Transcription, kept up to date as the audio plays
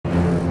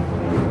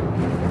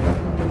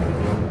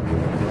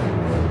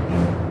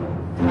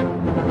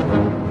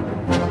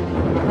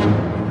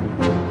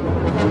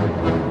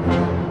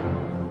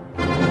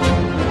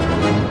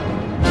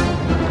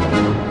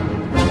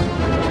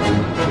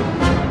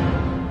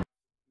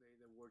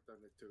done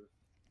it too.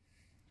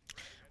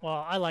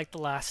 Well, I liked the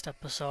last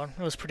episode.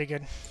 It was pretty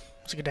good. It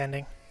was a good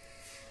ending.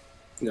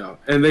 Yeah,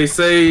 and they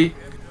say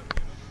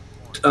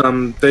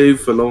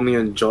Dave Filoni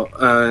and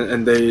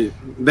they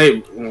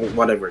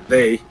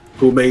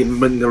who made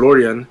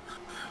Mandalorian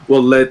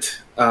will let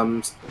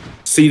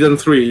season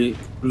 3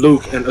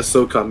 Luke and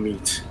Ahsoka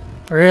meet.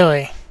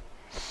 Really?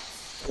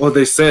 Well,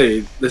 they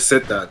said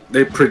that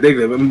they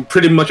predicted, and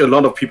pretty much a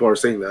lot of people are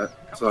saying that.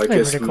 So I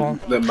guess cool.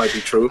 that might be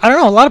true. I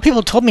don't know. A lot of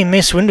people told me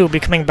Mace Windu would be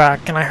coming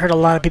back, and I heard a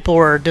lot of people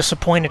were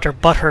disappointed or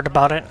butthurt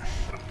about it.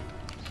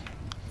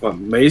 What,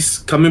 Mace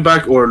coming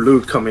back or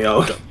Luke coming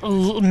out?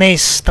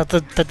 Mace, that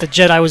the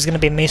Jedi was going to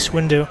be Mace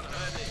Windu.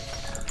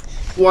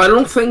 Well, I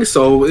don't think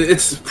so.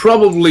 It's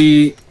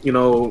probably,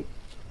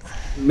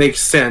 makes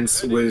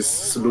sense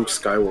with Luke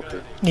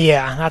Skywalker.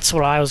 Yeah, that's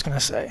what I was going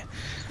to say.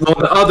 Well,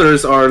 the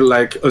others are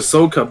like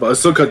Ahsoka, but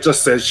Ahsoka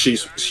just says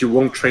she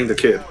won't train the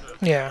kid.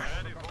 Yeah.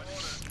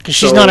 Because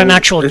she's not an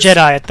actual Jedi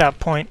at that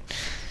point.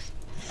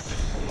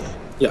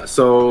 Yeah,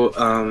 so,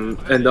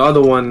 and the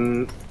other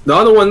one,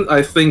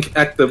 I think,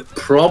 at the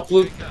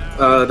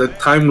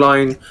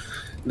timeline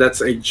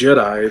that's a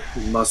Jedi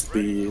must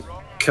be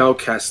Cal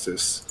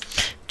Kestis.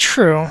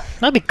 True.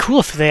 That'd be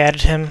cool if they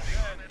added him.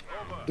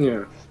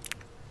 Yeah.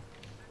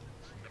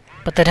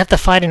 But they'd have to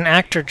find an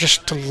actor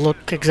just to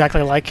look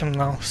exactly like him,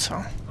 though,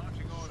 so...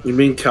 You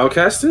mean Cal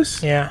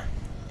Kestis? Yeah.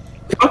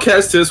 Cal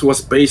Kestis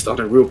was based on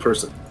a real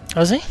person.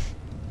 Was he?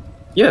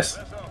 Yes.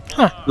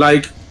 Huh.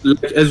 Like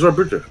Ezra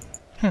Bridger.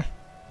 Hmm.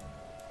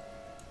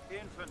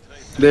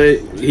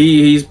 The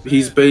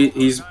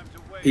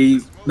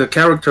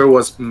character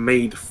was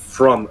made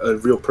from a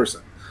real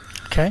person.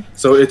 Okay.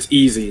 So it's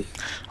easy.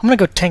 I'm gonna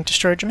go tank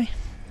destroyer, Jimmy.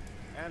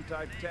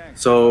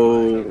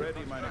 So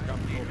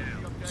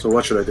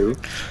what should I do?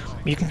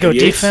 You can go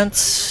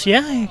defense.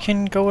 Yeah, you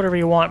can go whatever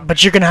you want,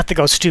 but you're gonna have to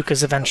go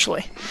Stukas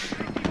eventually.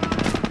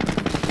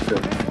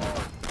 Okay.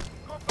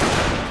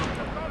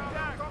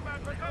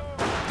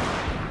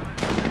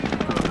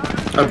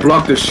 I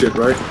blocked this shit,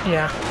 right?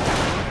 Yeah.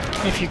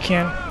 If you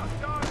can.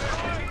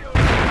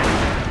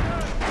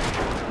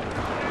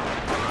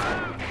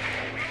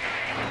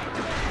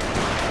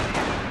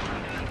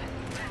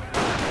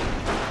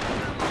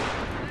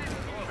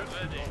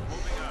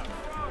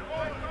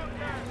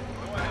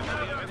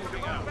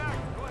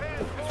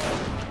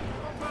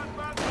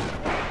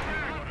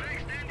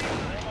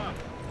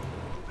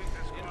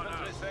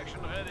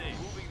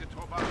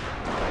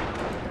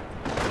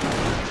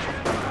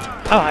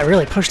 Oh, I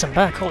really pushed him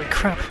back. Holy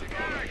crap.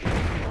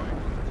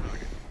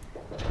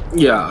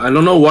 Yeah, I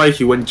don't know why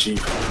he went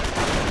Jeep.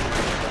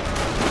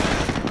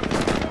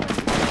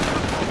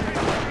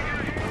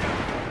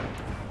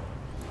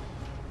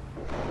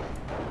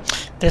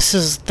 This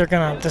is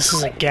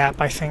a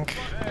gap, I think.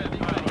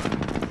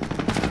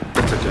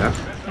 That's a gap?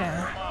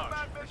 Yeah.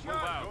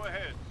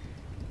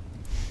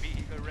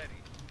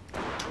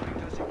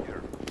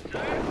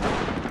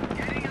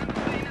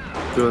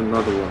 Do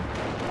another one.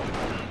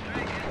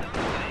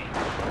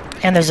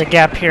 And there's a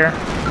gap here.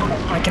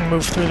 I can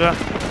move through the...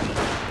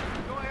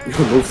 You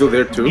can move through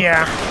there too?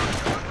 Yeah.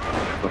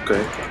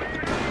 Okay.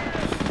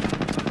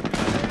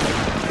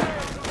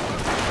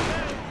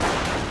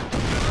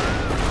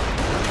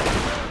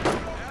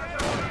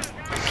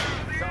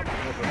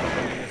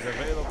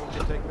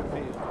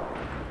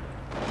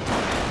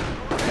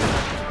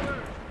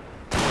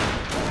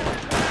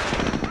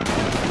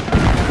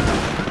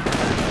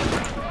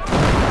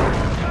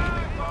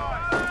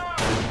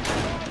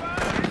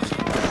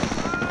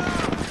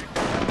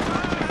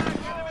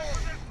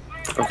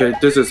 Okay,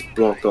 this is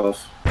blocked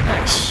off.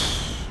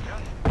 Nice.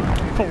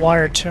 Put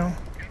wire too.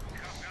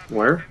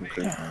 Where?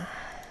 Okay. Yeah.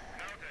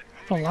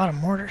 A lot of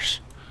mortars.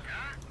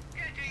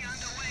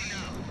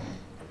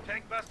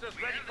 Tank busters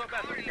ready for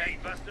battle.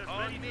 Tank busters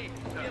ready me.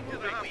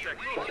 Infantry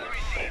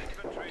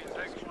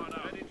section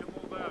ready to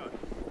move out.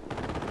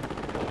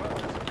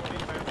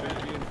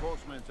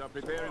 Reinforcements are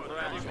preparing for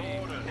action.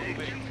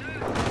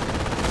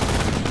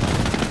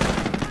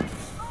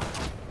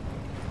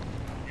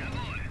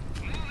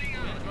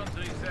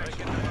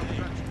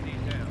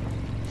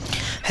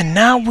 And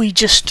now we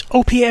just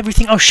OP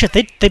everything. Oh shit,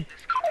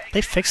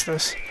 they fixed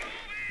this.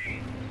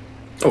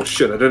 Oh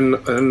shit, I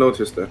didn't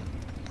notice that.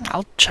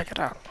 I'll check it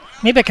out.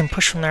 Maybe I can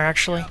push from there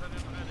actually.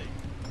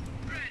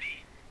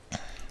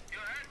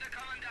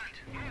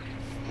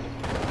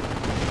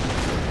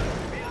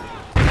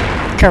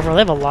 Careful, they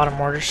have a lot of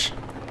mortars.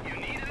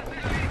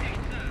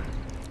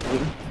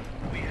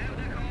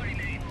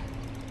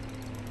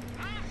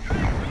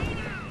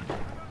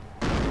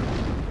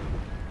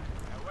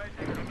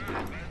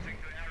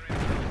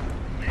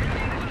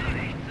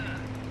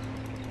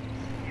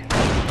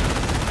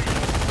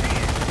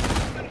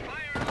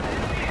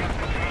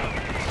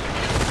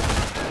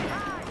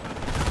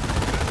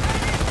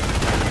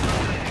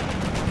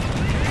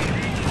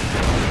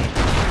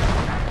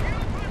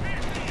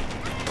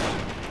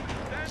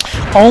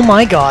 Oh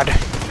my god.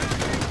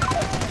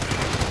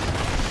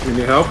 You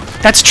need help?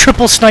 That's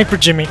triple sniper,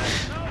 Jimmy.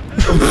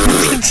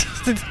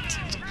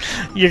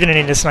 You're gonna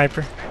need a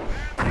sniper.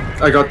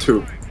 I got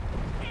 2.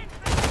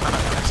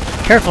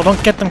 Careful,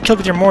 don't get them killed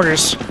with your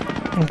mortars.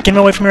 And get them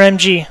away from your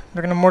MG.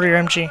 They're gonna mortar your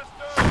MG.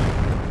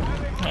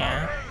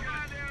 Yeah.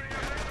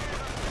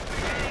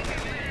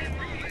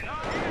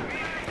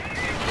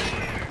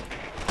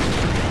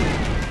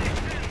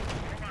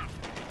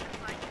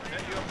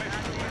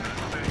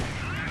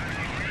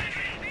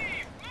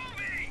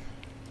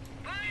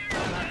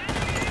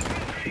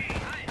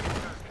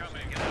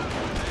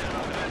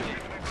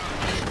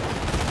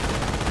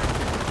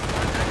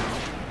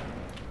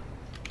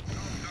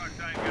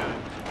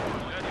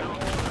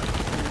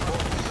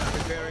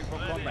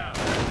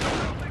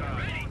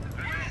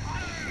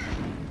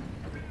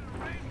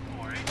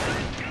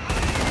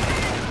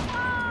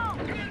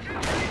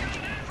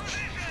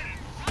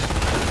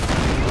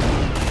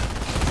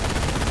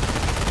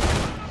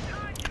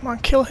 Come on,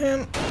 kill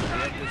him.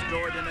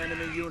 Destroyed an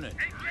enemy unit.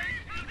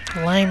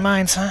 Laying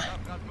mines, huh?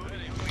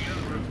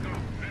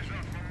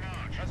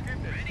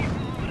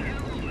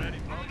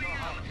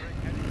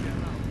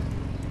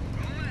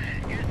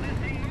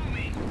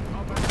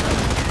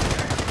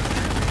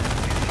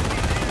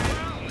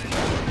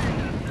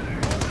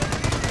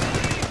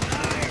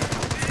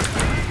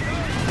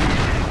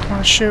 Come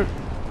on, shoot.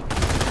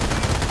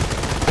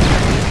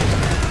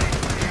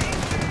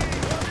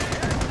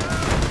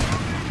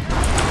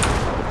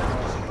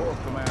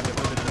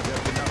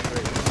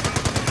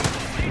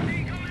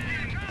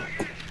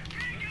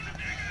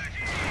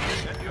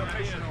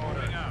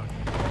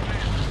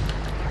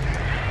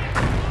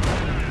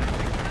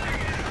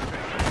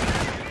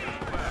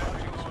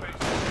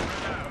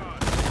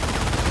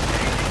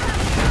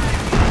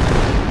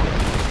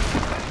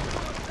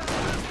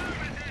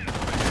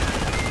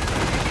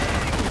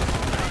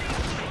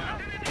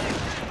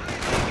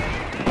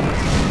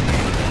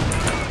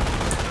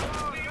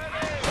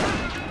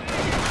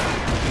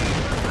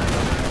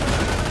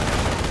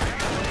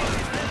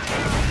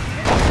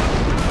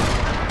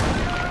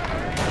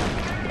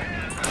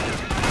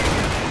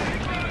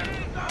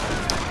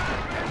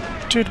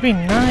 Dude, be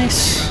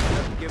nice.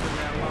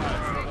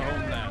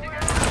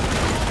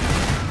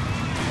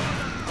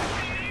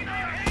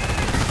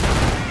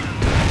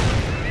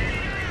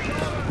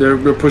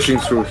 They're pushing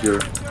through here.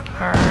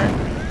 Alright.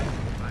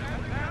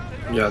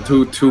 Yeah,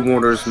 two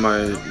mortars. My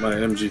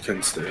MG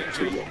can stay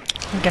too low.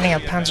 I'm getting a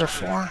Panzer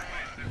IV.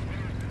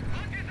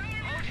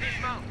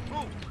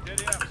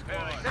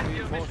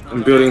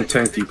 I'm building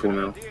tank depot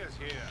now.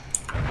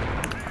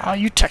 Oh,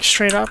 you tech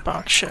straight up?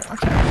 Oh, shit.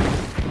 Okay.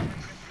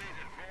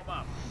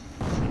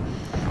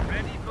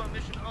 Ready for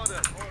mission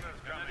orders. Orders,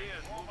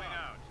 Grenadiers moving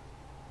out.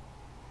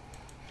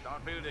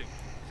 Start building.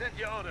 Send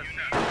your orders,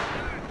 sir.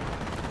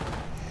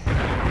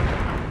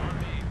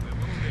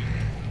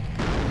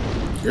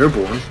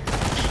 Airborne.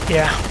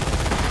 Yeah.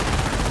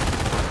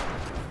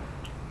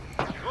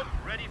 Good.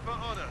 Ready for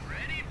orders.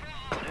 Ready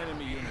for orders.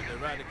 Enemy unit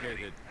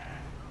eradicated.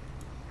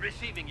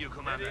 Receiving you,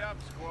 Commander. Ready up,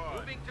 squad.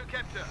 Moving to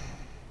capture.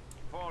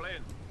 Fall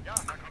in. Ja,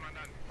 Herr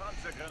Kommandant.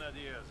 Panzer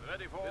Grenadiers,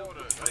 ready for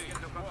orders. Ready into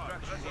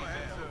construction. Go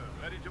ahead, sir.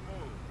 Ready to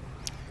move.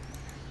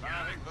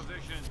 Firing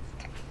positions.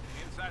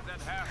 Inside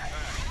that half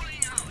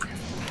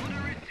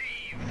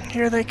pack.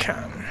 Here they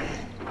come.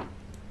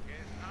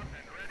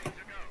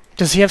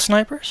 Does he have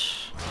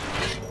snipers?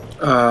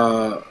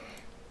 I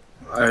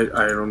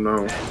don't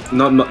know.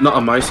 Not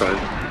on my side.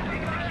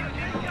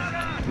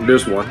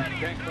 There's one.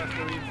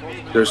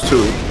 There's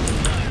two.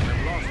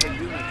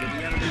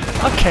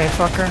 Okay,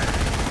 fucker.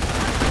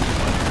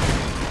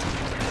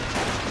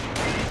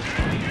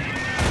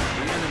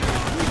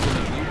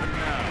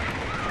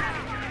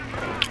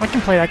 I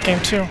can play that game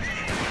too.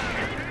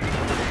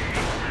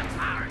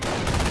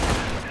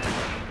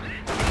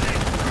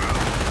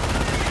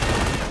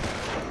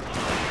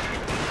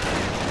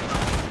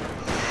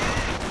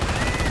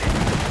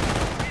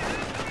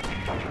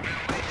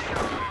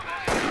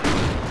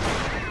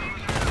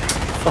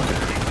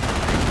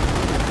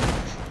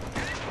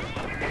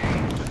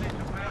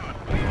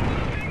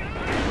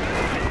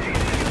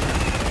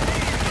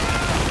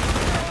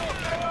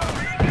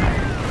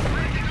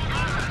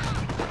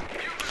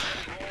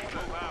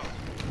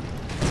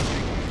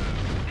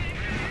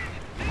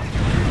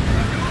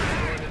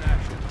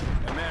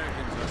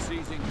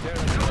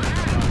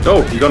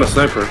 Oh, you got a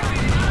sniper.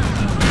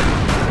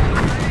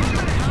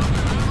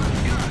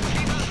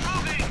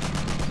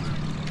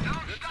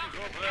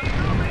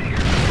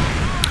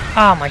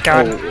 Oh my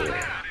god.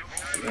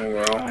 Oh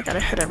well. I gotta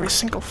hit every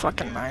single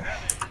fucking mine.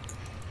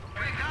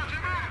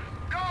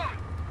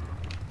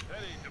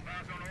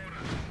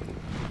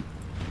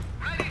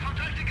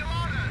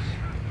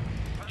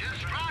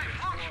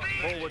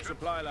 Forward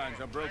supply lines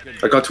are broken.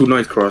 I got two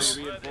night cross.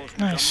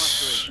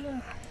 Nice.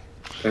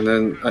 And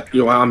then,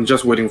 I'm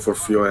just waiting for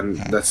fuel, and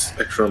that's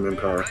extra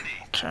manpower.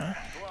 Okay.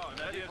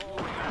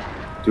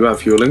 Do you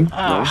have fueling?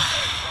 No.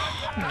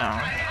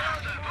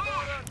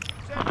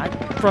 I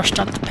rushed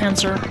out the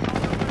Panzer.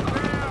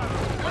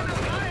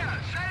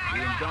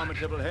 The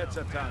indomitable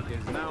Hetzer tank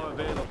is now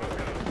available.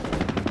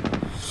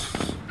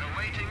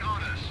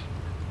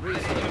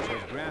 Research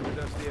has granted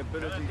us the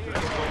ability to go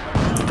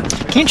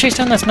back. Can you chase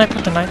down that sniper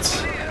with the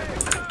knights?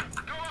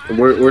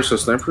 Where's the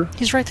sniper?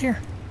 He's right here.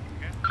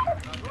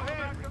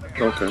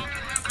 Okay.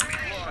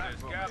 Squad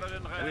is gathered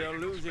and ready. We are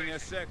losing a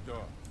sector.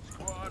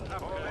 Squad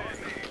upgrade.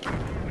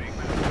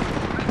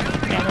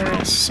 Yeah,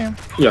 there is. Sam.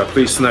 Yeah,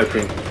 please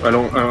sniping.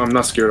 I'm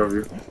not scared of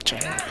you.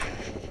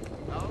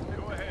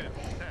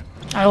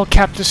 I will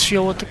cap this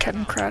fuel with the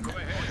Kettencrad.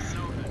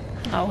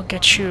 I will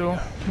get you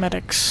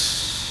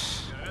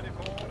medics.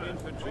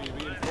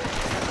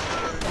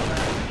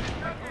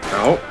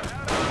 Ow.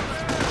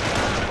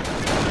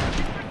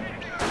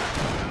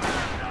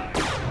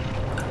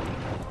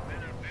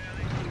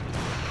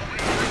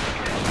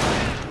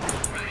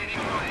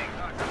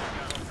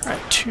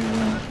 Alright, 2,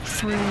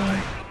 3.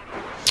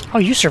 Oh,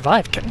 you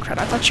survived, Kettencrad.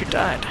 I thought you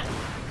died.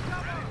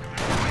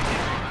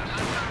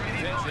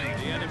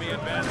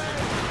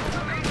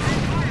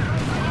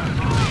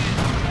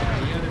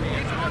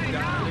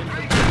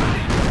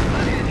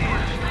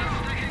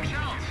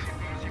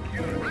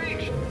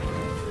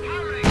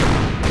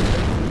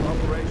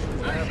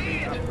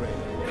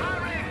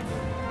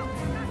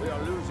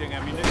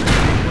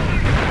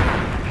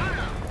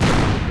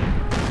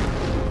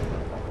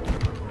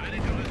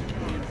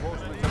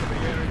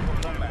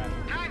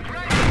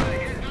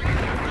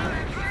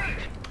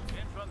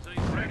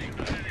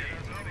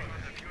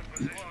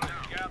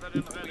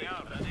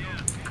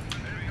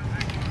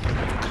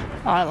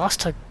 Oh, I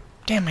lost a...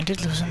 Damn, I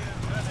did lose him.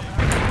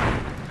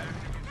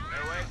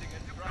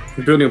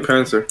 I'm building a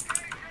Panzer.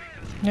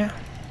 Yeah.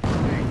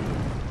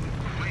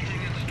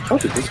 How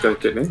did this guy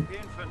get in?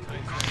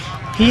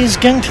 He's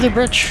getting to the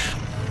bridge.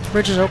 The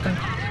bridge is open.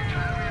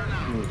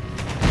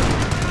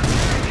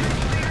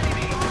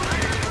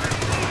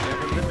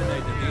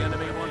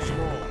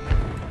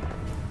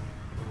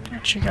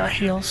 She got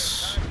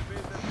heals.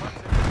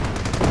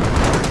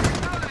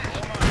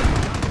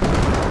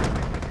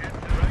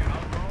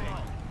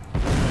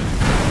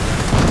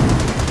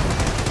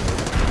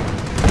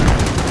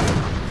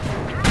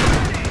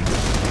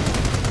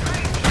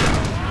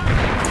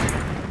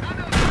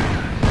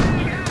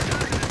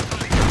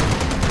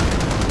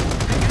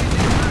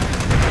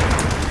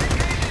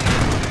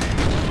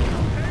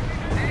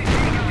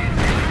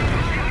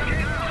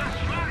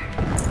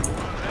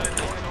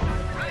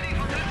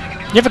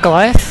 You have a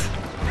Goliath?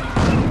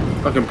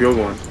 I can build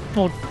one.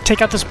 We'll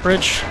take out this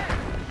bridge.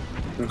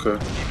 Okay.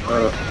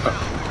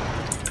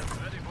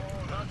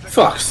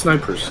 Fuck,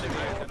 snipers.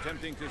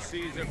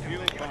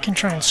 I can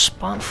try and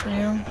spawn for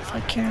you if I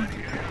can.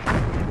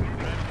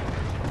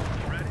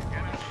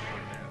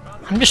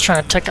 I'm just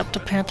trying to take up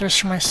the Panthers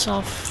for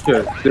myself.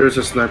 Yeah, there's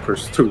a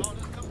snipers too.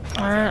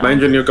 Alright, My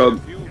engineer got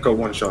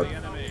one shot.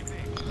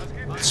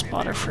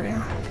 spotter for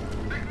you.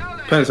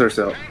 Panzer's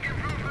out.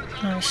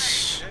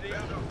 Nice.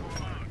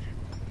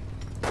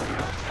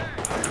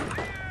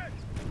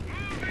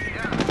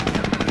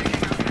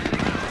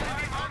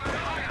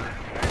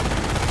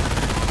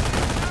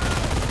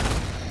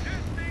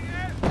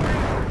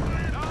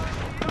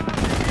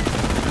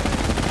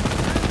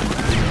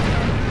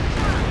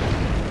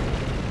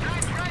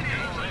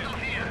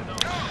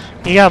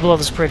 You gotta blow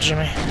this bridge,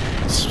 Jimmy.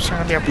 It's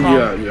gonna be a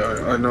problem. Yeah,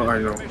 I know.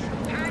 I'm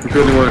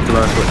building one at the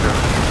last one now.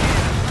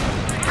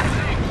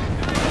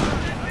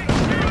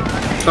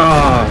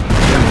 Ah,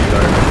 damn you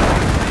guys.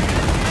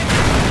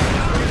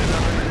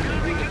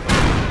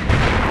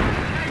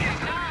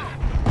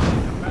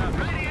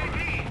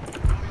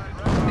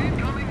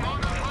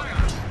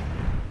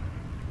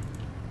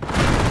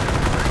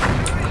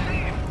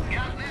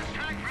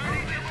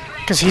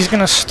 Because he's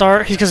gonna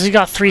start, because he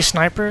got 3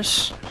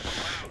 snipers,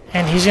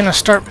 and he's gonna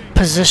start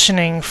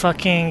positioning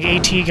fucking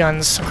AT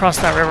guns across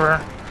that river.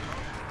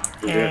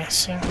 Yeah,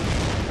 see.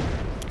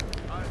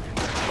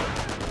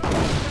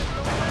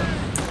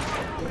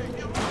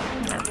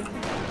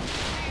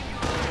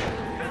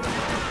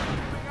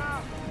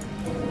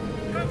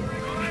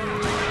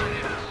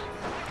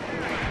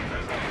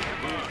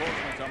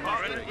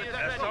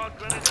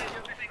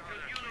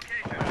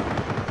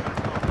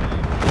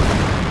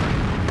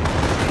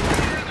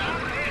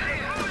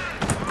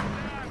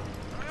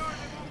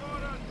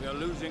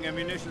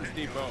 Ammunition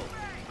depot.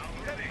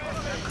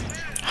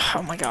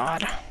 Oh my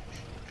god.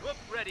 Troop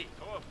ready.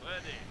 Troop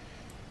ready.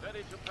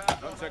 Ready to pass.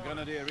 Panzer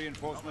Grenadier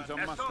reinforcements are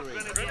mustering.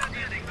 Ready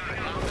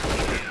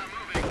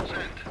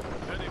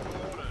for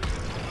orders.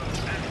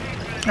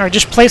 Alright,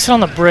 just place it on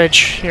the bridge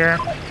here.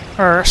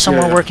 Or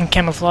somewhere where it can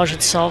camouflage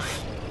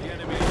itself.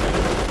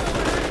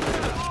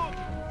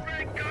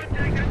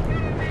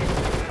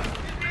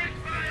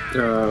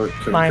 Can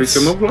we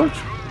camouflage?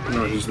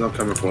 No, he's not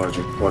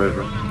camouflaging.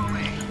 Whatever.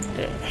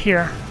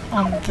 Here,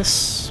 on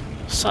this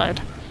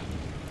side.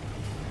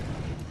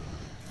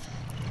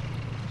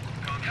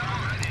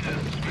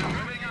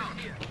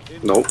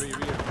 Nope.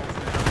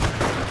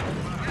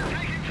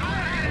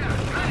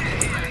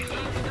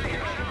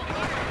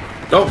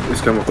 Oh,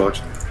 he's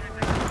camouflaged.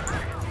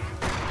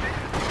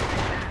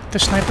 The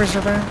snipers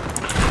are there.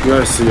 Yeah,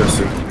 I see.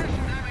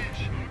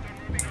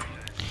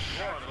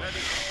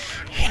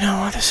 You know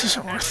what? This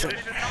isn't worth it.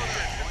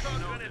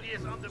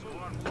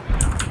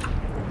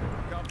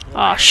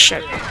 Ah,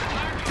 shit.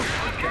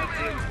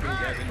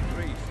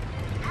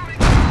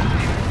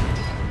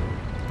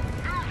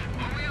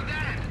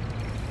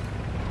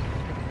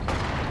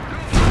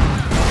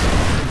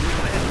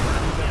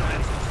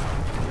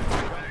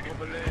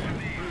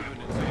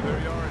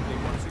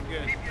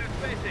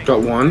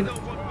 Got one.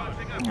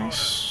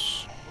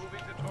 Nice.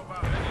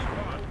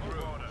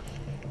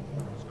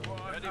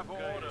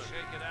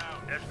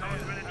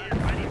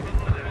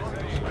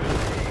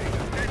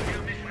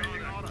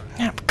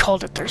 Yeah,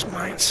 called it. There's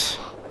mines.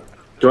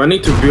 Do I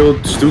need to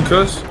build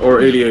Stukas or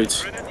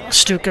 88s?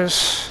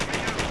 Stukas.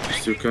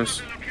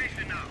 Stukas.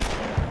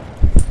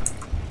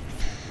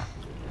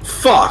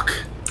 Fuck!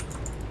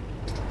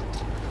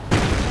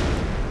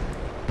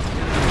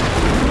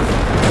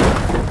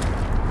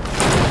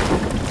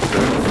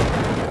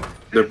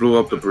 They blew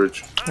up the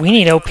bridge. We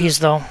need OPs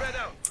though.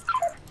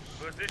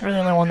 We're the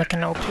only one that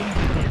can OP.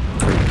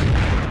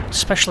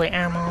 Especially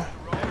ammo.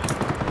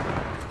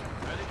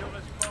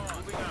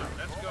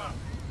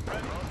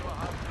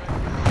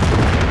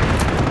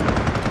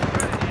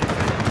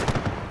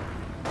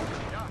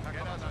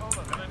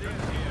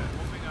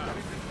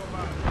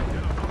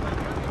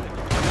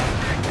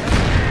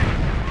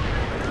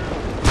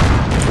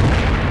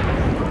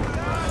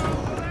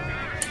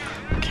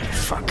 Okay,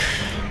 fuck.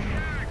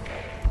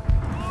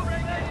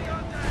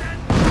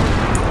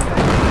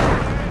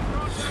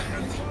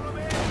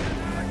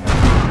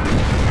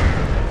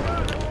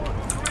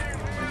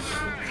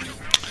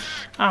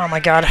 Oh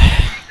my god.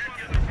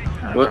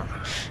 What?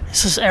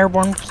 This is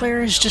airborne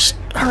player is just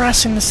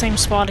harassing the same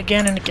spot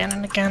again and again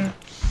and again.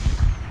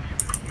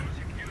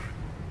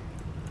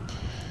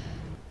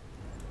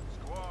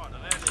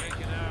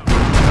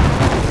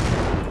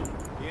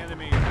 The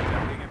enemy is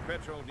attacking a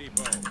petrol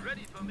depot.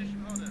 Ready for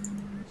mission order.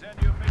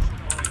 Send your mission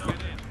order.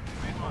 Get in.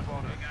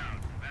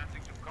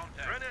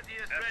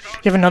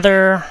 You have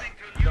another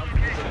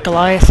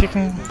Goliath you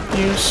can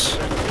use.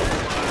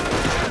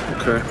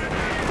 Okay.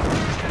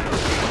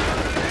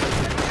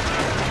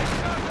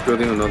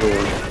 Building another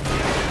one.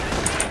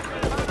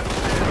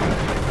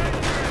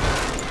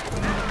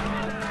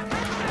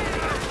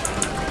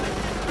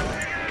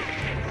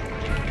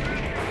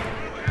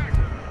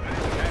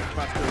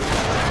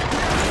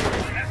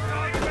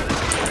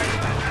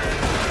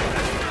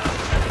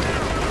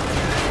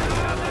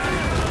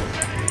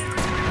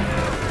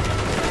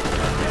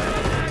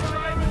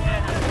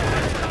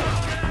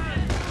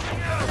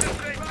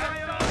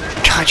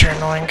 God, you're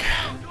annoying.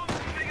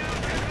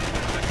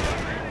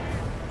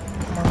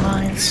 More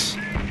mines.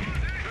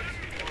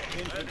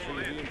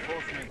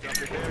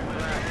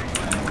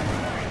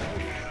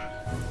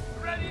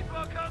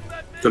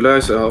 The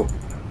last out.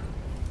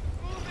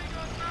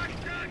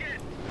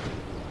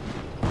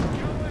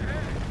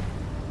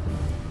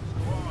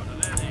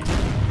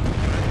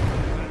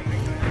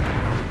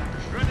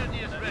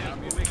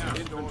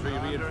 Infantry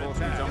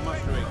reinforcements are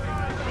mustering.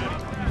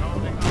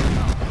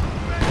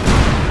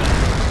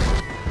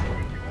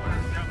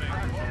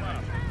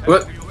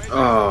 What?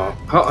 Oh,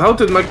 how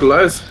did my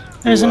Goliath?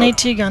 There's an blow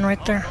up? AT gun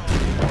right there.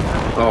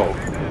 Oh.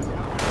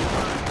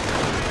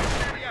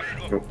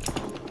 Nope.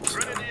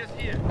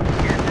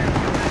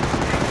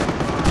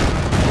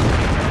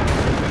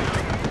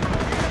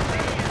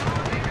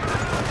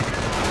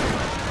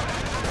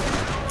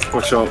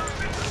 Watch out.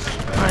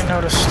 I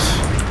noticed.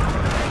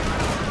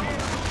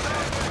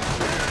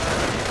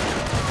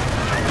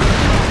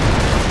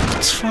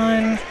 It's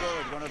fine.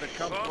 One of the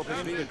comfortable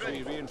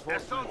infantry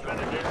reinforcements.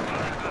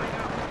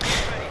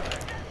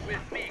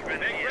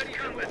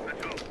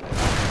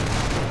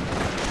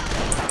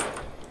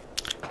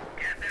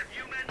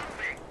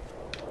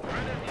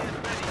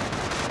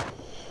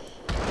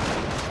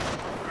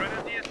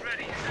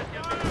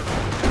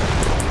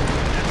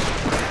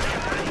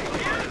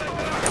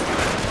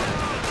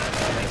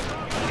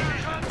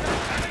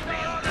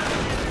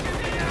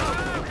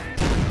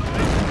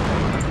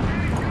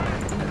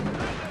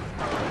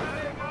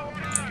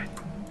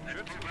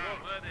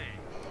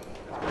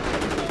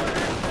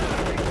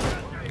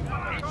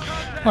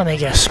 Let me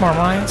guess, more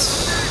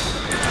mines?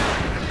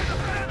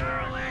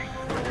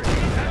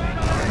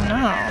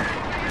 No.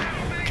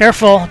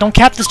 Careful, don't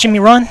cap this, Jimmy,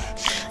 run!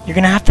 You're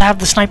gonna have to have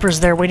the snipers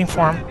there waiting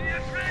for him.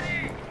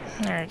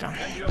 There you go.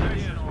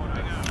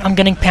 I'm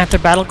getting Panther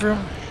Battle Group.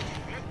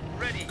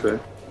 Okay.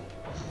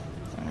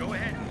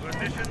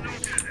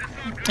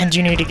 And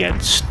you need to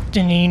get...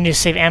 You need to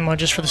save ammo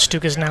just for the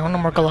Stukas now, no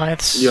more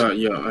Goliaths. Yeah,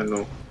 I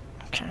know.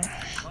 Okay.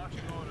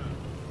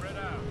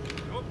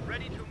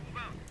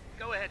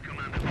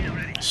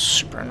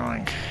 Super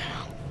annoying.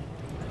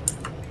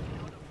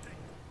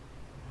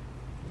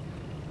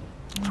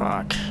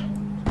 Fuck.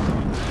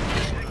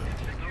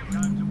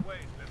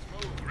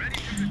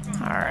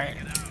 Alright.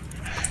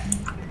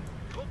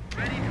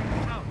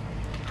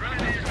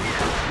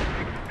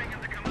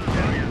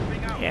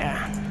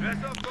 Yeah.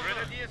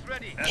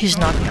 He's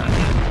not gonna...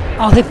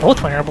 Oh, they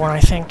both went airborne, I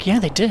think. Yeah,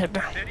 they did.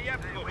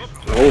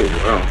 Oh,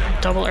 wow.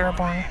 Double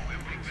airborne.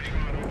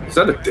 Is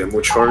that a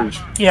demo charge?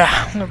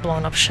 Yeah, they're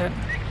blowing up shit.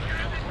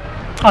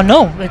 Oh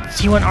no,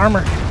 he went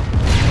armor.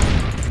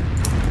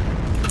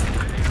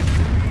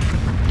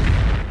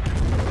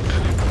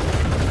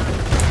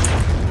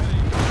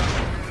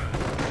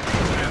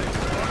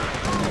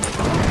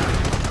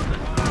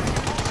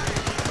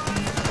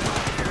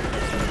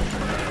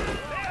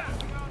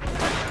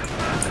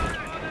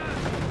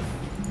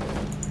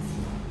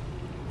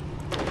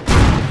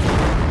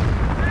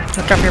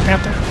 Look out for your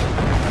Panther.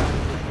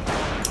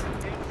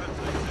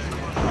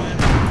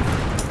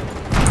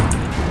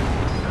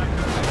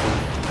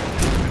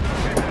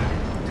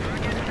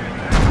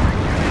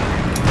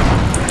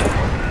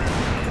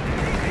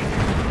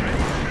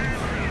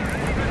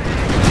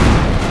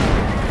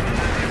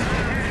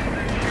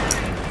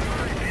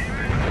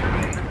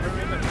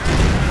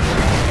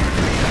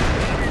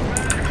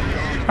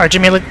 Alright,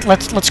 Jimmy,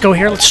 let's go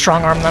here. Let's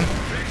strong arm them.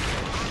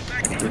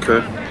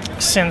 Okay.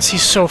 Since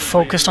he's so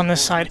focused on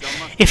this side.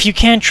 If you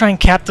can, try and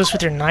cap this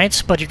with your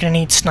knights, but you're gonna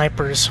need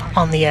snipers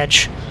on the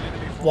edge,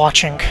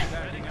 watching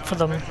for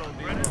them.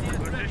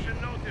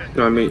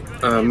 No, I mean,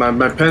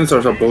 my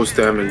panzers are both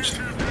damaged.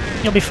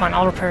 You'll be fine.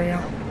 I'll repair you.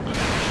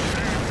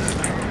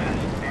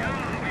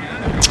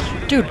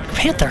 Dude,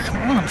 Panther,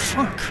 come on,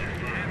 fuck.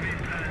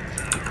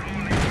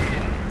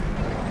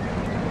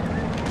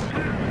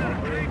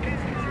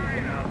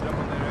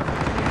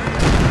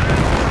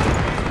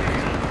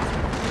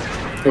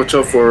 Watch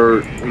out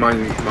for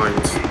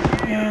mines.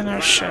 Yeah, no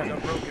shit.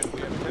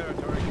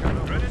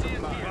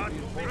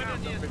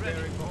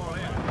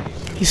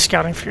 He's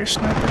scouting for your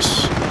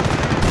snipers.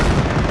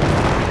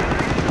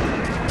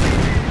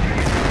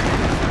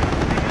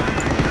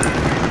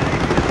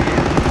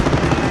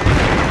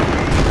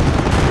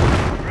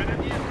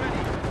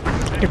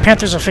 Your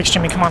Panthers are fixed,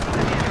 Jimmy, come on.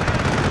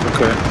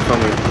 Okay,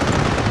 coming.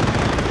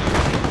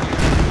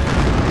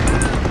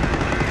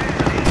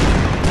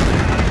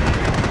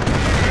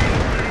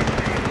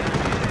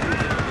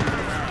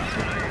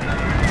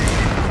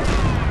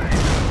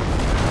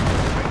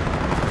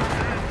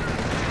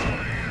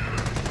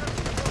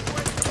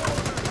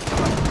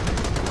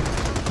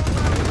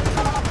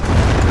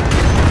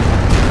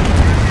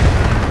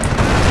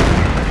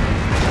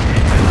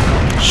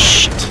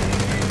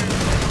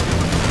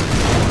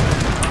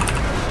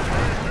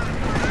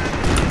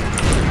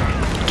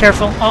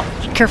 Careful.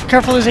 Oh,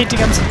 careful, there's 80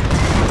 guns.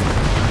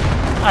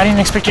 I didn't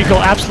expect you to go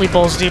absolutely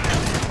balls deep.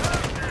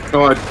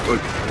 No,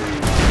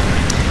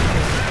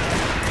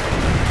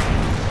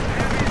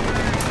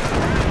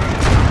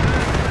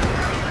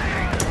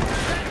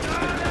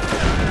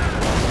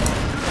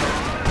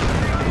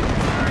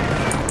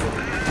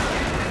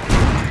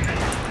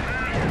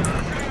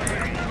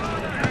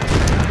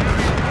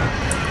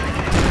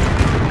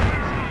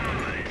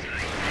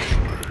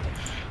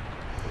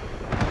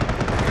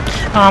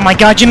 Oh my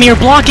god, Jimmy, you're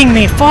blocking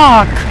me!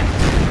 Fuck!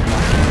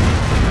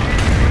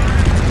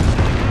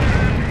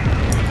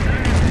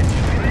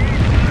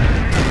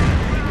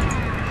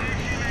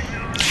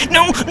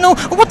 No, no!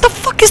 What the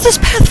fuck is this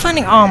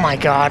pathfinding? Oh my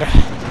god.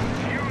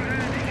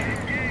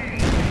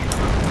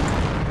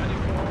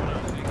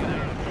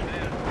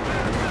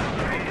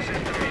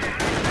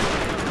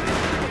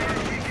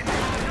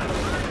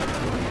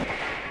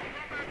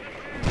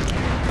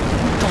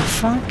 What the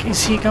fuck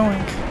is he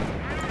going?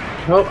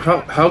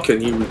 How can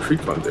you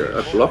retreat from there?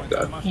 I blocked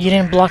that. You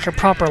didn't block it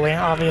properly,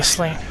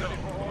 obviously.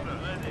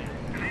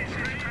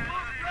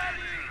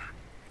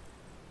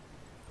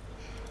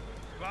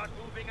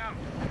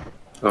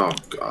 Oh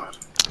god.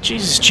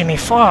 Jesus, Jimmy,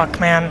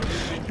 fuck, man.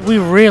 We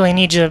really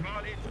need to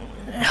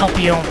help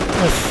you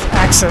with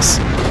access.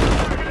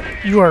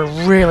 You are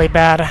really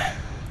bad.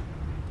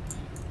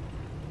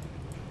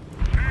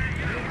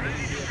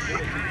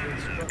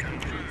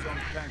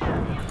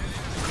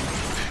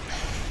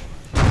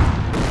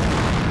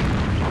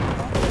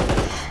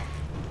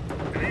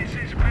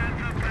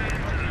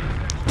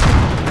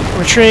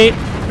 Retreat!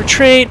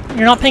 Retreat!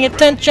 You're not paying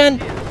attention!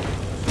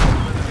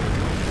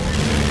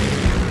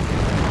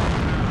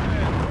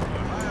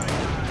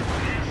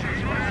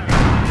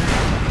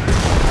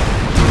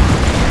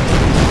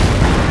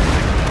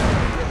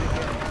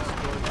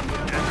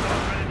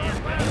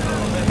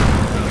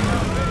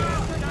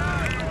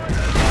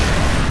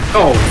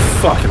 Oh,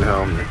 fucking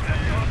hell, man.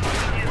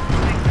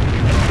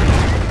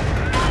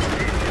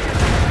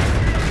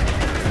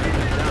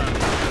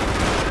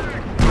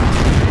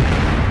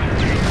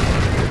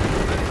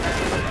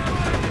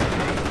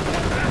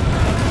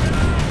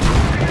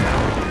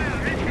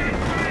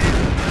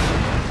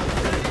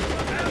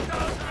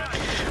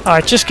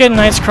 Alright, just get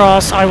Knight's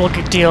Cross. I will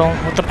deal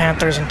with the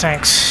Panthers and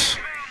tanks.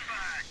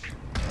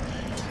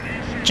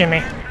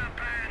 Jimmy.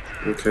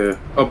 Okay.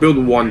 I'll build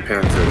one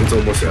Panther. It's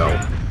almost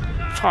out.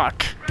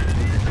 Fuck.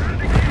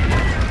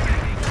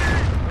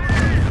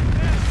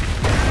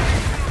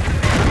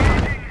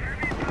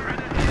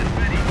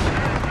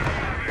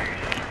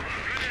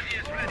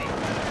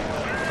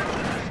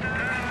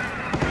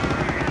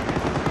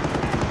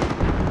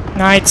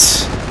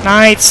 Knights!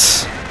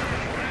 Knights!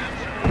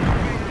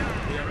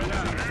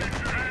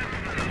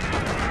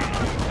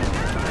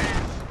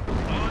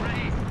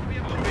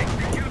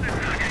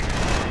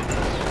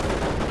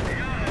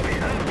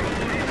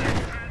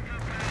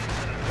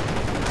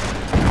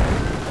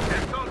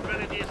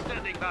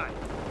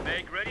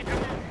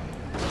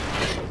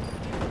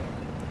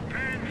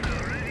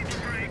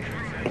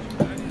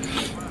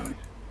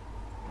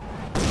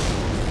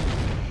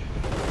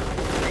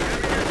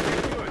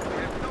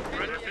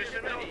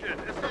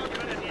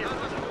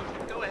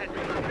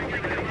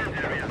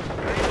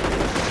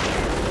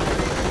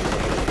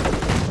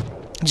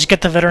 Just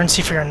get the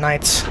veterancy for your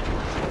knights.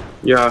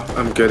 Yeah,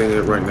 I'm getting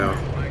it right now.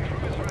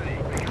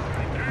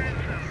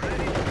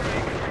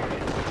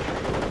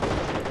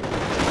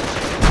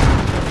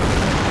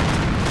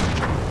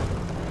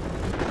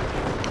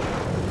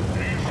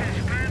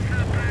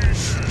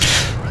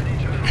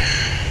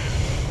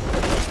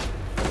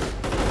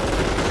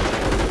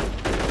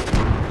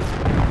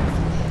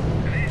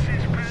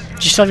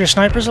 Do you still have your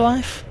snipers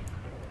alive?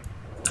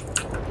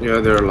 Yeah,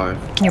 they're alive.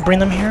 Can you bring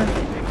them here?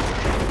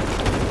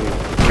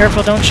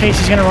 Careful, don't chase.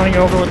 He's gonna run you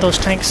over with those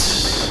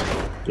tanks.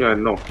 Yeah,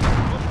 no.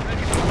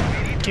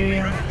 Do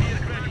you?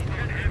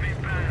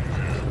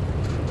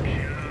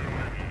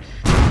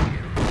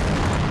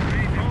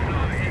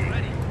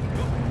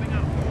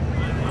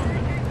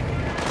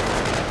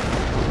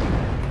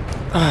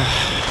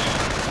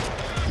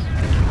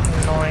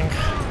 Annoying.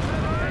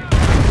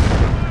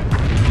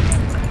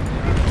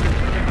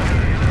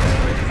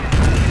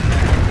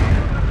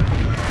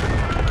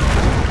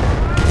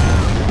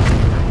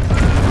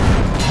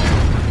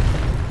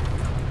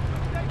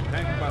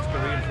 Tank buster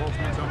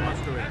reinforcements are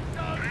mustering.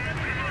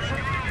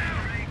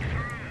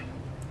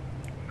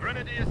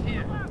 Grenadiers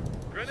here.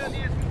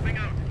 Grenadiers moving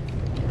out.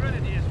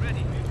 Grenadiers ready.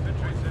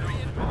 Infantry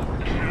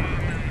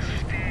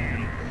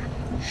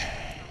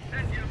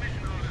Send your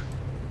mission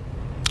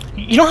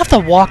order. You don't have to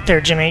walk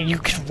there, Jimmy. You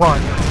can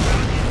run.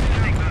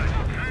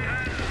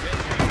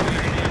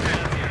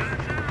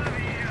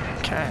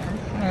 Okay.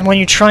 And when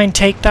you try and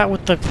take that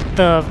with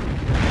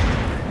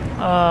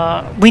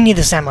we need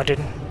this ammo, dude.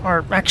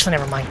 Or actually,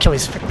 never mind. Kill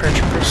these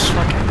paratroopers.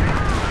 Fuck it.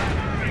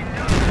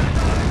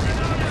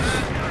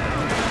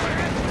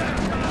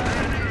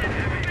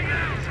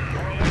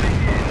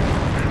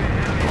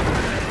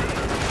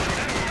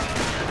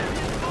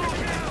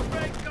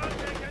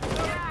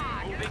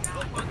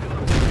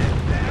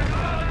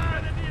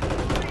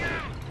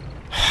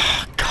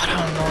 God,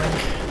 how annoying.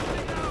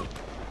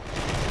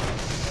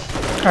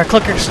 Alright,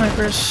 clicker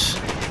snipers.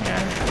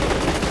 Yeah.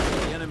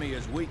 The enemy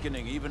is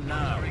weakening even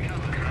now.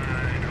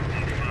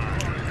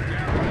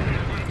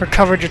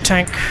 Recovered your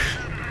tank.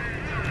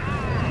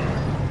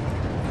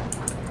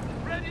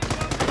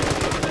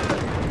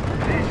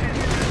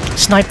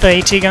 Snipe the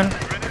AT gun.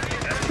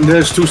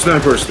 There's 2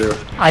 snipers there.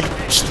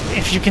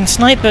 If you can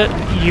snipe it,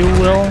 you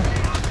will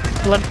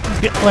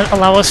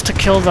allow us to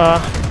kill the.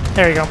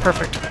 There you go.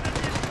 Perfect.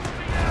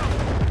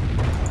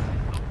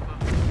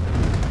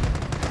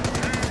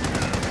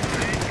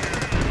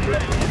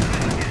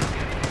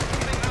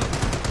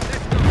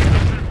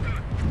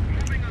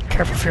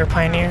 Careful for your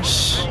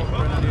pioneers.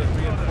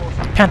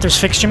 Panthers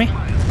fixed, Jimmy.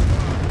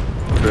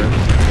 Okay.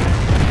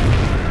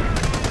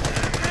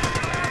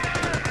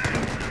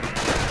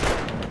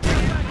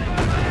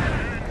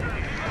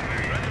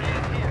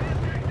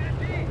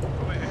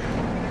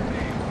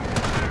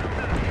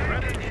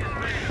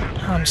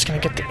 I'm just gonna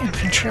get the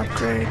infantry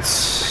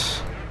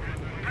upgrades.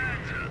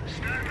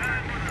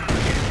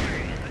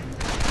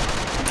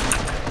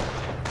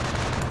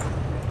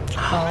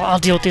 I'll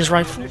deal with these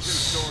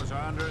rifles.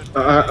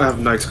 I have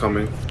knights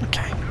coming.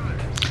 Okay.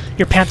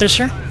 Your Panthers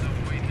here?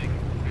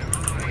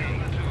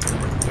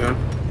 Yeah.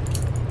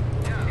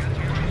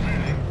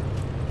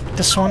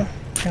 This one,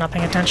 if you're not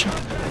paying attention.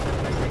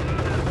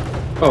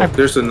 Oh,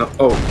 there's an.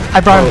 Oh.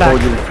 I brought him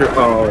back.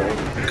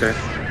 Okay.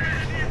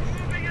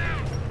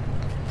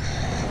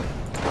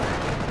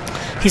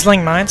 He's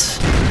laying mines.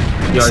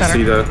 Yeah, I Center.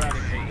 see that.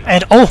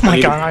 And oh my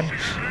need- god.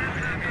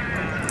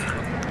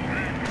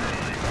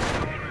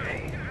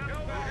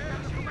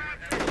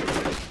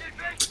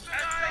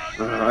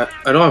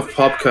 I don't have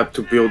pop cap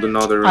to build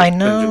another I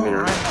know.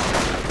 engineer.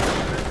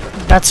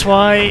 That's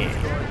why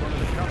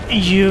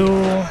you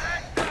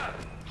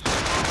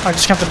are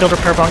just gonna have to build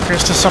repair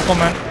bunkers to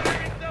supplement.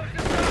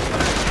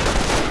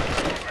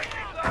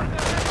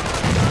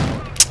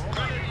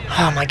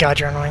 Oh my god,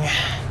 you're annoying.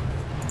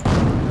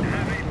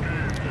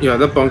 Yeah,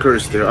 that bunker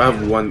is there. I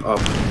have one up.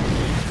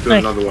 Build Hey.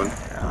 another one.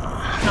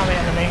 Now the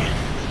enemy.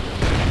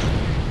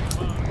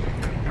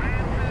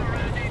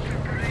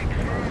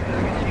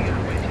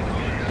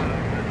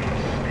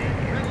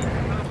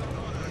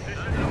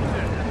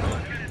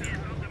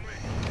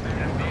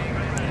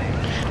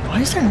 Why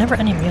is there never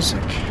any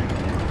music?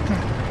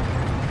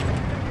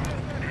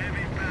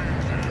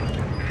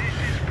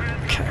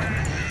 Okay.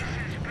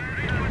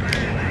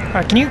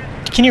 Alright,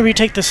 can you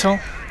retake this hill?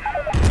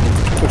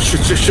 Oh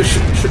shit.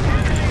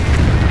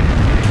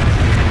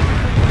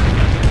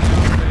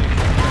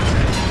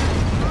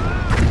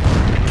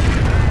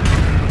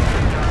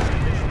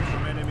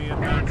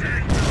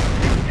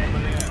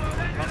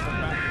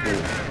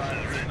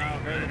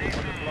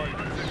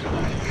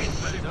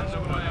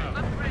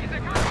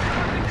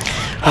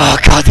 Oh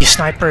god, these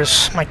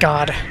snipers. My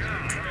god.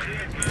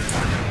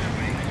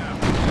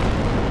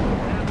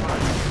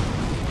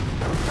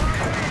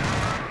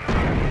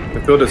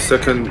 I built a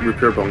second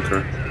repair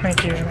bunker.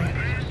 Thank you, Jimmy.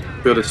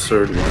 Build a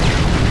third one.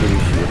 In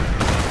here.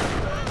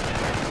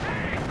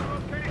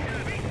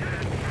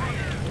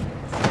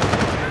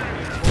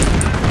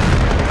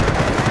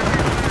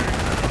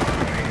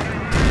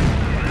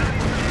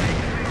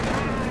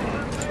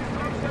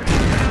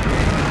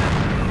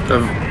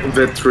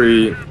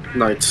 Vetri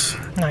Knights.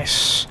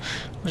 Nice.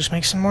 We'll just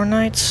make some more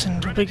knights and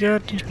it'll be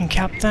good. You can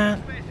cap that.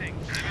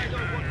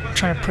 I'm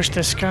trying to push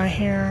this guy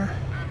here.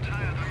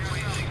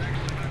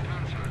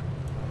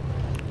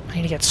 I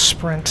need to get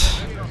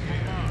sprint.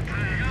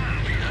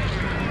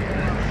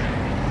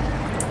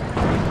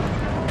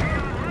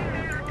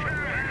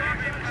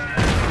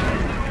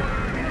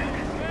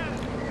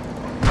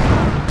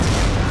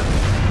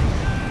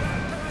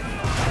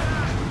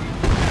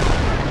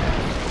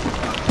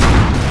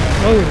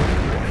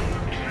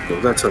 Oh,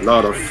 that's a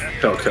lot of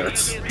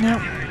Hellcats.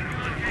 Yep.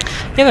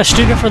 You have a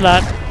Stuka for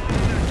that.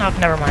 Oh,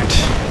 never mind.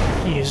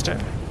 You used it.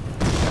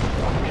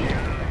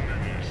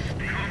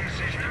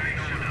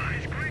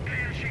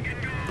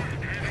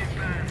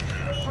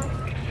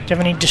 Do you have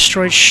any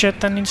destroyed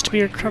shit that needs to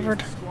be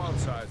recovered?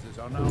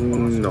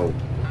 No.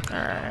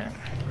 Alright.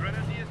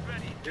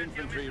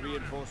 Infantry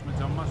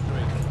reinforcements are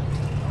mustering.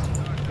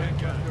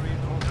 Cavalry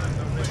reinforcements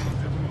are ready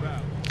to move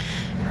out.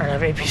 Alright, I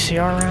have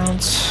APCR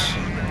rounds.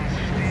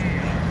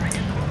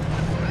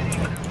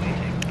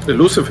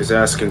 Elusive is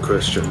asking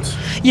questions.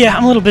 Yeah,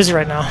 I'm a little busy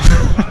right now.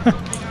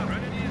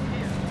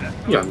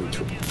 Yeah, me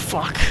too.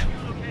 Fuck.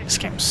 This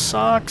game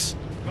sucks.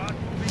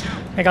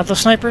 I got those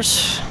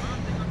snipers.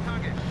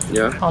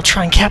 Yeah. I'll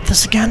try and cap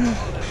this again.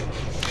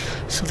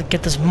 So to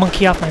get this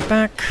monkey off my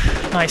back.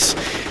 Nice.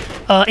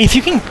 If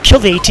you can kill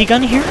the AT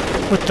gun here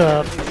with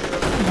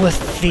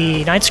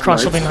the Knight's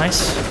Cross, it'll be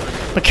nice.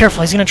 But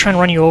careful, he's gonna try and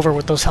run you over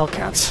with those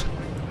Hellcats.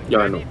 Yeah,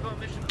 I know.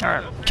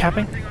 Alright,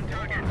 capping.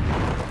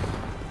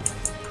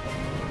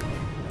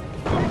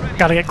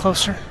 Gotta get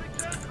closer.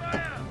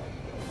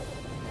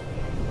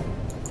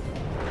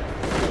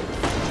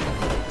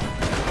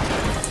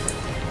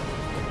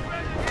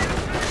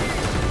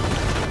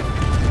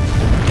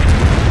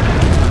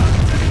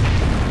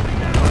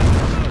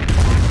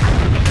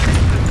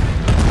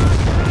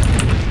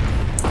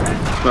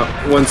 No,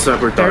 one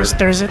sniper died.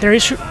 There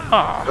is.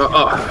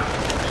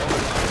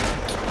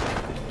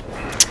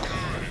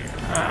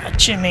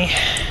 Jimmy.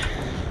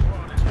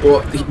 Well,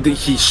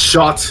 he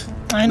shot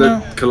I know.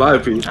 the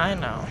Calliope. I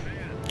know.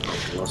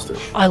 Lost it.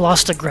 I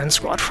lost a Gren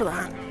squad for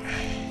that.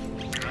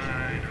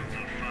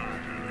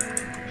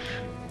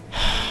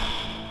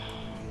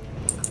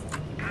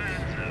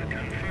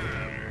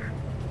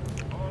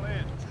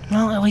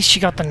 Well, at least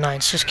you got the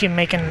knights. Just keep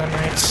making the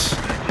knights.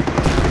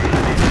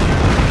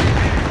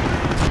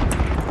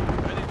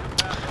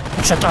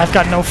 Except I've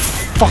got no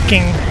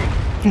fucking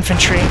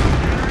infantry.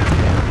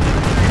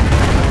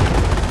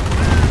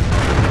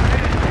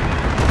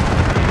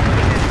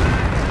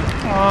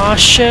 Aw,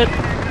 shit.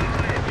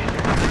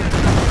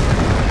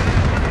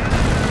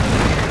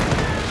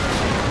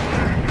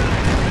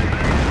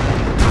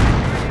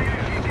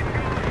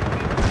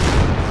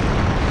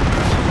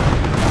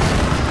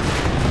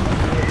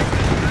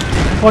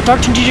 What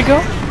doctrine did you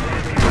go?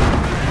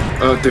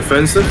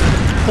 Defensive?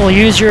 Well,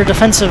 use your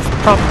defensive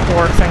prop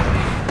war thing.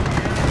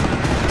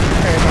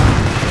 There you go.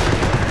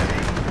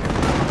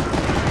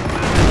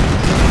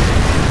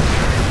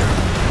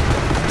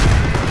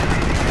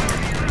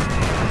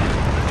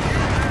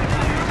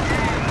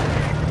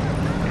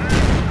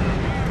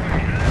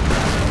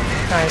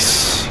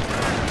 Nice.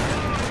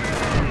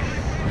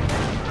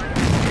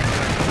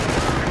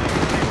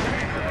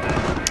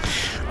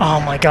 Oh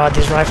my god,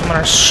 these riflemen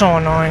are so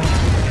annoying.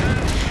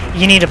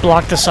 You need to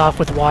block this off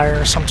with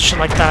wire or some shit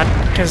like that,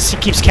 because he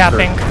keeps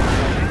capping,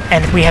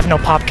 and we have no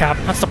pop cap.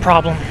 That's the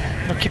problem.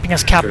 They're keeping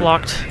us cap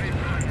locked.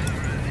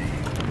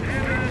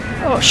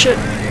 Oh shit.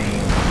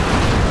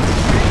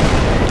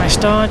 Nice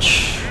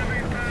dodge.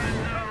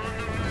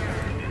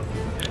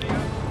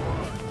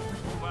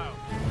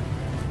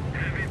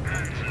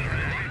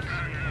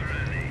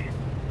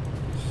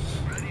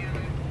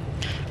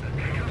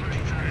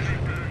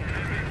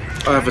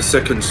 I have a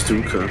second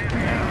Stuka.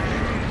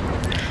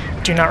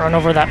 Do not run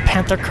over that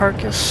panther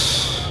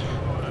carcass.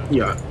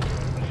 Yeah.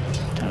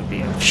 That would be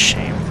a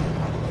shame.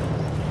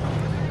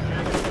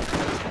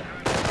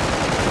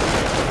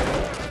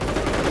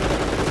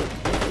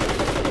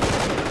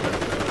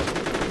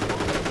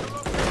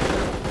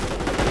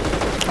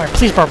 Alright,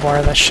 please barbed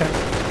wire that shit.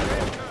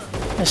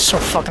 It's so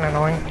fucking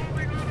annoying.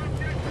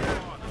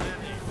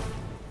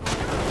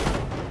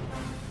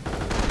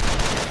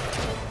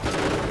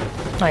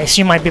 Nice,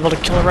 you might be able to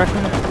kill a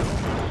rifleman.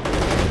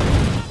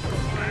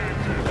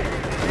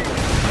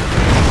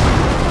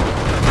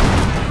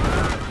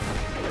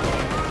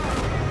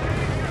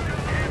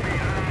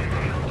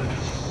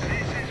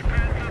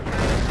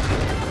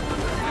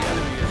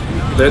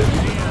 Dead?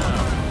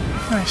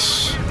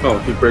 Nice. Oh,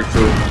 he break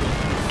through.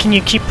 Can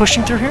you keep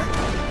pushing through here?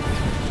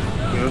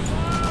 Yeah.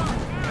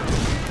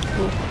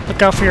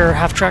 Look out for your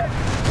half track.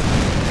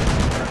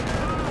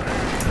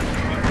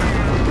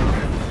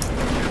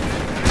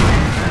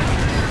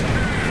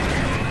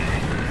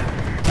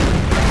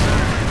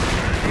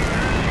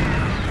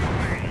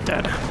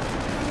 Dead.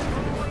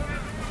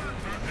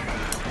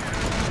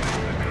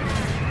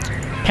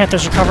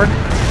 Panthers recovered.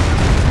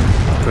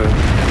 Okay.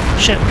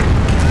 Shit.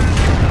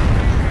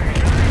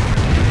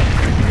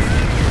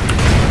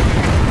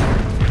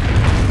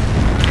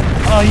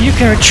 Oh, you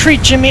can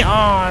retreat, Jimmy.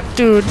 Oh,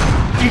 dude,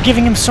 you're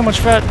giving him so much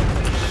fat.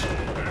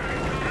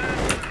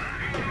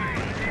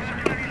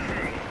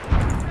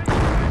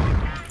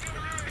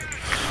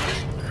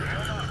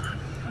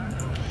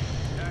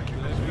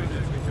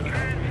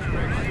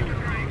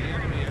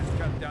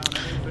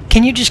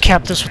 Can you just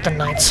cap this with the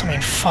knights? I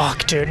mean,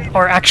 fuck, dude.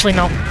 Or actually,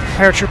 no,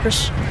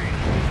 paratroopers.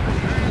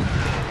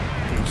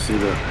 Let's see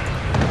that.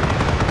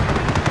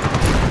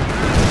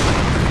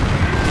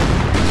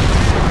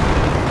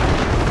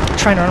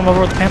 Trying to run him over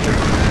with the Panther.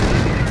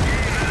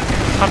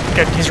 Oh,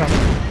 good, he's running.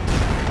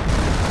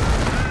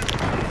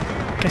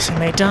 Guess he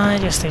may die.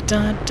 Yes, they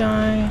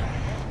die.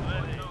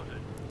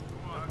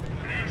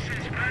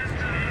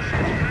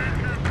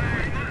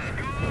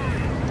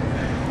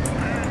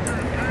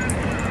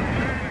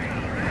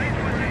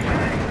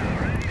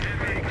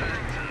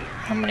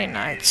 How many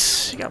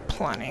knights? You got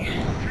plenty.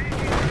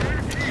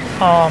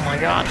 Oh my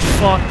god,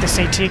 fuck this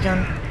AT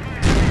gun.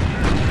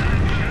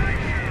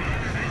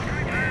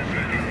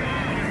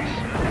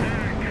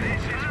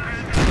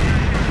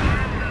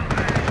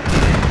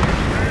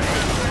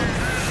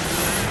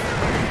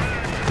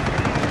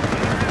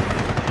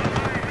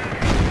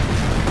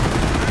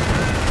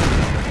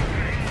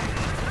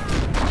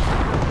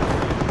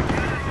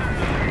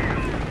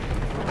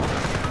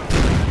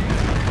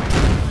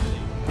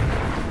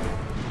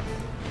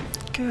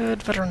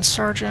 Good, veteran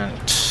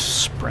sergeant,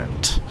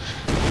 sprint.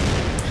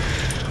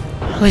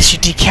 At least you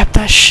decapped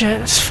that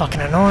shit, it's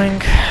fucking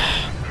annoying.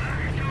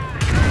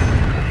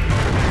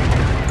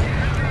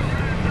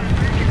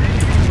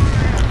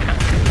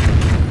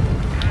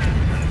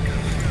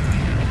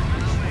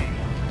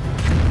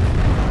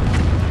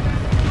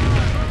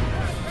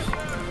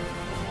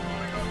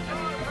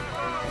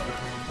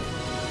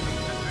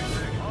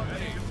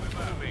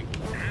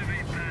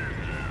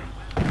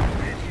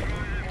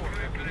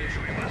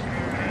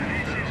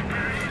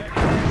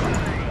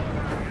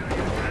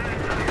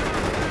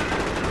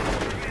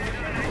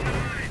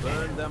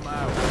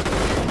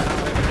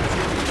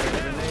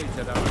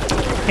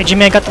 Hey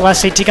Jimmy, I got the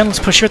last AT gun, let's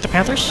push you with the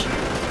Panthers.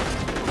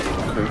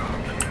 Okay.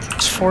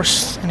 Let's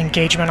force an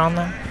engagement on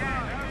them.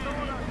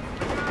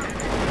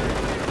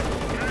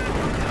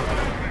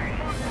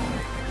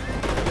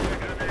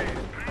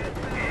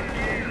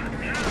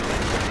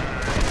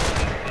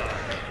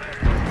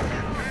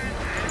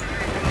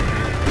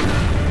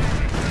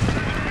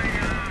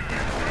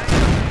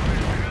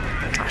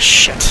 Ah,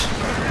 shit.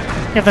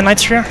 You have the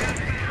knights here?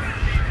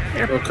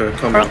 Here. Okay,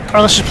 come Or on.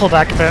 let's just pull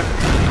back a bit.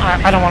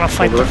 I don't want to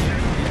fight Over.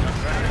 them.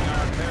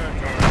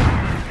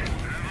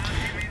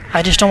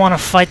 I just don't want to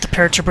fight the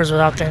paratroopers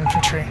without the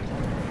infantry.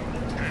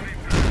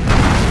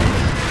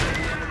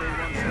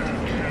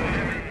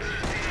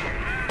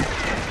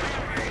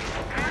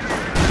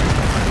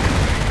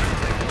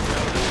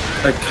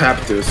 I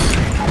capped this.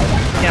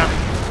 Yeah.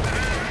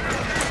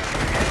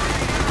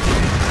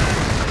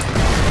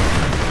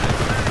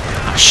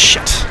 Ah,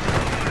 shit.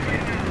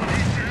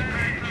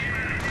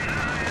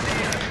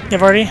 You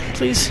have already,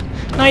 please?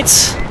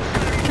 Knights!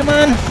 Come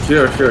on!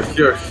 Here.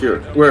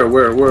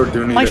 Where do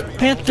you need My it?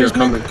 Panthers, Here,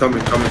 coming.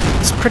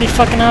 It's pretty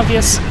fucking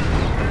obvious.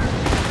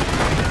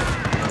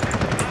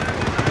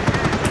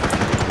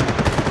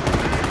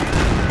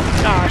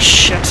 Ah,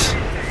 shit.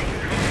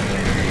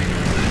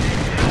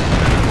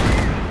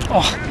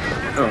 Oh,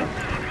 Oh.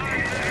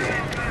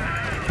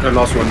 I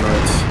lost one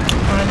knight.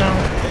 I know.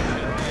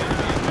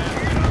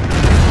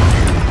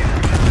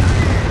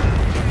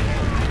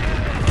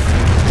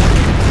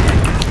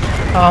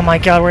 Oh my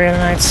god, where are the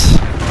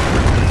knights?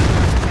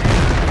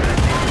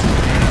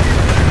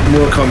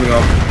 More coming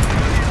up.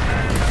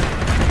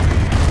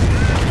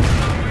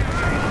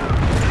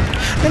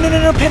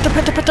 No,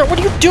 Panther, what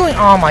are you doing?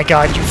 Oh my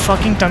god, you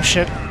fucking dumb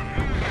shit.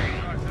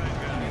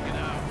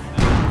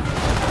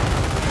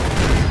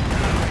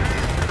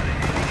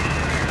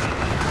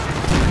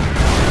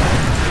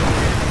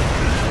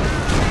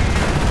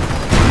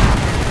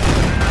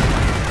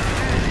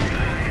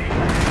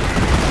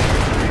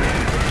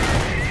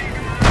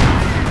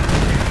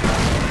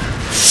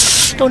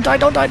 Don't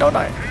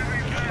die.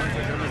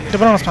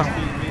 Добро нас пал.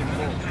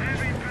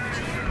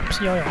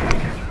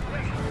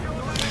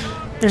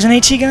 There's an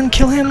AT gun,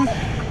 kill him.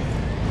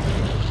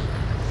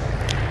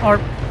 Or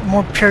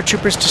more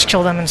paratroopers, just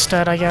kill them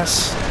instead, I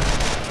guess.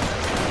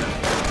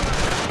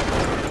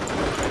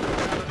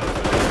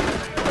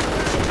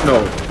 No.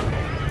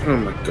 Oh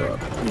my god,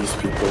 these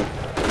people.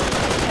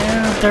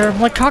 Yeah, they're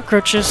like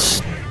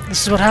cockroaches.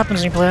 This is what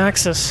happens when you play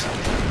Axis.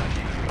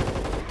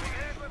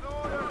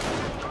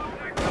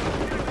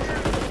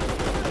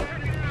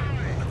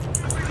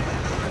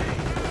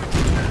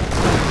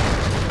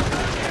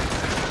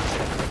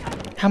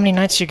 How many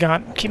knights you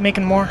got? Keep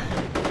making more.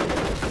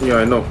 Yeah,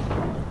 I know.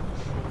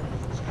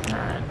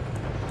 Alright,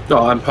 No,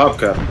 I'm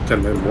PopCap.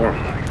 Can make more.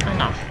 I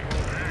know.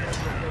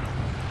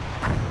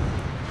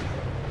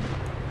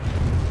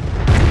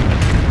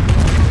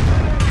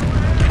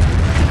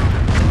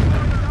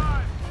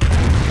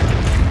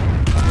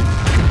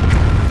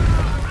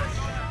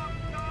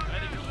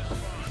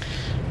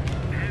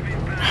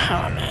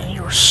 Oh man,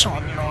 you were so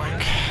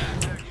annoying.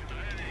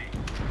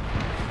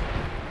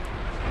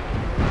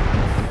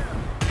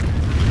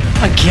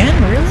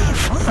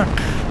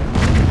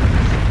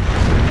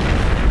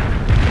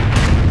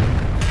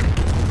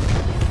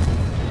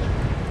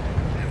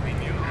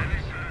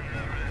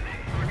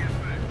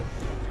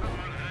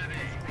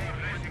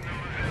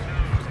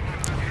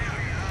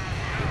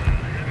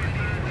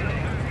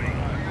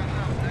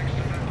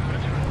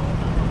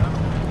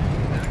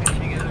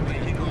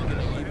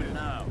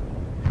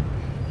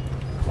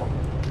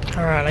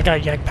 Alright, I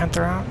got Yak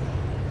Panther out.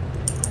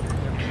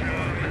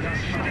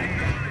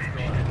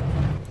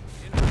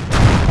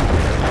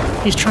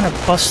 He's trying to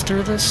bust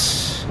through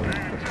this.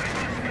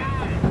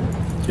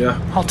 Yeah.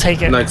 I'll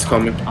take it. Knight's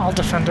coming. I'll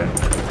defend it.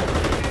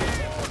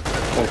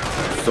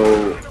 Oh,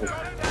 so...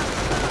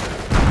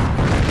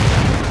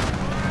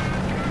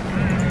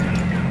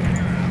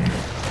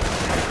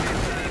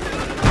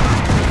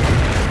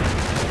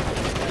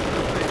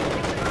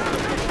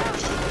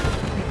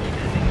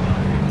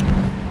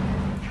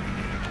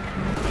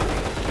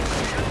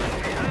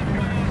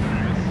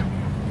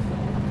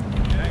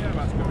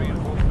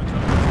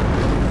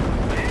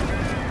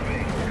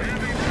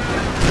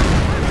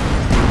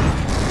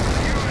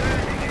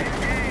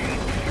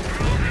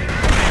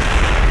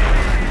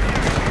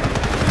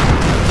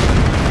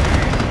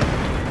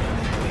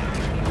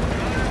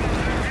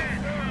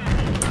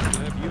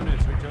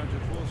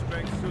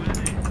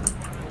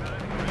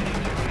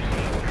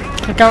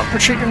 Look out,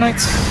 retreat your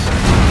knights.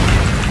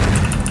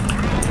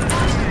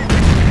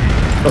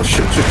 Oh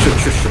shit.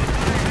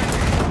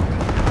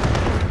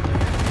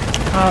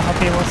 I'll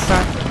help you with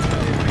that.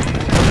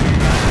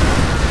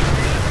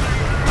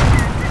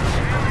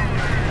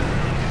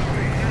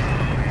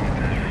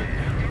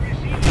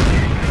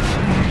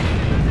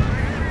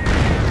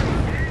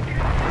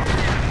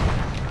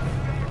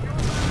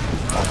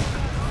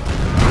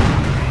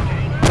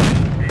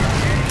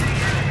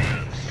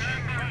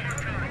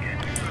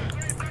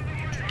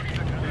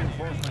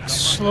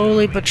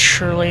 Slowly but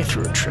surely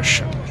through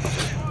attrition.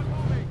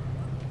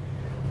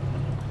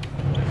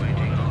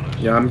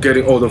 Yeah, I'm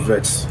getting all the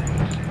vets.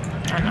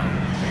 I know.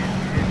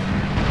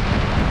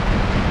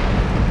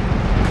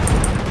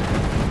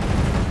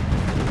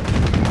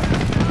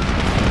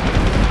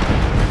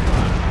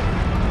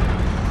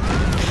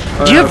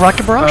 Do you have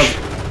rocket barrage?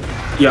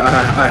 Yeah,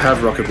 I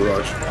have rocket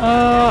barrage.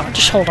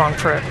 Just hold on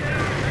for it.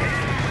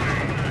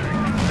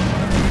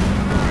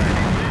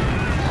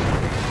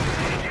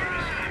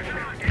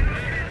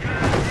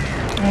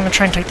 I'm gonna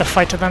try and take the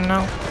fight to them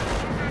now.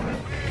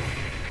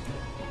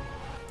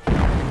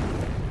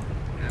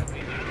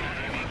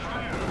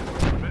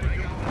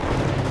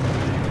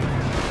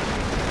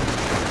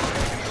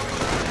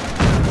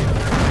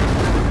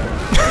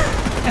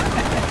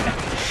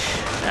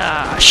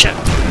 Ah, shit.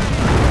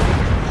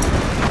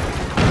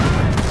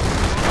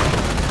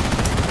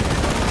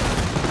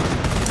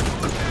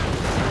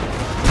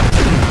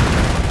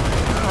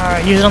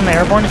 Alright, use it on the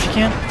airborne if you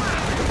can.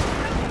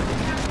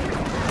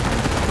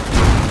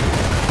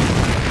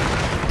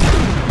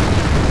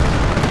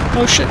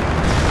 Oh shit.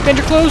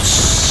 Danger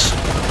close!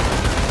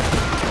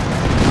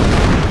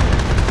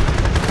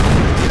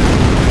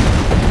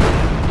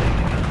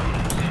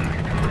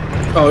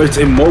 Oh, it's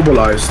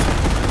immobilized.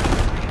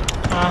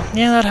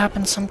 Yeah, that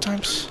happens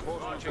sometimes.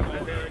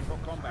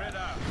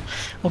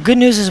 Well, good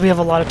news is we have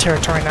a lot of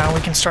territory now.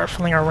 We can start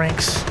filling our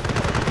ranks.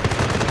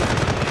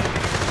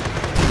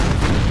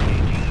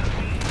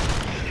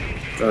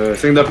 I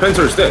think the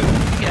Panther's dead.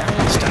 Yeah,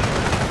 it's done.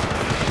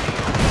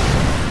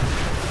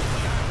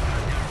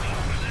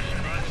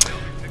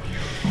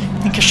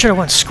 I think I should have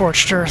went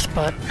Scorched Earth,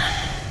 but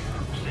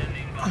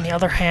on the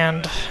other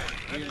hand,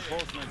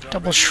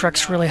 double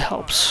Shreks really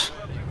helps.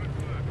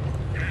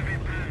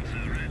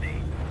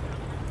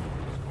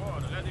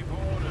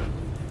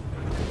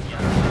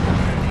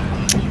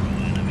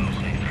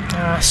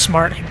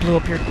 Smart, he blew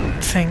up your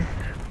thing.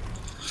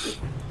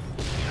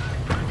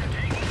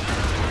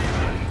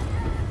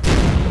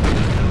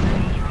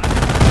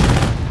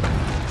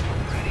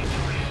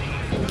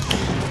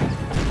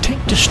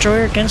 Tank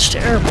destroyer against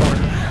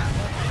airborne.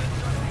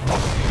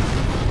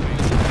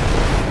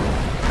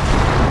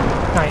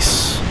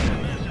 Nice.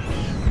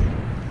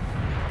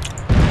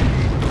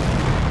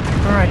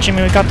 Alright,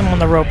 Jimmy, we got them on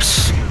the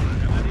ropes.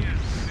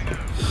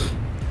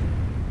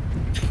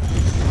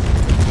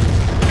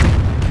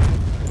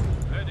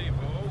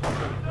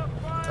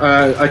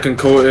 I can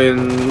call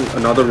in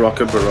another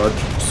rocket barrage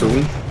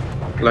soon,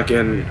 like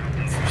in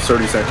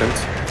 30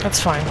 seconds. That's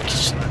fine.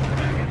 Just...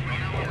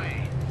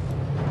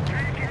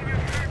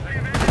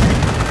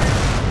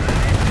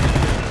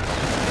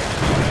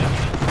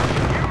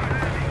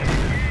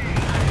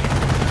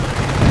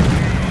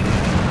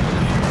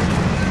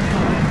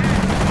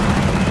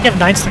 You have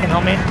knights that can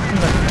help me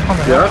on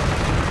the Yeah.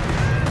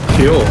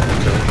 Kill.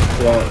 Okay.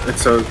 Well,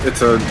 it's a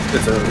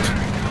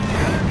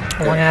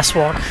long ass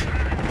walk.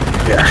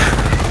 Yeah.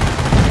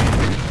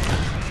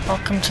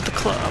 Welcome to the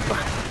club.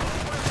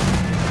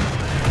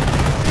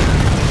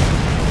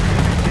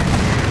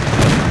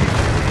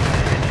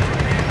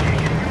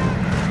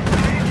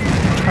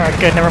 Alright,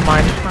 good, never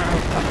mind.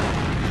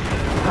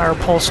 I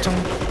repulsed him.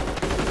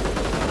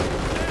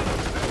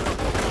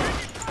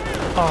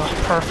 Oh,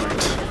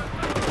 perfect.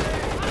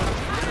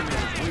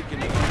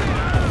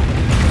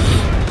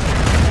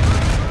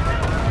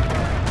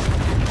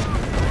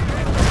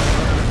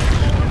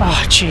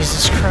 Oh,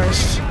 Jesus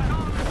Christ.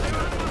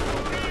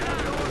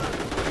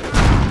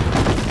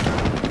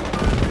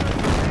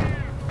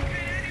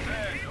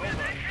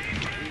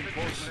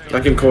 I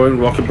can call in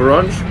rocket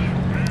barrage.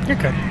 You're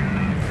good.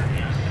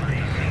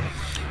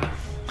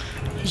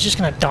 He's just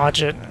gonna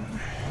dodge it.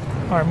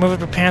 Alright, move it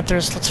for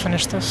Panthers. Let's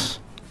finish this.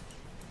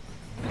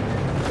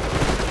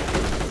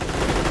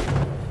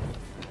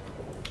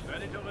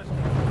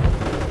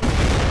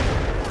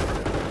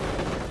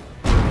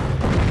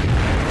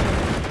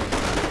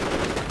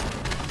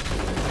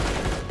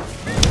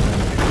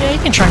 Yeah, you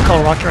can try and call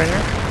a rocket right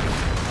here.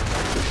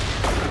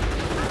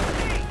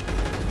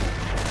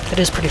 It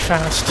is pretty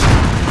fast.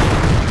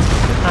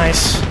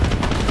 Nice.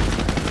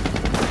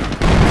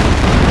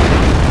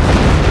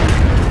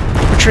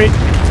 Retreat.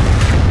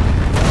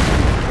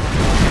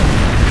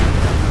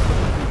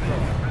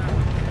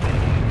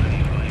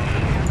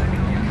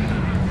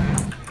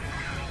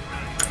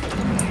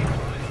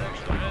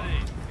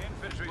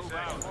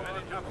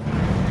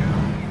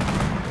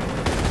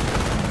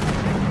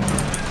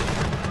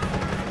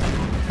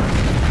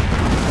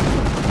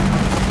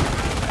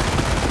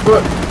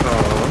 But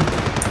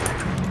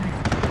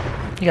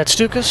You got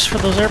Stukas for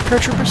those air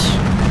paratroopers?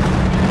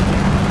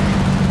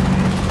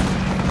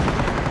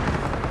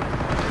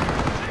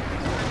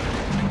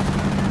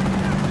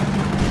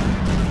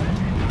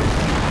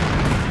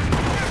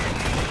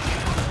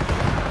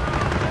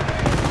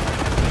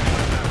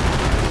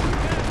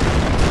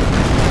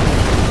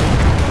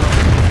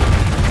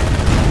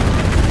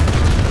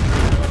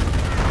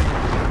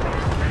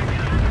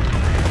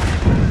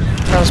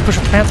 Alright, let's push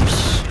with the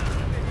Panthers.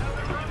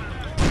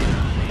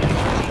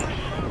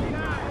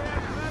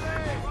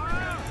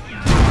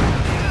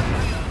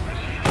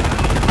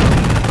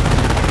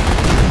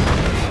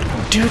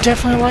 Dude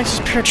definitely likes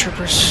his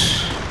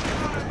paratroopers.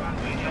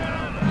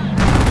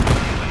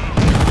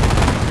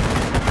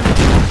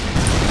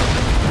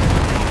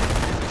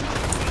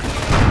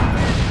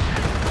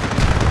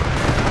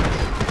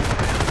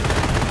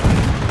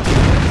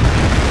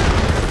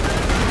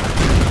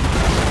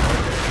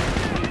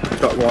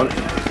 got one.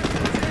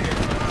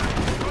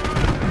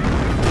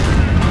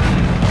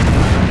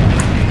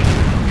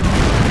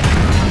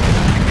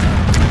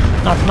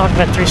 Knock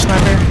Vet 3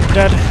 sniper,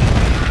 dead.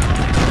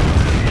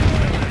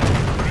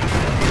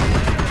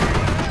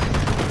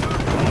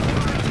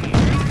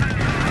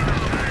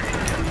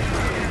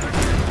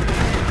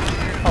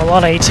 A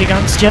lot of AT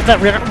guns. Do you have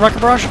that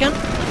rocket barrage again?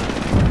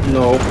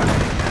 No.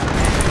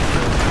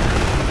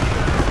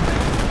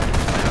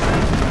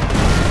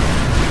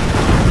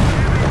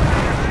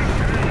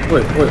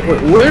 Wait.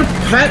 Where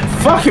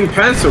fucking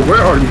Panzer?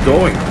 Where are you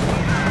going?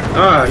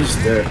 Ah, he's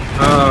dead.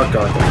 Oh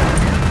god.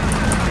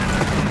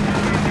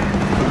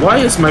 Why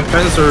is my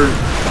Panzer?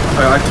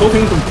 I told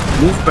him to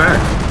move back.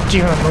 Do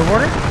you have a move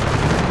order?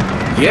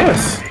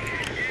 Yes.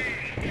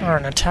 Or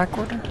an attack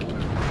order?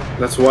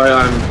 That's why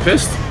I'm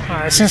pissed.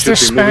 Alright, since they're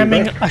Should be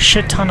moving spamming a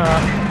shit ton of...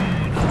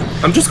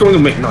 I'm just going to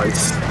make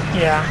knights.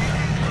 Yeah.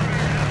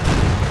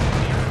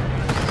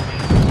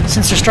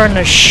 Since they're starting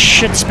to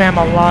shit spam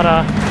a lot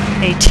of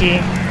AT,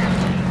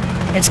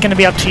 it's gonna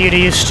be up to you to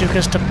use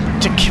Stukas to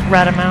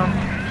rat him out.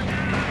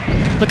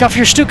 Look out for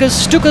your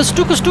Stukas! Stukas!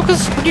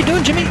 What are you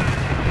doing, Jimmy?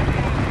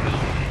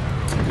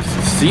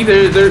 See,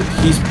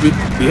 he's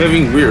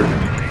behaving weird.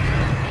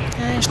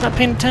 Yeah, he's not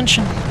paying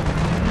attention.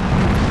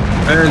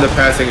 And the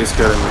passing is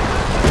killing me.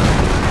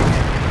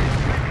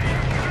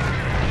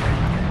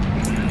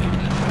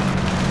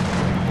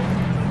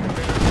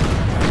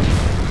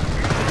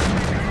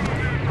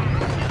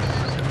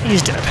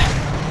 He's dead.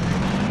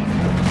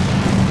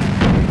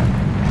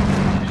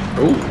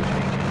 Oh.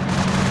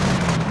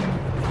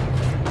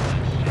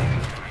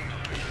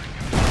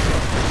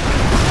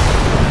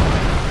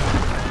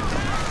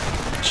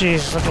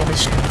 Jeez, look at all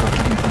these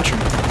fucking infantry.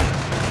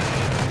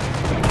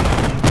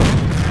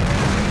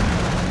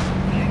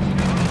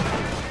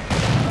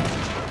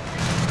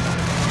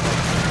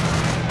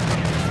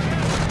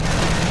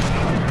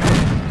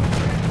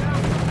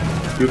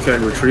 You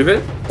can retrieve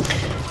it?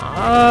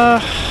 I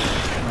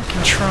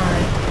can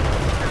try.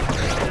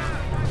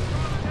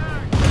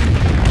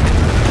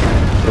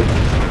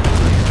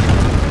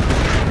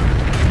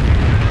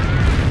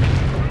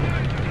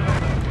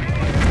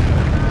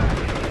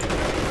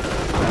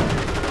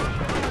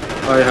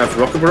 I have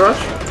rocket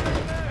barrage.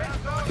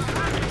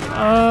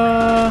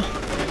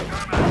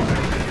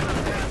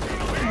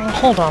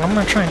 Hold on, I'm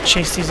gonna try and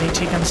chase these AT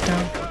guns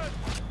down.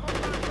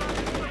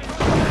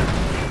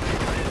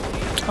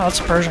 Oh, it's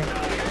a Persian.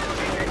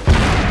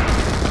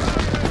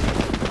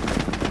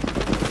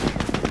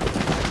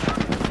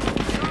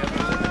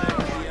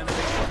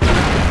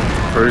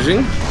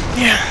 Pershing?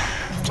 Yeah,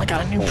 I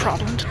got a new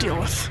problem to deal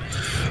with.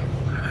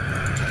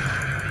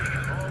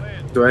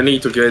 Do I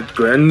need to get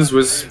Grens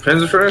with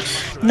Panzer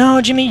tracks? No,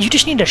 Jimmy, you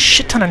just need a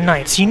shit ton of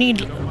knights. You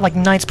need, like,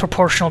 knights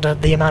proportional to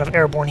the amount of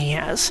airborne he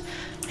has.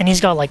 And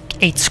he's got, like,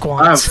 8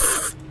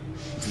 squads.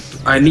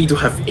 I need to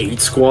have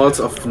 8 squads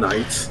of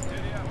knights.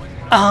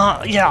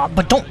 Yeah,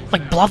 but don't,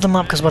 like, blob them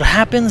up, because what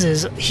happens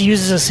is he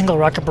uses a single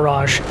rocket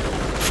barrage,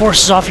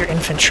 forces off your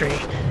infantry.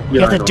 You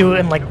Yeah, have to do it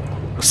in, like,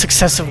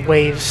 successive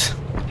waves.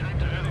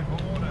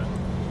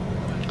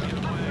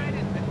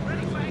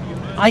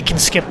 I can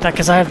skip that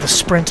because I have the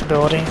sprint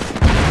ability.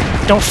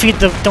 Don't feed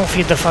the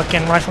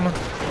fucking rifleman.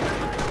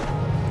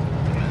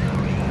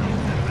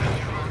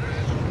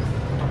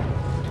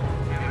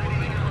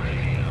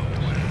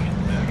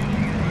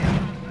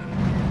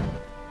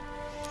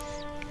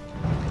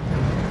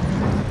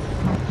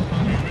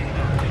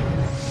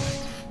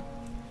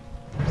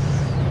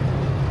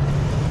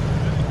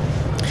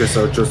 guess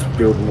I'll just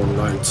build more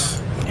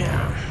knights.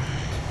 Yeah.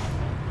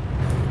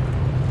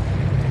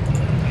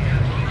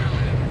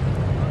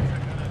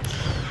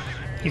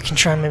 You can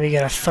try and maybe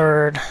get a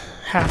third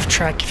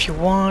half-track if you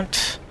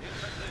want.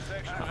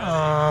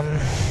 I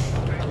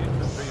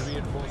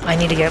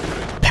need to get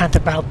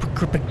Panther Battle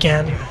Group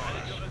again.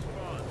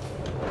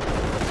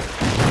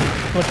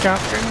 Look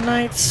after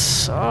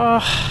knights.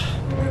 Ah,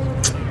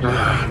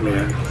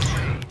 man.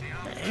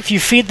 If you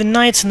feed the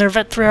knights and their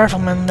Vet 3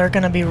 riflemen, they're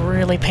gonna be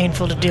really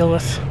painful to deal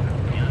with.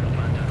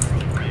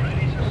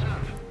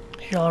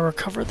 Here, I'll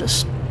recover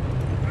this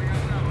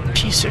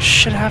piece of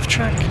shit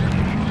half-track.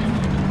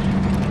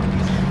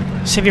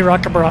 Save your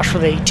rocket barrage for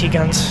the AT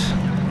guns.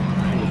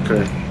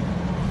 Okay.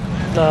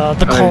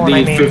 The colon,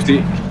 I mean.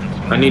 50.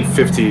 I need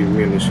 50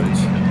 munitions.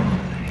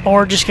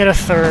 Or just get a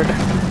third.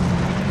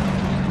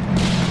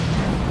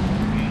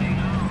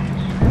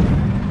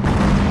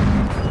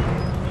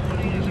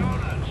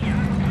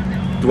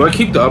 Do I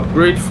keep the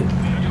upgrade for?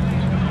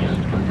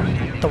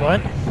 The what?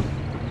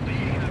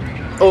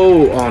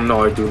 Oh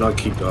no, I do not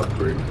keep the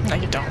upgrade. No,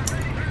 you don't.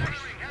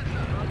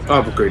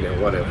 Upgrade it,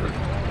 whatever.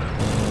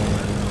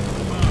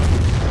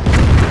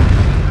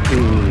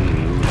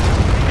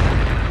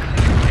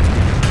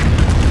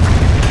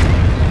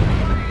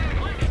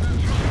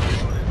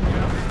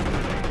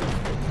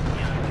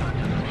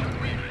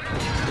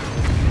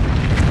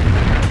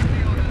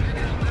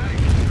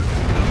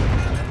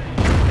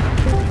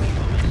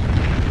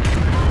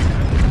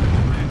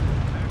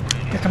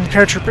 Here come the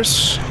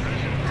paratroopers.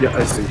 Yeah,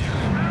 I see.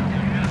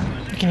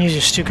 You can use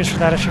your Stukas for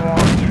that if you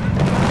want.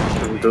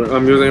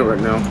 I'm using it right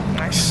now.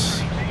 Nice.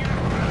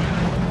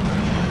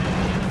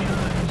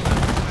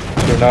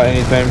 So not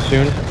anytime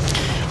soon?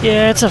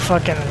 Yeah, it's a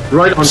fucking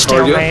Right on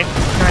stalemate.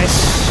 target.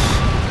 Nice.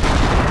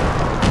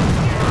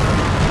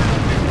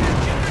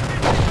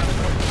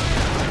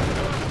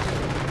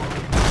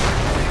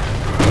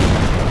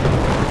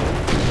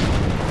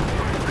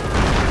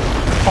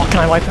 Oh, can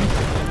I wipe him?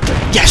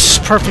 Yes!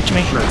 Perfect to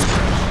me. Nice.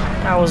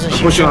 That was a I'm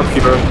huge pushing one. up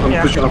here. I'm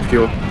Yeah. pushing up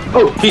here.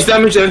 Oh, he's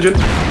damaged the engine.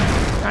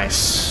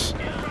 Nice.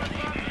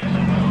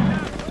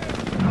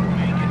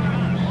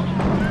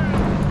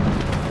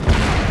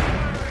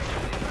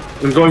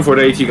 I'm going for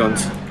the AT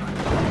guns.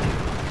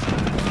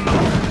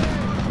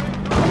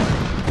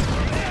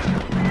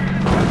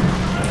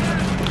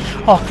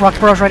 Oh, rocket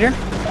barrage right here?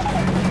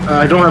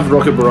 I don't have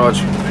rocket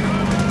barrage.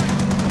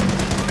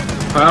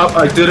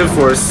 I did it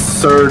for a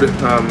third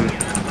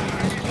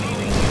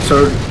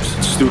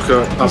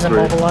Stuka He's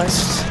upgrade.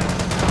 immobilized.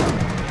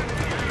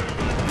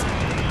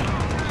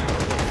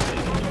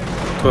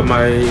 But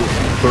my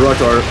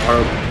barrage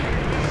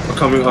are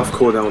coming off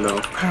cooldown now.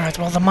 Alright,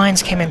 well the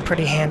mines came in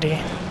pretty handy.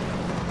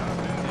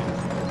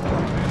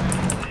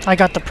 I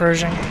got the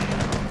Pershing.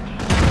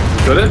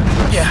 Got it?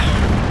 Yeah.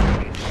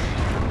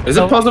 Is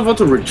So- it possible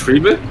to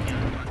retrieve it?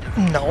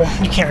 No,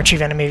 you can't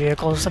retrieve enemy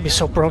vehicles. That'd be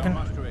so broken.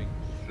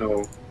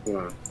 No.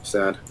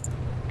 Sad.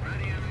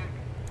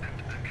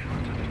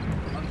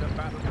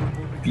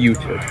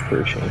 Beautiful.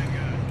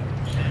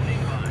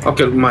 I'll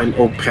get my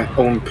own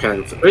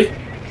Panther. Hey,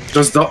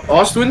 does the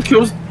Ostwind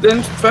kill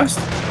them fast?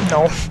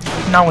 No,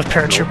 not with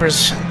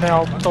paratroopers.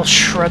 They'll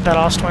shred that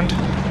Ostwind.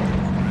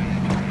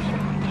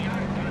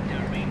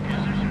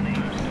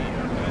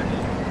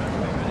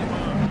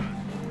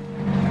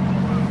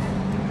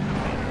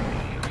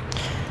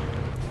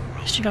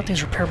 At least you got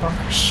these repair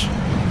bunkers.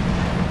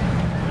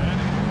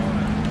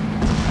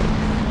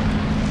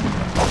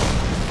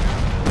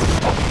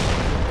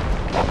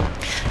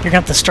 You're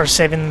gonna have to start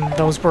saving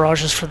those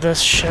barrages for this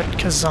shit,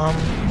 because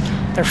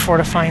they're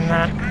fortifying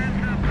that.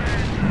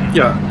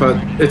 Yeah, but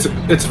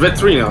it's Vet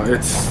 3 now.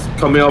 It's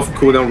coming off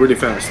cooldown really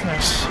fast.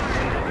 Nice.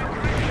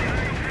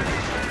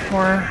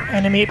 More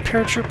enemy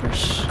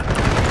paratroopers.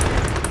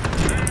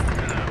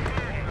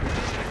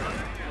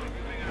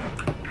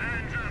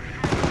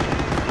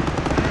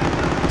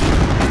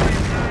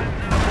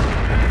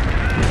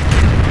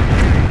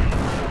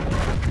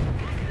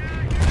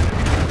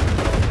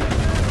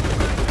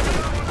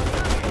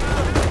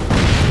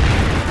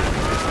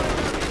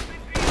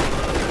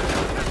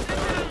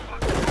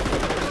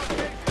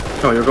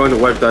 Oh, you're going to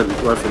wipe that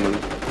rifleman.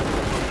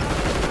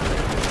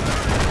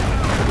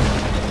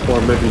 Or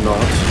maybe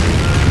not.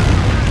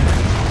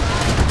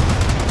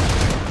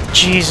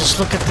 Jesus,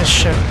 look at this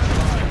shit.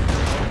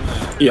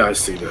 Yeah, I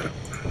see that.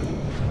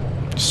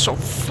 So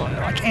fun,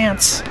 like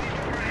ants.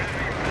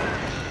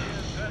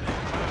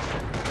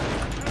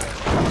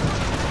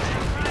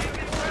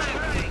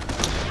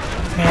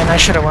 Man, I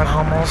should have went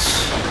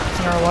Hummels.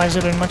 Otherwise,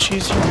 it would have been much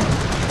easier.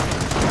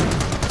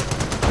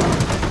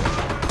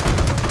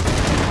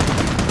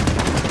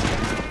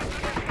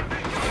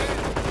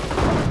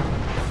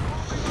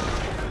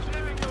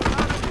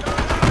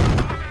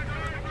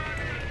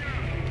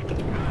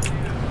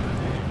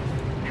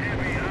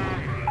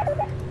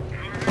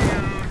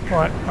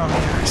 What? Oh,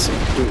 yeah, I see.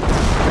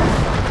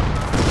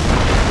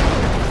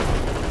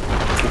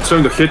 It's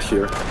starting to hit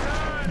here.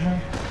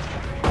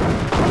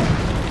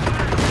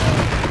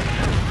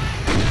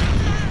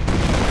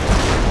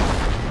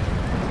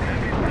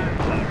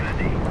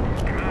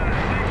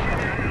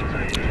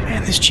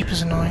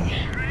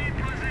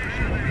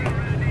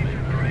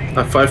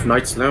 I have 5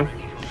 knights now.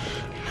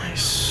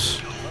 Nice.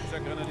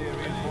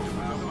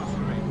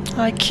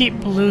 I keep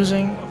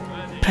losing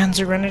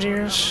Panzer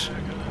Grenadiers.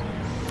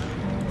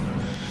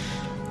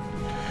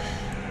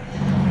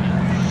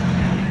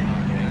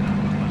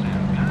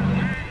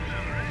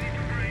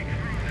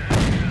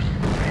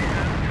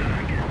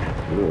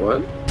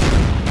 What?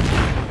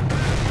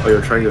 Oh,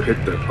 you're trying to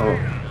hit the... Oh.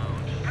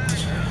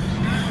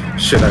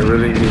 Shit, I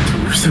really need to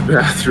use the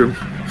bathroom.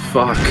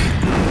 Fuck.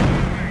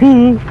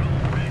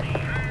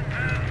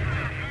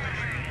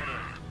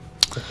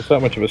 It's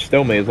not much of a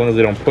stalemate. As long as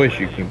they don't push,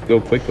 you can go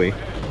quickly.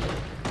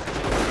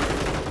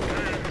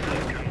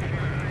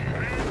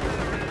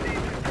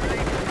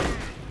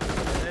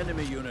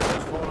 Enemy unit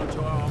has fallen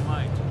to our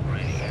might.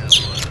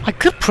 I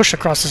could push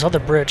across this other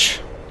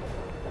bridge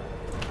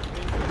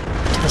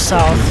to the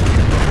south.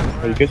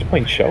 Are you guys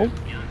playing Shell?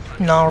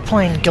 No, we're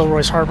playing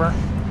Gilroy's Harbor.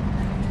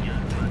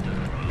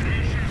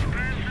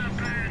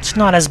 It's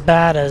not as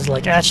bad as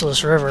like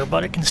Achilles River,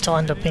 but it can still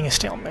end up being a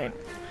stalemate.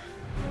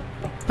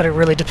 But it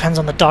really depends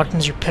on the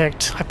doctrines you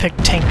picked. I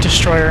picked tank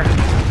destroyer,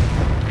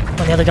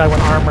 when the other guy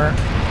went armor.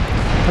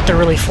 But they're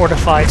really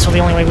fortified, so the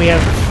only way we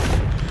have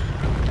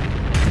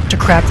to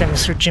crack them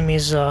is through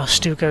Jimmy's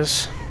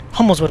Stukas.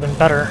 Hummels would have been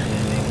better.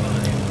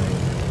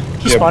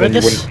 He spotted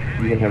this?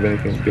 You wouldn't have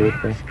anything to do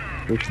with the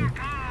person.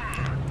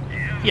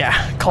 Yeah,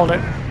 called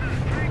it.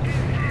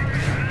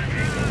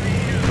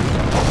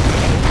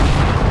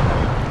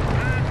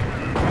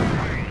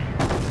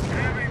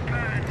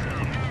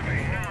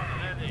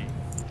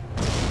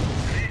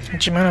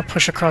 I'm gonna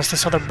push across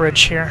this other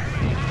bridge here.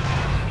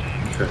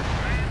 Okay.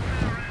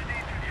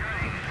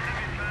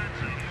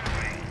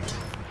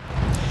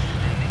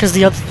 Because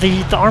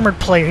the armored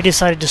player, he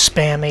decided to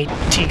spam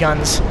AT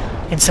guns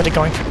instead of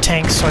going for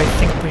tanks, so I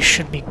think we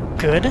should be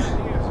good.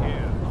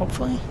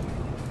 Hopefully.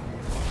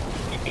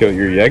 Kill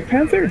your Yag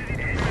Panther?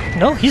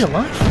 No, he's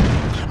alive.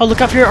 Oh,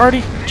 look up here,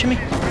 Artie, Jimmy.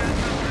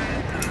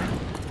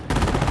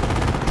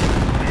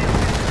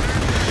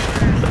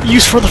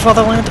 Use for the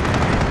fatherland.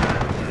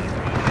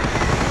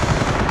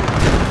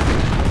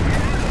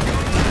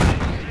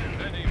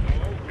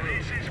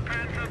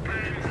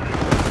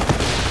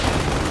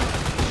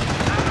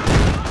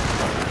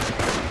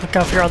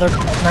 Look out for your other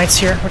knights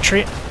here.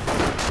 Retreat.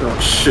 Oh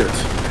shit.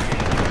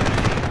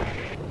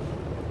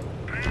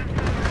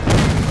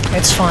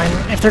 It's fine.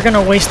 If they're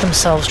gonna waste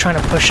themselves trying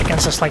to push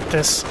against us like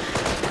this,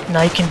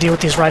 now you can deal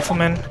with these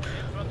riflemen.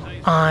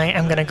 I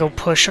am gonna go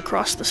push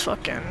across this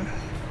fucking...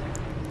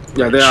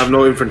 Yeah, they have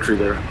no infantry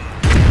there.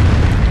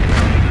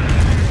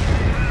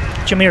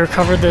 Jimmy,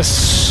 recover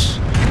this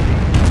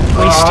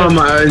Oh, wasted...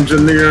 my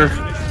engineer.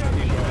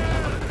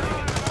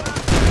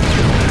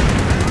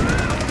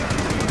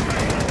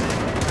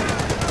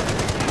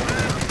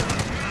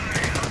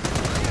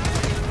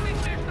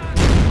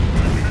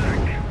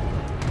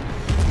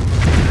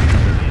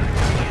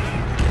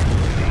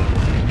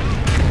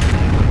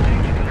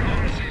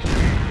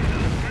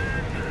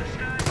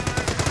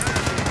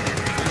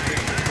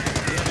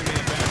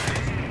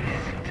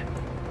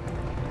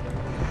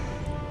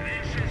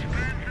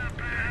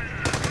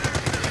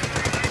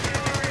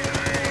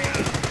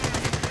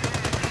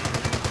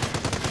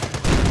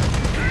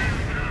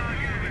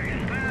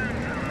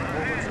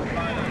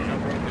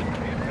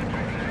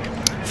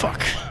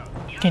 Fuck.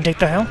 Can you take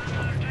the hill?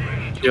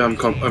 Yeah, I'm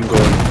going.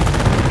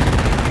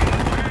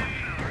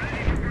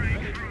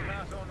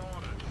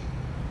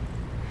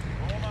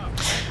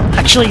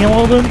 Actually, you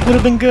know what would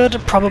have been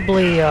good?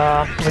 Probably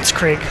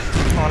Blitzkrieg,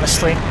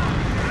 honestly.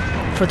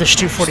 For the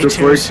Stu 42s.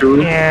 Stu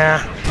 42?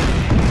 Yeah.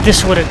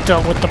 This would have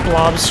dealt with the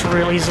blobs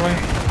real easily.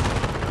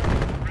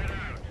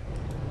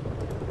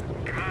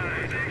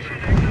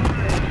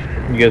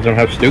 You guys don't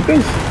have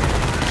Stukas?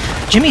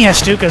 Jimmy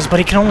has Stukas, but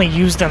he can only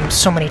use them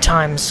so many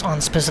times on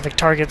specific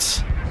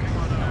targets.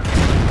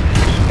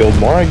 Just build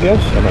more, I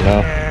guess? I don't know.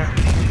 Yeah.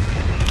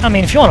 I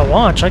mean, if you want to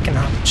watch, I can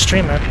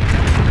stream it.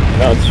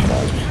 No, it's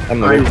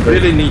fine. I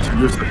really need to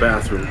use the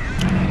bathroom.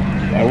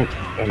 I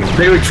mean,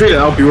 They retreat,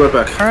 I'll be right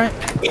back. Alright.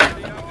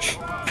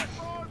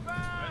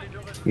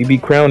 you be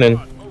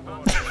crowning.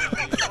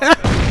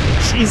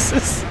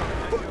 Jesus.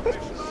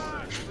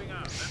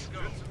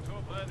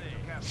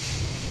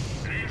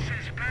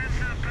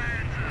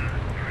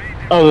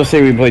 I was gonna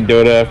say we play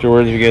Dota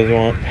afterwards if you guys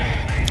want.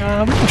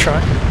 We can try.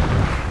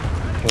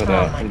 But,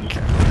 Oh my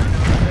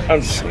god.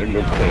 I'm just gonna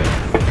go play it.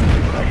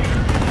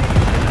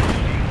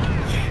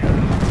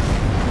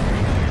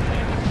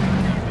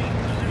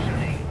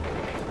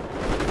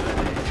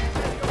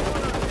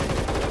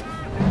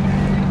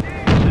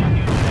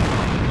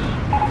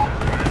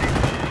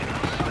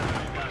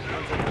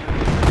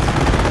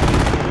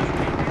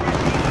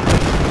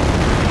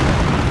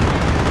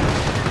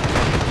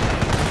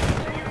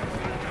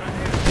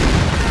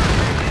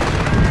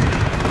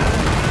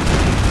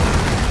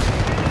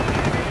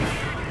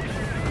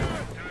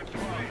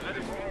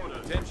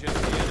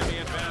 Attention.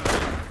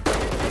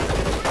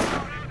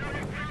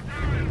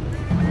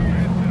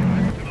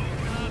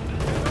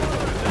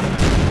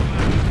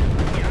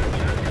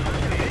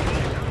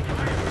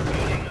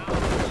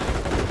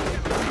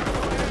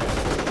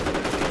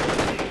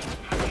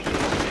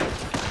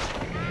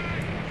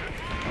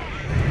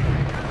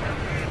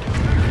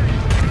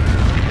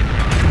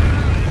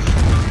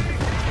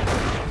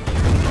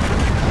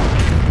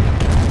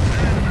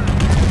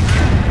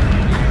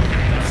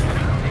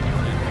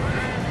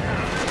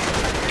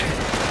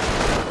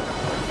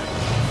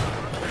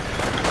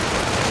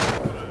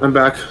 I'm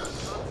back.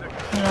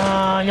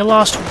 You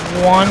lost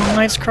one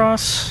Knight's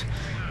Cross.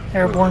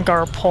 Airborne got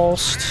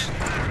repulsed.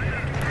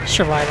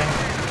 Surviving.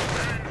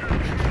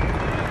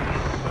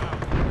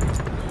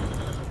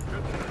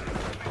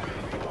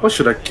 What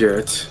should I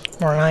get?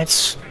 More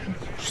Knights.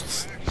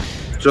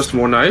 Just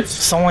more knights?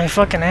 It's the only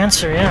fucking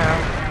answer,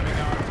 yeah.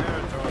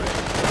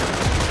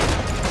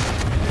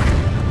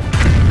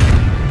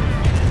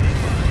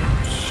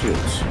 Shit.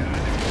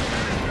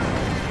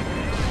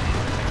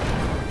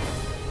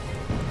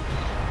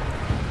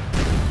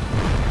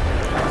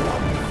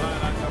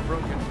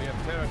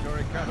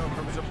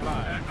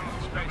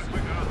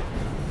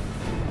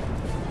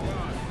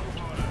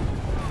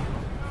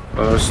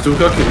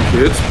 Stuka, can you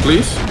hit,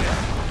 please?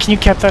 Can you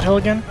cap that hill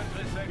again?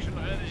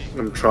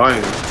 I'm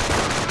trying.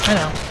 I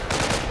know.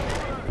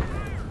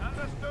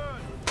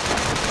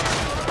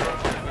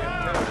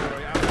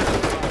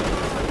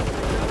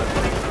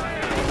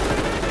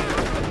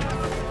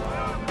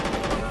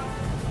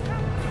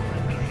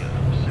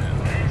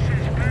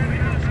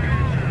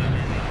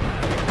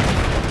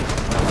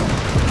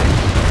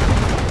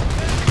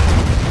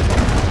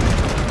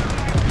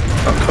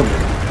 Oh, come on.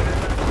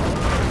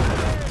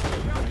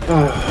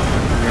 Oh,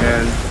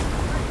 man.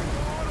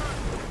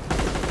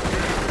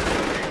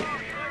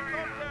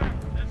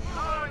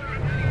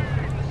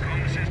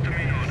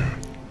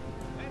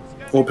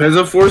 Will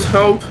Panzer Force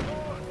help?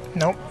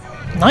 Nope.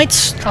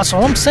 Knights, that's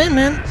all I'm saying,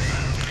 man.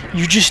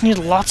 You just need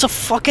lots of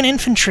fucking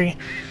infantry.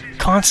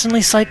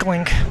 Constantly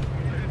cycling.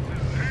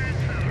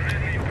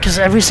 Because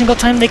every single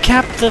time they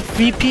cap the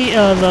VP,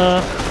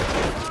 the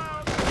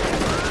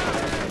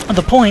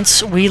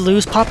points, we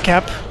lose pop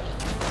cap.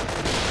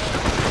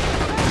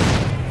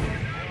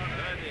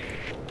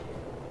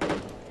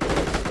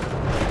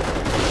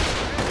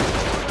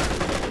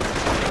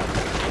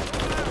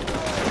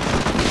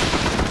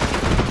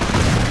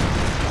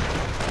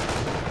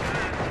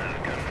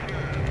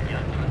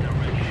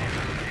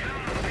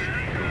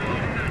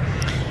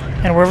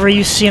 And wherever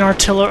you see an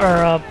artillery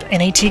or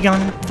an AT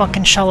gun,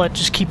 fucking shell it.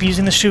 Just keep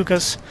using the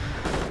Stukas.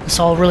 This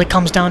all really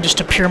comes down just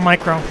to pure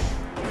micro.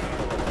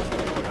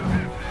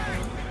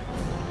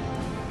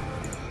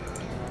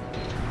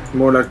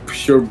 More like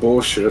pure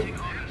bullshit.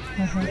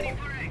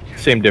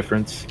 Same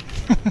difference.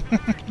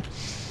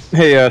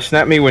 Hey,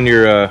 snap me when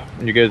your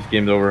guys'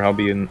 game's over. I'm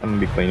gonna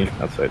be cleaning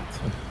outside.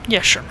 So.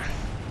 Yeah, sure.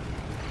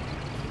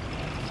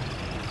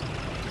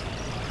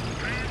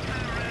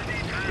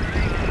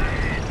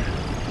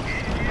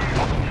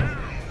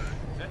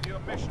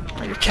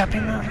 Oh, you're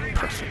capping that?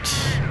 Perfect.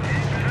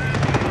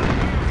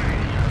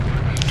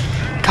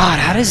 God,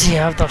 how does he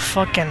have the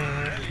fucking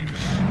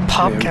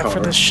pop cap for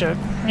this shit?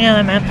 Yeah,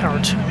 that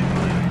manpower too.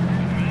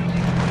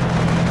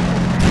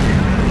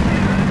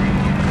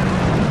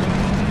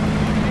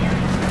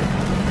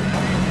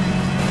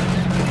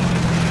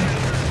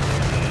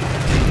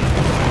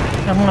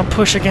 I'm gonna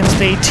push against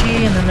the AT,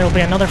 and then there'll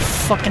be another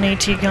fucking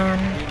AT gun,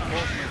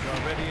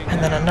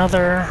 and then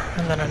another,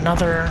 and then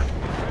another.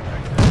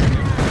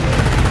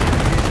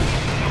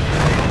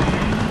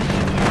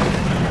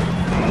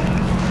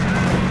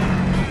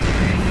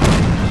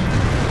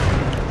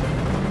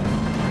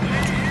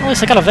 At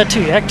least I got a Vet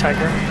 2 Yak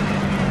Tiger,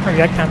 or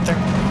Yak Panther.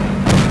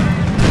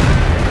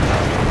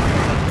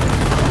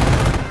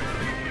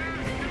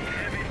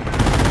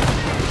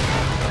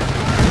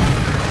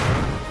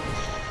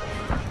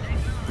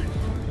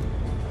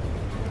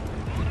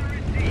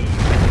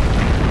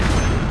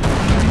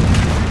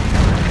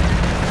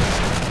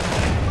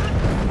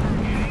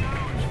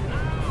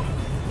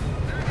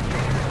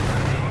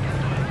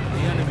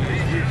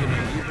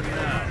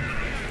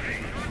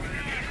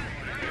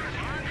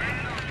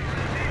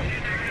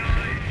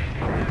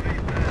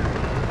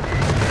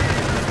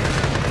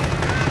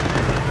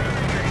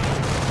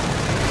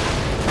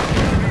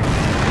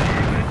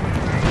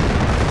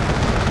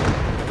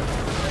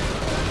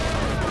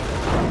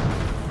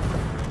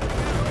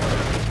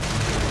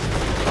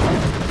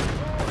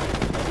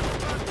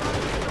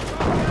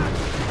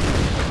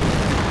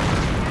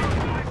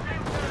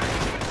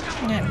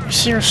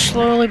 So you're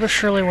slowly but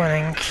surely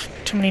winning.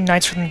 Too many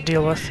knights for them to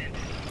deal with.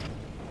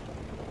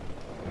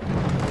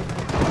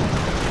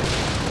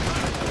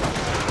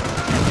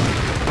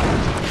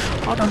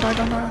 Oh, don't die,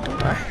 don't die, don't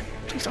die.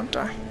 Please don't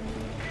die.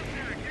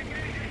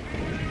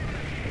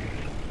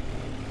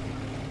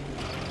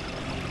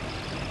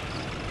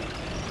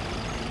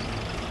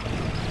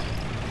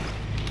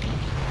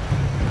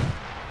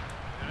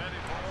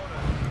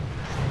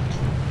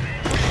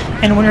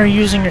 And when you're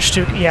using your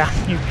yeah,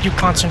 you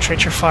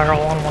concentrate your fire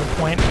all on one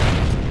point.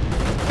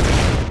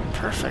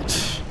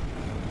 Perfect.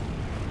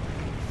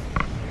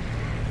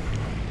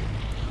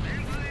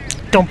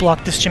 Don't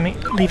block this, Jimmy.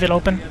 Leave it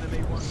open.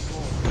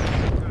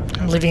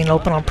 I'm leaving it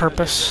open on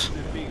purpose.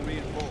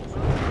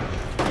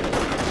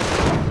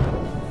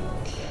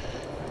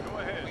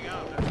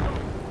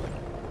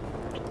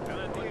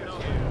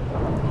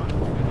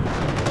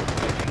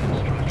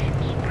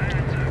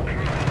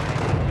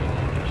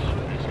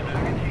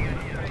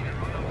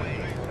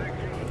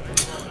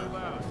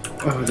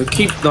 Oh, they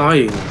keep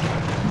dying.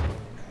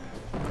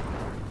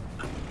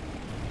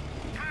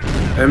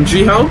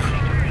 MG help?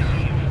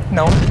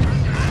 No.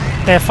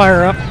 They have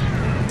fire up.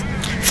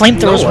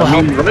 Flamethrowers No, will I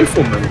help. mean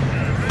riflemen.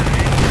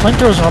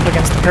 Flamethrowers will help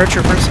against the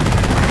paratroopers.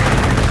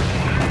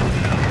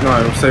 No,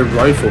 I would say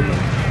riflemen.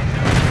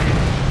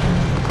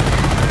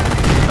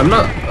 I'm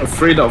not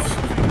afraid of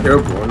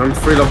airborne, I'm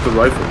afraid of the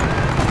riflemen.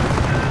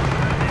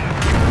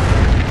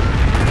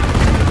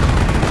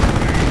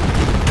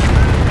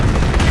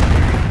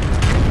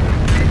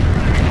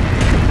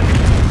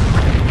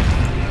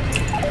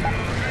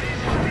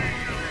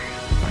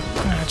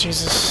 Ah,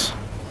 Jesus.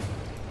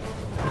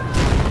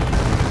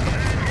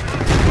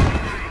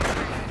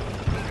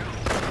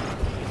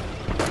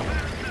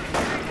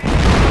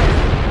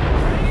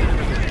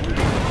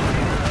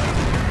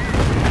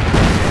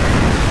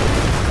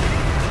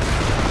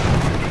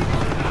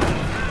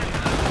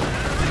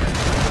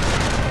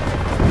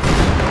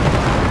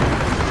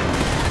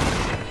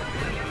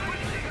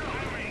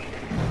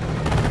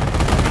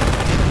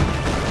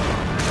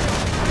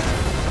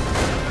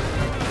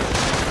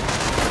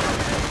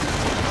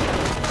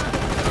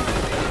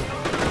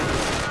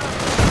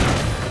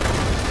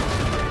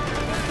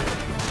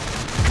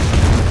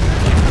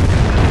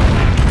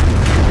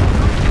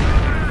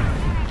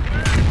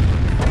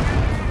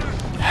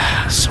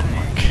 So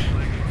much.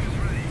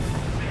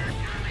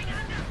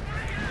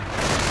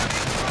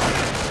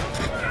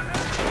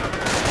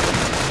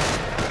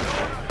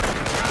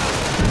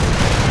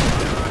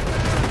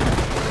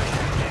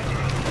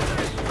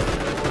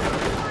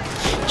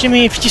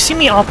 Jimmy, if you see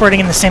me operating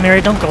in the same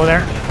area, don't go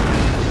there.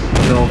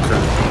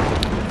 Okay.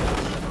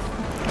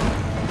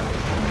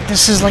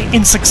 This is like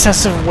in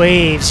successive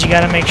waves. You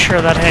gotta make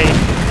sure that, hey,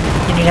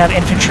 you need to have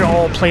infantry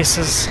all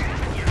places.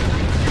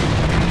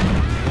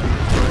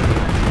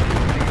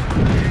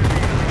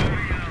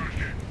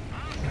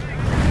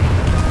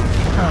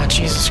 Ah,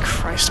 Jesus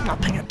Christ, I'm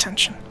not paying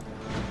attention.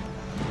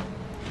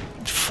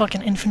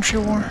 Fucking infantry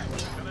war.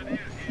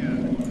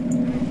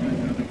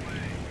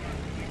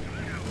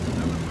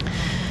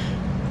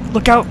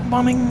 Lookout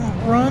bombing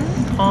run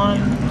on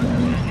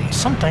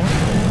something.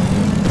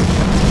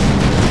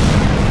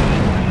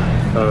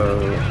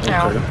 Okay.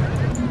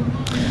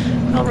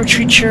 Ow. I'll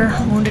retreat your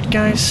wounded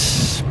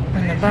guys.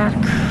 Bring them back.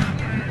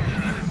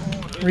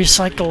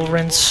 Recycle,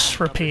 rinse,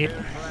 repeat.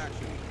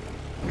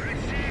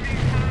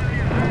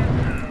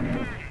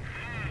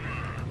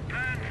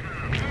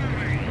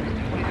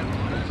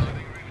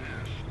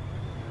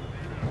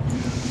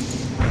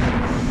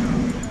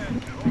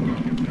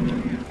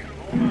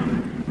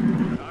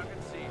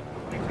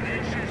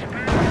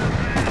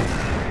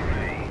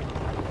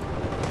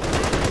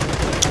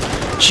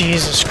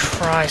 Jesus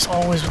Christ,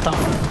 always with the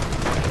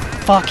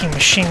fucking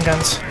machine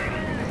guns.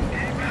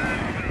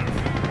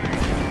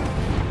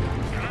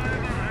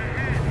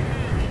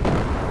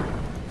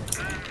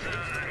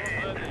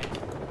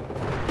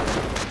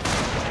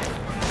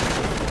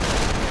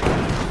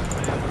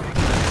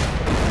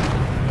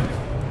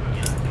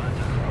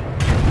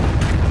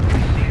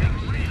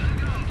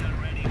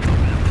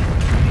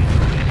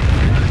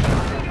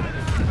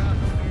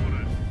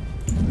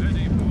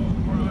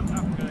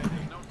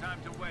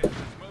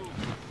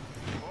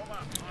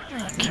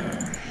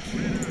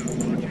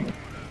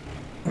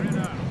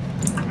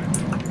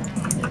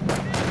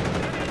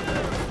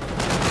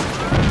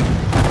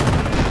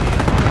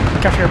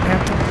 Got your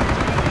panther.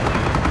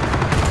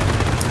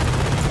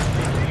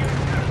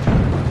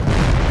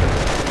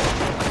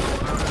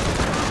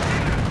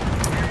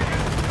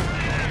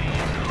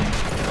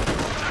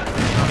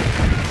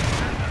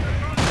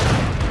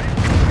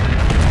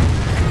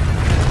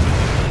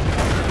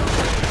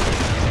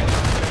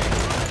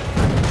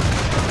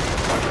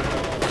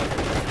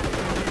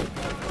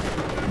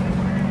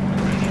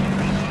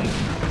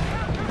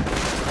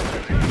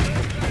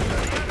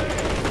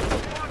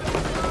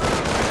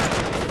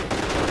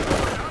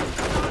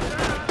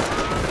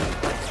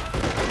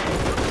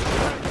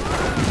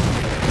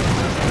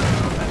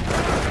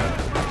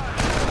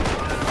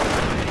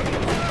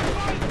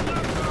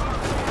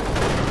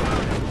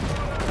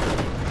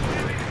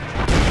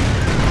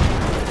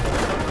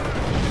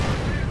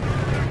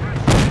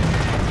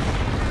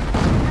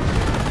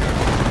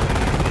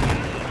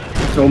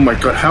 Oh my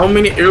god, how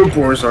many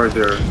airbornes are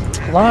there?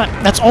 A lot.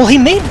 That's all he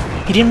made.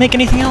 He didn't make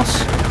anything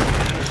else.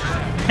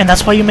 And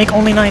that's why you make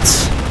only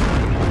knights.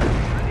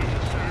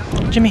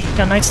 Jimmy, you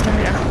got knights there?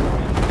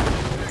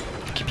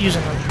 Yeah. Keep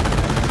using them.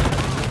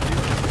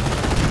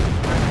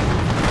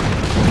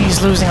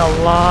 He's losing a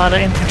lot of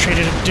infantry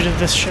due to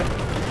this ship.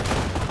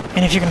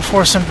 And if you can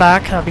force him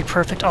back, that'd be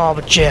perfect. Oh,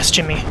 but yes,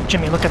 Jimmy.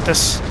 Jimmy, look at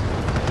this.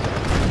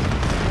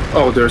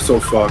 Oh, they're so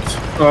fucked.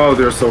 Oh,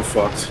 they're so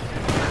fucked.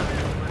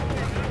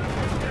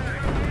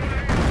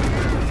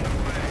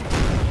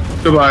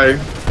 Goodbye.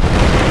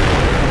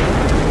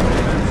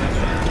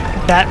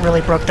 That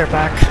really broke their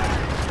back.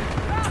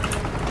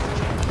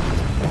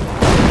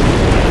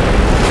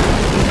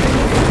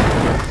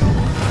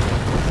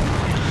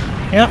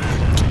 Yep.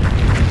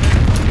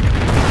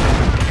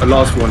 I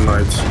lost one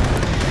knight.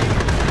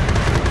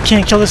 Can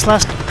you kill this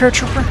last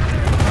paratrooper?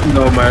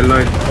 No, my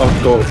knight.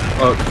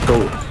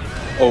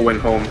 Oh, went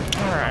home.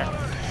 Alright.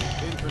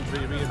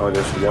 Oh,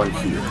 there's one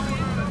here.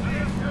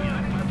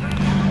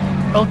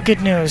 Well,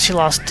 good news. He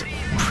lost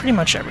pretty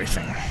much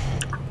everything.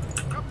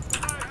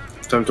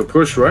 Time to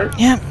push, right?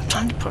 Yeah,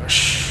 time to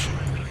push.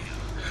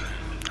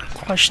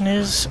 Question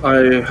is...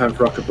 I have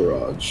rocket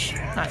barrage.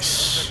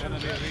 Nice.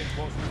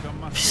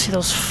 If you see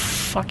those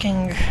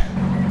fucking...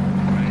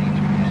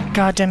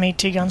 goddamn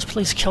AT guns,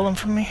 please kill them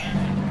for me.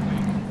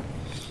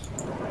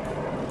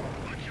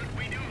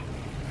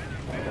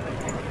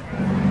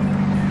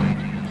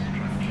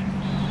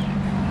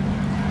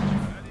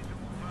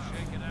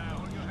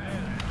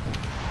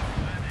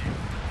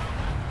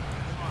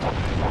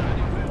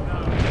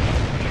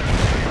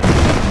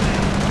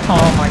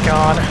 Oh my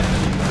god.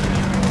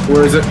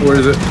 Where is it? Where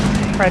is it?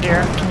 Right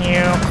here. Can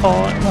you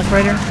call it? Like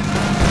right here?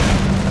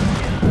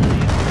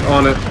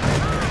 On it.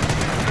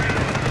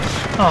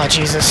 Oh,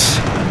 Jesus.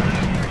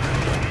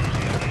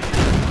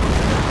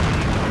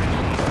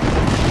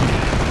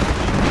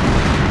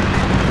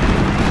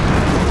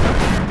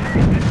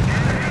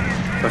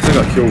 I think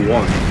I killed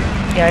one.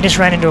 Yeah, I just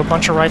ran into a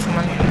bunch of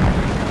riflemen.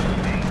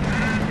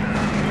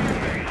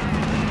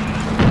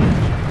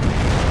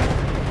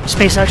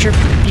 Space out your...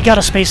 You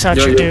gotta space out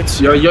your dudes.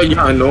 Yeah,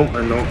 I know.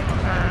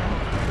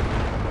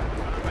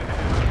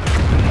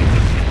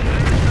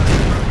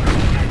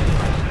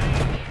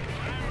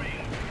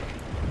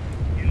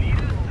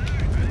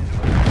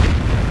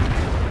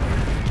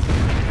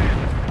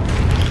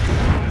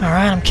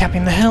 Alright, I'm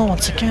capping the hill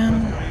once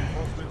again.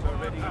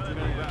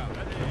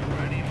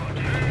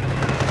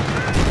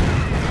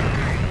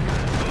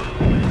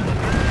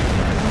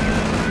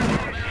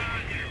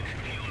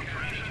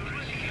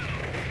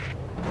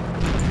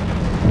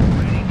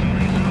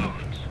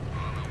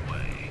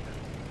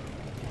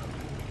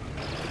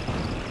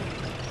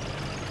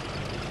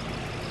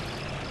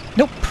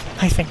 Nope,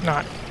 I think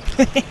not.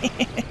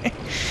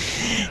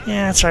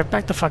 Yeah, that's right,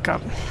 back the fuck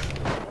up.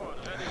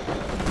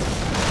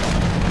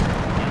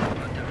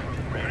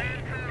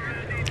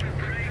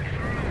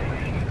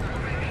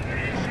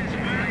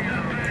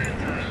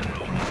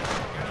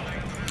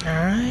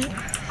 Alright.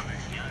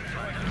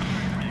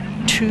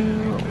 2,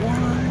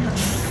 1,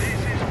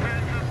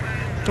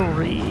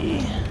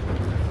 3,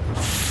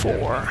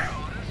 4.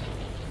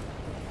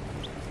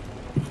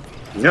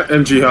 Yeah,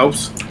 MG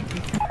helps.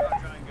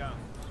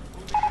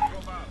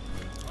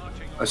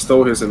 I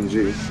stole his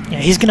MG. Yeah,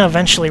 he's gonna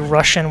eventually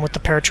rush in with the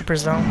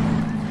paratroopers though.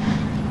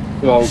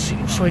 Well,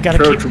 So we gotta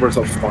keep... paratroopers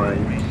are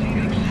fine.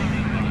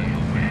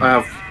 I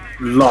have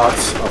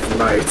lots of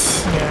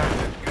knights. Yeah.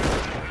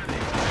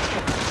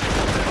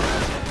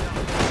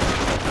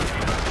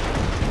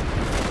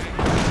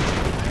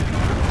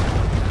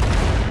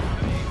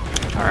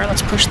 Alright,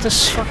 let's push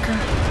this fucker.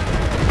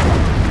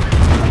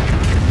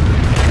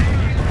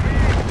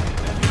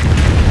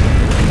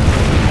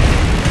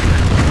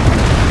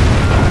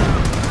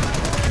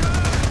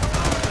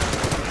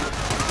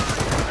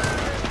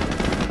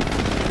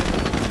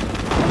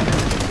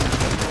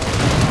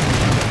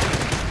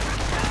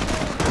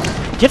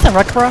 Do you have that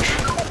rocket barrage?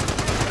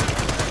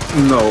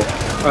 No,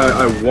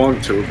 I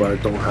want to, but I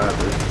don't have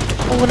it.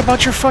 Well, what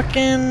about your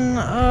fucking,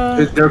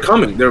 They're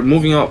coming. They're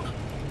moving up.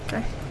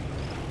 Okay.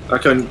 I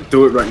can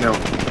do it right now.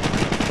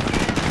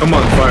 Come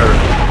on, fire.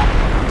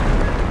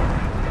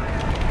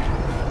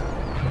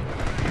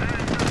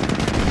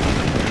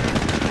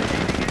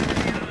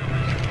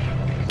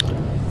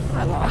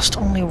 I lost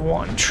only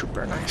one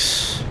trooper.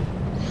 Nice.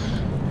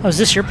 Oh, is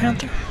this your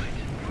Panther?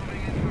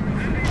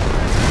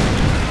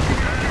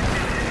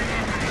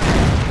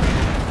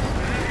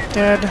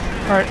 Dead.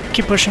 Alright,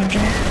 keep pushing,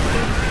 Jimmy.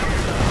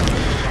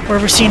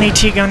 Wherever see an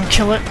AT gun,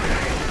 kill it.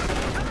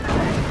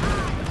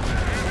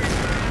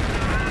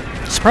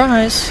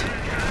 Surprise!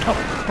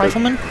 Oh,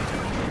 rifleman.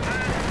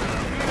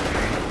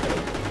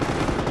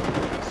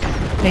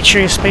 Make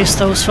sure you space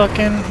those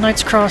fucking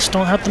Knights Cross.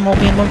 Don't have them all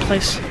be in one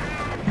place.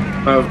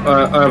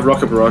 I have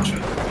rocket barrage.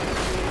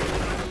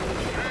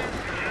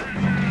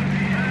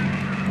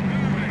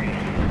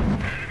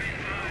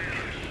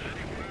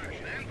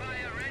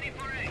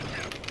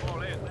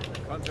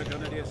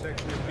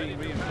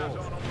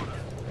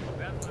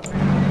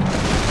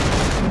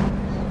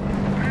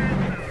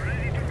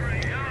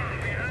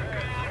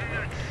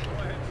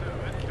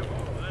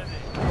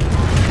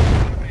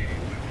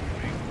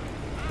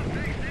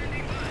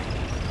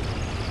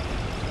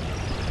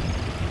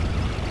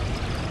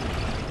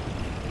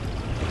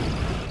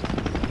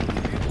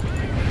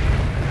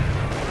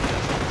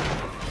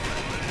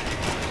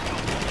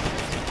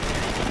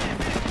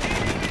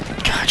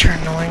 God, you're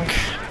annoying.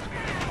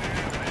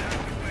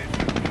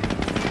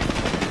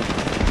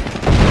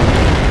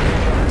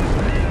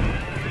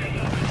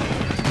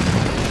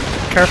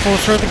 Careful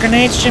with the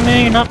grenades,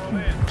 Jimmy. You're not...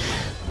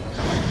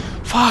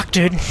 Fuck,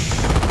 dude.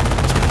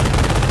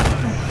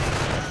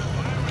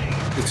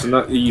 It's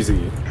not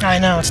easy. I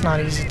know, it's not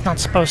easy. It's not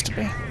supposed to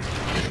be.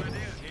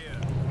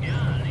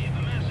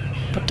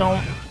 But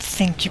don't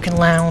think you can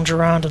lounge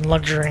around in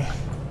luxury.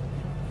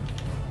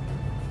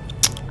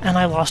 And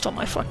I lost all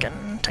my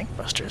fucking tank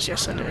busters.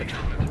 Yes, I did.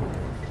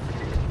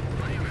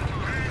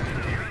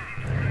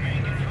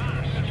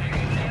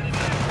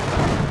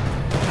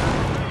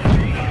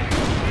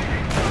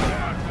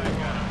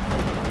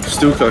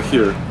 Stuka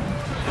here.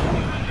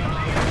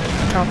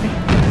 Copy.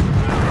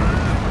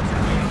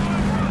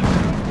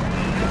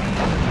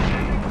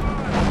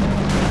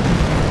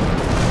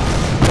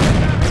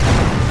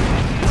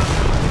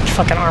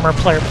 Fucking armor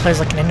player plays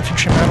like an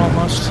infantryman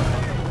almost.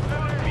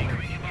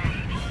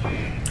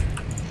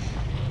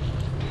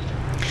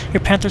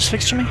 Your Panther's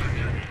fixed, Jimmy?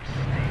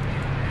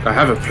 I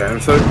have a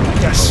Panther?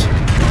 Yes.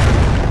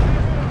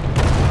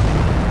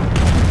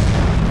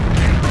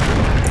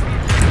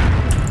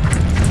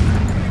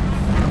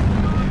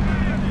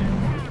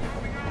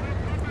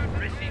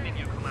 Receiving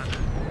you, Commander.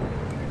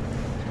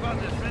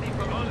 Squadrons ready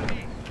for all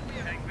means.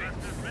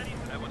 Gangbusters ready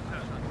for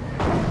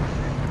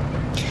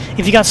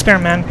If you got spare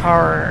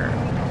manpower,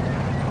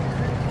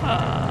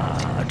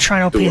 try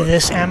and OP Do it.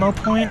 this ammo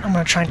point. I'm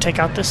gonna try and take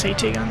out this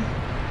AT gun.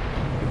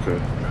 Okay.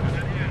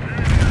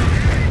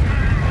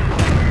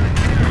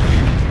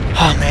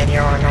 Oh man,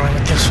 you're annoying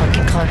with this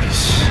fucking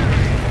class.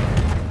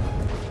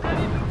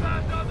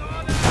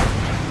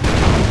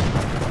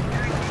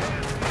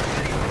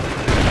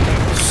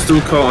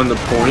 Stuka on the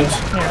point.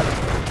 Yeah.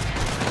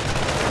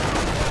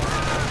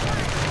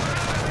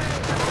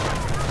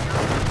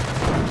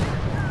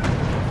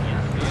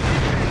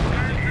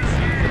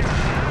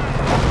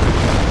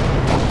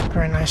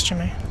 Very nice,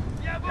 Jimmy.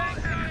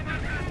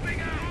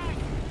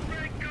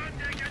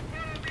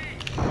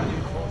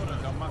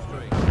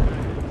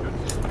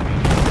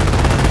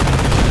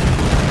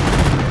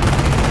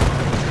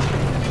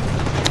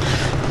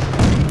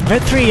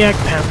 Vet 3 Yak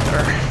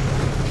Panther.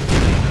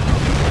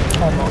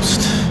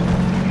 Almost.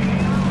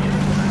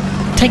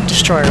 Tank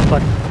destroyer,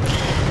 but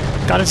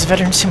got its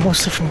veterancy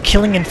mostly from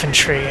killing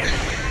infantry.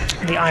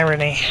 The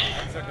irony.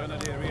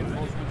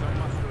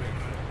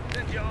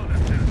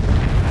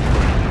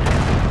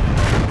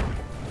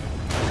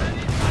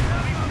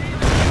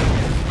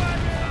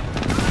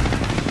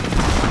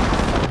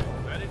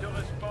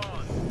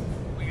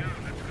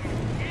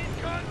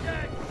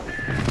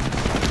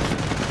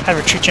 I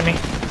retreat, Jimmy.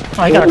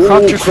 Oh, I got a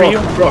crocter for you.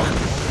 Croc.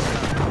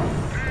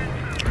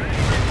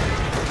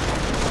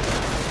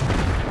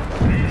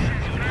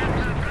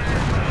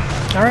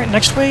 Alright,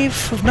 next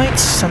wave of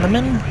knights, send them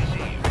in.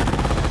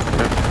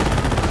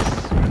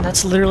 And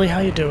that's literally how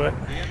you do it.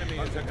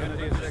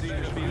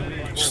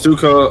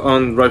 Stuka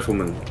on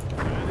rifleman.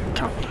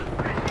 Copy.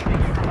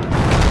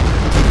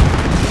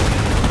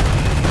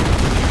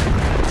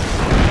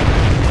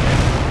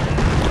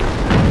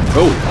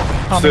 Oh,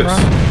 what's Bombing this?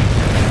 run.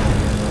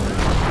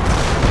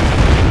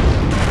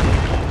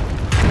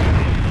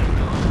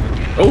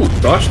 Oh,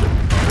 dodged it.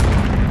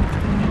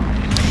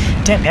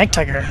 Damn, Yak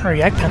Tiger, or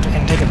Yak Panther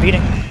can take a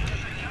beating.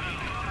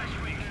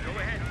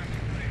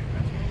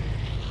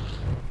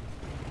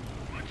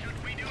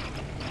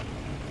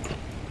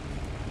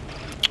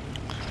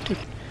 Dude.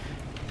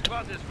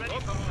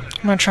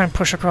 I'm gonna try and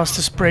push across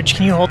this bridge.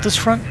 Can you hold this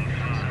front?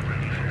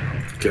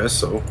 Guess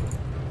so.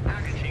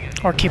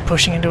 Or keep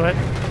pushing into it?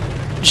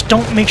 Just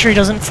don't make sure he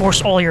doesn't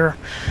force all your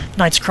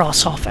Knights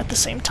Cross off at the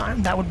same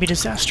time. That would be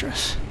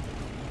disastrous.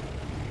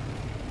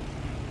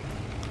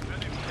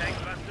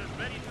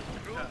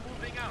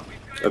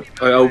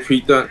 I'll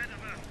repeat that.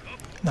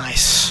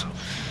 Nice.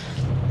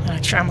 That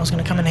extra ammo's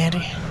gonna come in handy.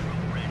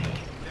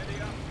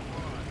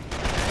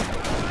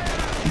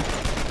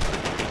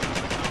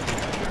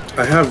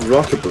 I have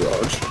rocket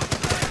barrage.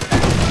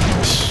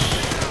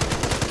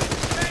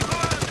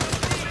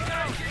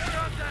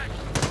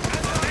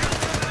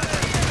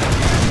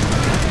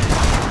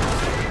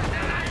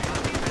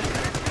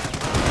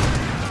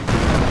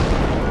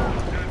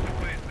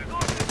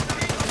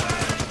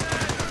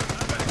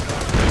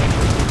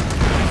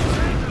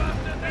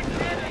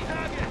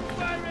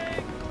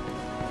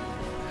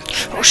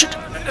 Oh shit!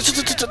 There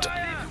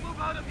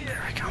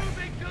we go.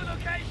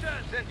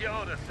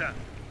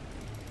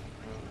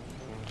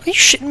 Are you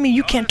shitting me?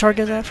 You can't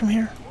target that from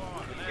here?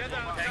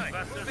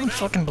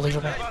 Unfucking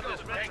believable.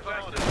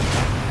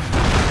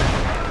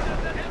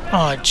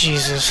 Oh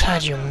Jesus,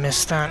 how'd you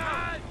miss that?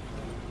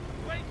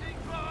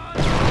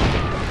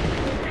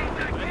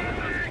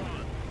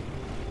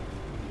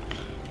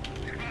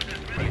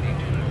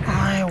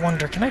 I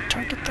wonder, can I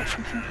target that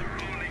from here?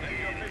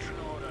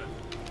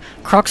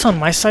 Croc's on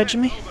my side,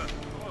 Jimmy?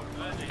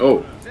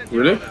 Oh,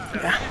 really?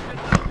 Yeah.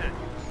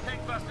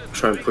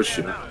 Try and push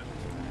you.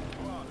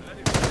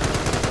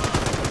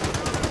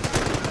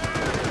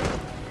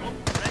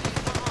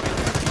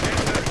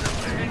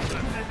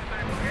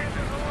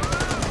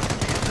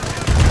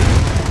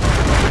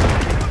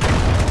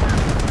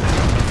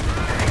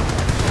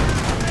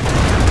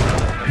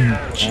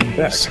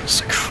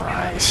 Jesus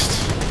Christ.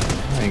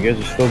 Oh, you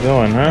guys are still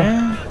going, huh?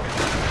 Yeah.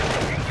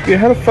 Yeah,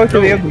 how the fuck do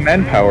they have the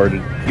manpower to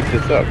keep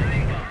this up?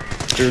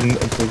 There's, I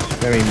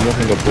mean,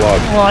 nothing but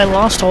blobs. Well, I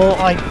lost all.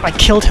 I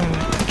killed him.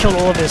 I killed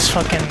all of his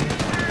fucking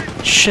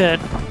shit.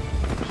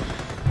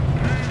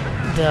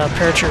 The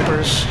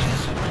paratroopers.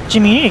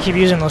 Jimmy, you need to keep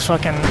using those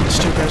fucking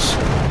stupas.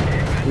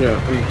 Yeah,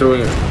 I'm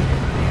doing it.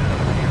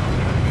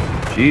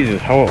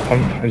 Jesus, how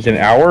is it an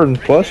hour and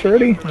plus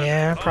already?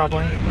 Yeah,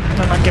 probably.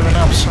 They're not giving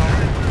up, so.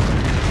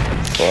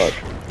 Fuck.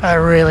 I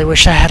really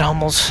wish I had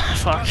Hummels.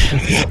 Fuck.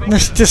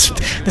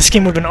 this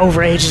game would have been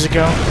over ages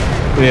ago.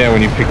 Yeah,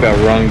 when you pick that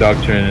wrong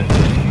Doctrine,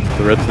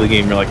 the rest of the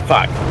game you're like,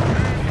 fuck.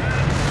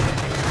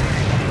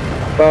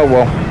 Oh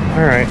well,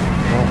 alright.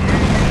 Well,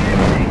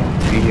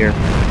 be here.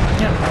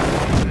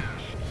 Yeah.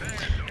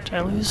 Did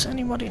I lose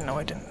anybody? No,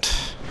 I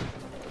didn't.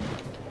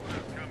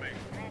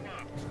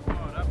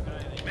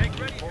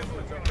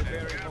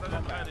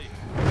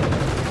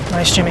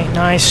 Nice, Jimmy.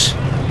 Nice.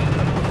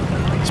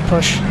 Let's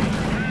push.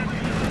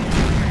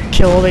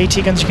 Kill all the AT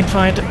guns you can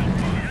find. Do you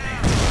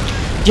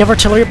have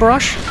artillery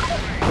barrage?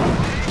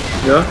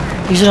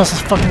 Yeah? Use it as a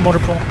fucking motor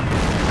pool.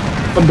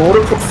 A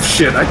motor pool?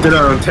 Shit, I did it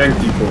on tank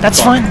depot.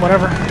 That's fine,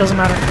 whatever. Doesn't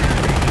matter.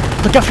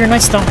 Look out for your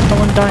knights though. Don't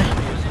let them die.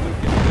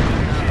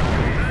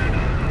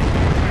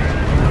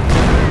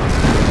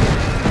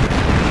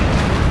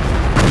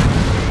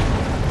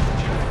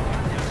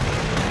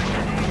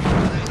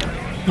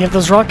 You have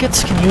those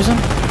rockets? Can you use them?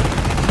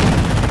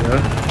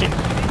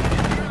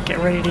 Yeah. Get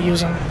ready to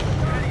use them.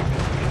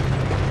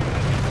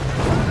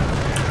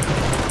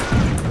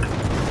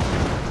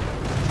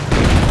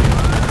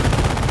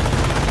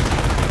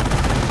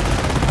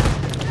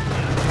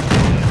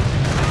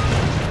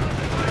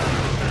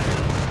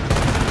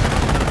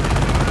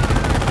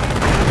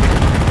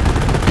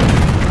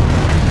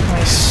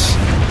 Nice.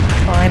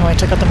 Finally,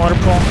 took out the motor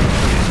pool.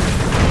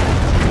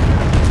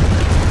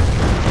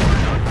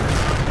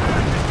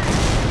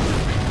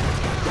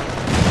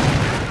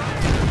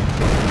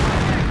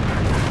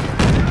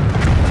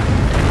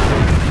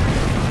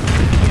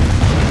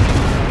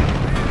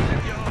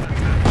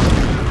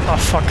 Oh,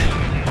 fuck.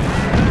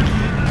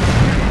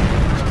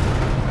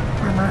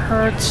 Armor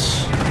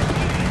hurts.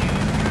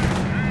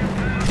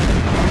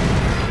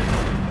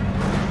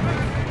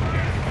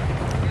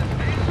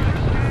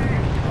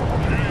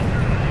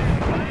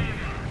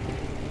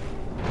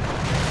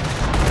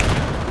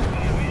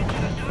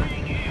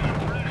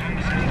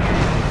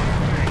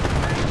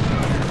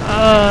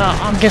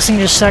 I'm guessing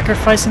you're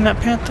sacrificing that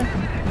panther?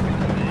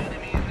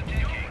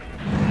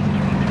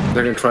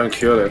 They can try and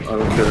kill it. I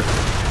don't care.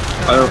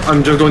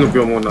 I'm just going to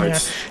build more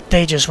knights. Yeah,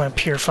 they just went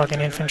pure fucking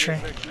infantry.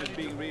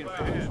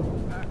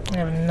 They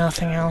have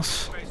nothing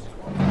else.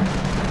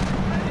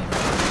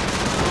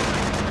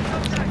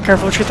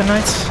 Careful, retreat the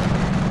knights.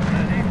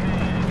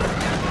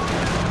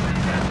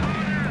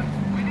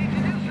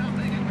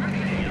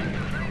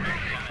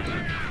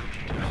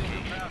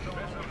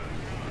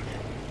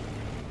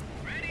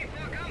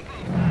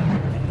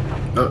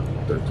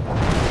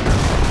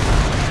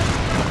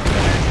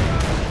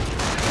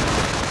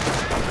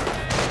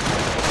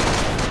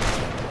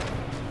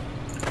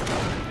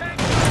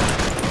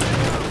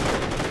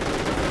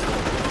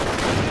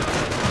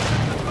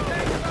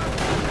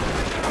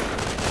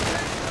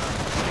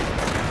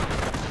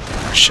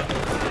 Shit.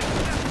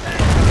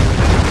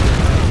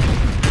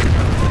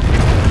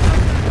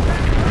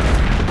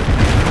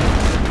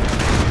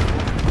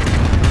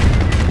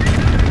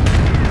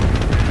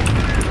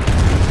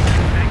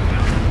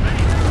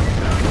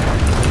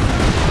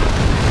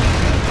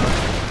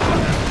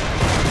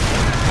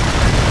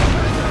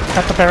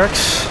 Got the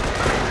barracks.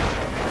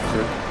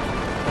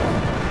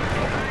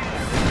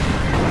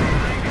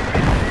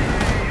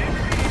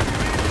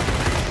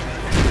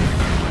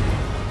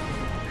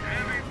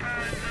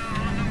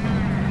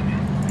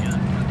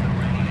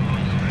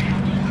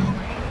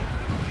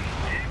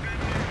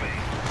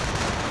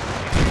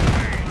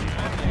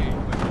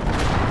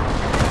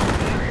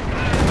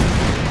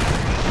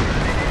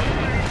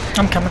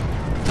 I'm coming.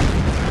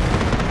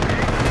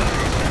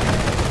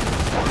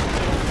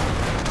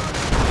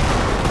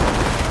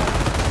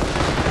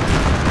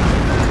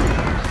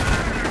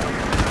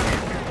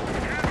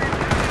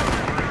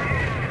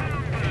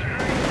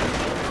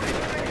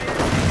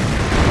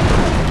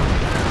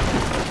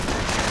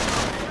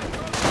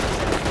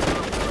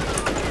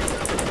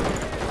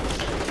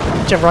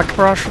 Do you have rocket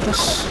barrage for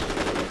this?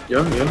 Yeah,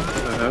 I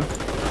have.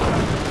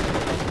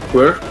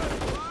 Where?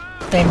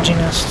 The MG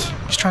nest.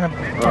 He's trying to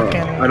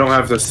fucking... I don't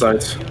have this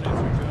site.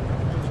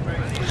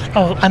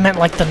 Oh, I meant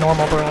like the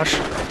normal barrage.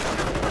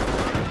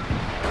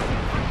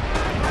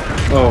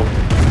 Oh,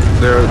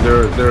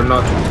 they're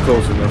not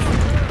close enough.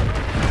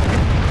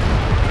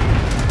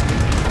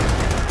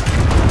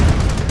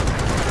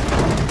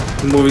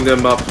 Moving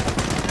them up.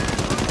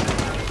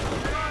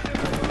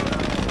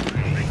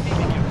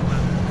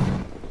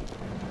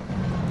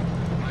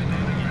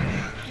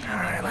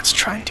 Alright, let's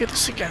try and do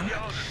this again.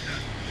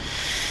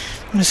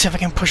 I'm gonna see if I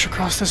can push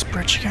across this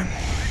bridge again.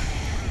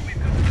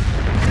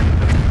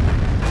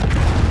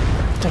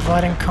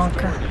 Divide and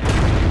conquer.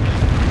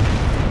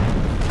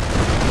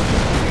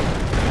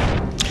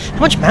 How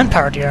much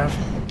manpower do you have?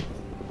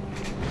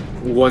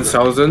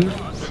 1,000.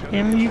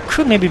 You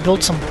could maybe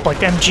build some like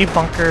MG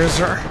bunkers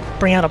or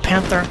bring out a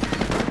panther.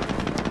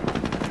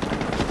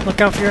 Look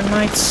out for your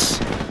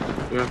knights.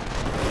 Yeah.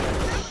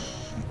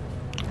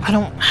 I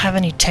don't have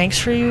any tanks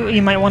for you.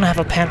 You might want to have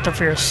a panther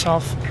for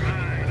yourself.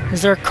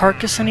 Is there a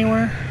carcass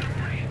anywhere?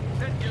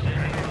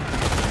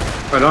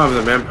 I don't have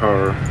the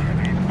manpower.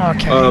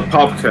 Okay.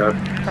 Pop cap.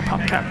 Or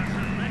pop cap.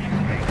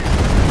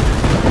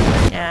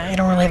 Yeah, you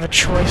don't really have a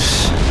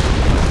choice.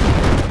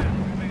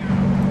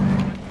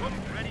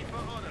 Ready for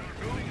order.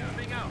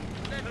 Moving out.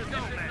 Position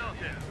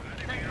noted.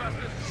 Tank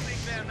busters moving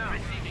there now.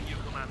 Receiving you,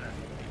 Commander.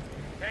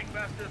 Tank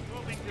busters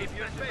moving to if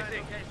you're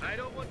spacing, I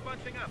don't want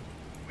bunching up.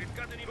 We've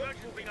got an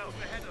emergency moving out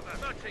ahead of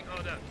us. Marching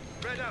order.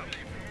 Spread out.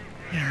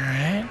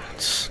 Alright.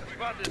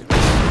 Spot is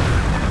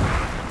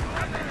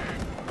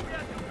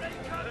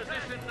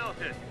position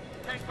noted.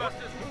 Tank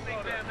busters moving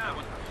there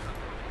now.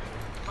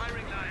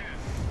 Firing line.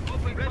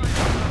 Open ready.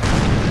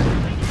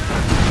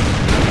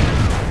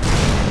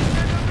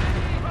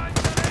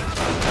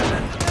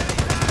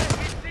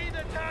 We see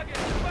the target.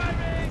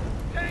 Firing.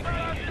 Tank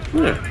busters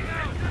Yeah. moving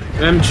out.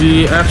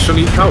 MG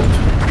actually helped.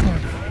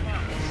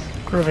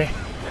 Groovy.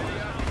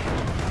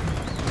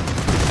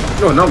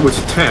 No, not with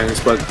the tanks,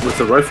 but with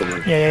the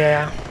riflemen.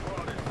 Yeah.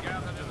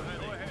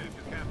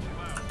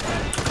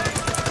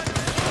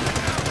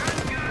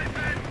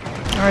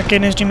 Alright,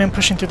 getting his G-Man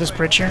pushing through this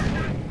bridge here.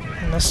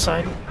 On this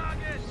side.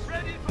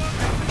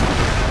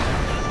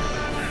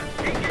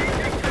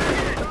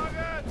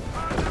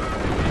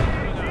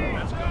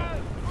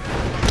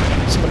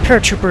 So the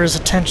paratrooper's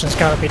attention's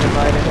gotta be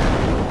divided.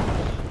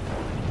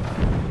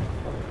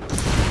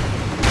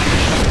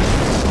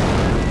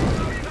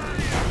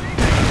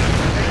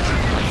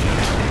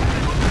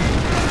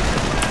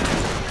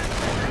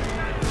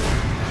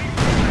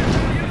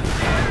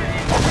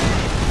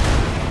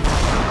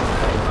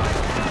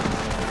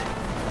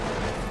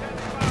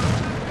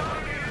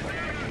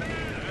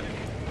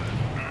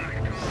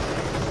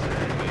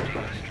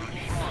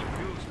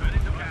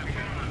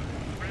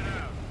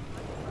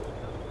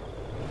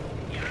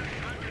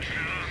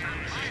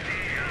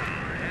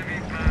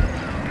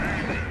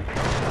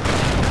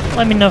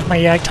 Let me know if my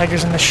Yak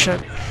Tiger's in this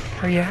shit.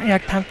 Or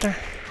Yak Panther.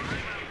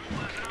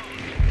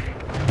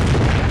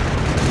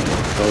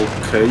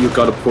 Okay, you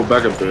gotta pull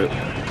back a bit.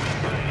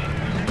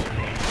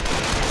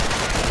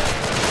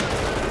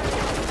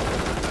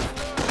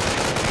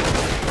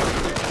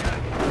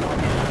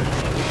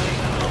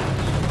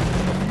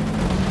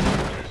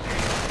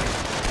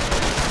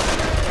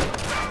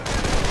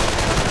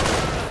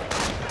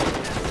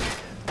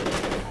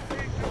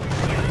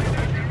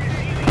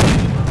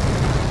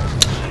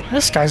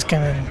 This guy's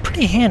getting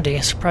pretty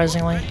handy,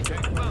 surprisingly.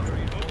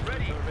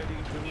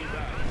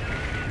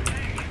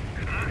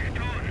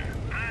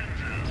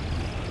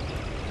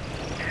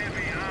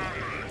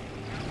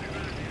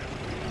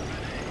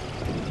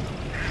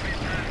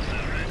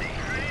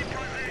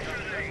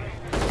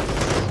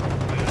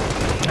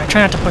 I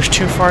try not to push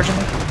too far,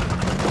 Jimmy.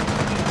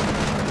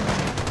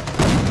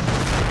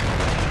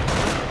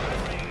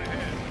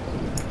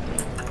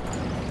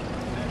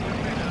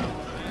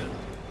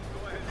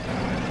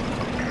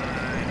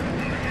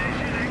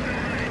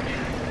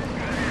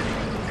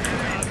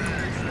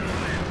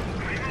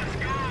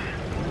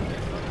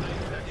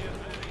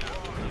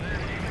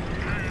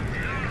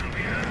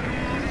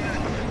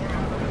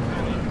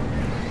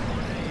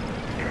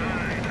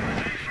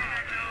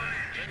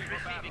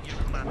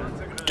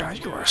 God,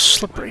 you are a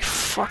slippery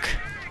fuck.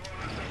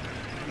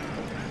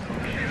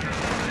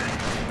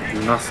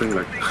 Nothing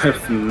like I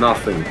have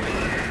nothing.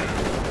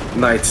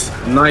 Knights,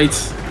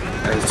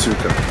 and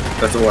Suka.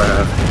 That's all I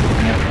have.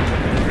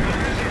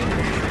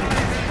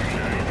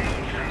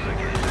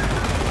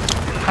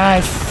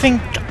 I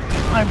think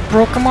I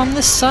broke him on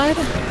this side.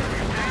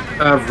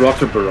 I have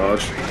rocket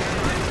barrage.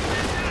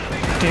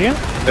 Do you?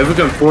 If we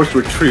can force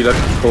retreat, I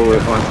can pull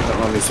it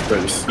on his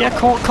base. Yeah,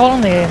 call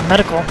on the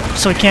medical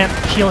so he can't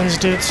heal his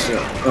dudes.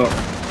 Yeah. Oh,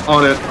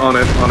 on it.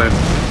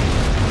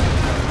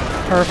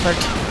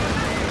 Perfect.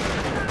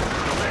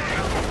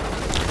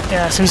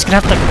 Yeah, so he's gonna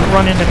have to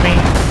run into me.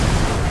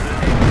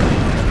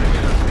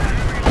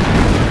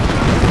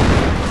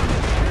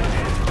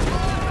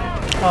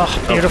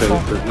 Oh, beautiful.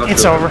 Okay,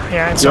 it's good. over.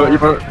 Yeah, it's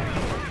over.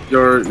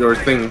 Your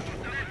thing.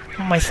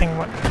 My thing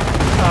went.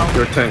 Oh.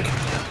 Your tank.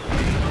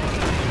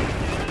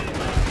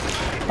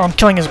 Well, I'm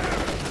killing his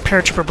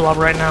paratrooper blob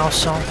right now,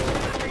 so.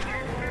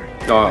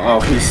 Oh,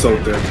 he's so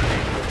dead.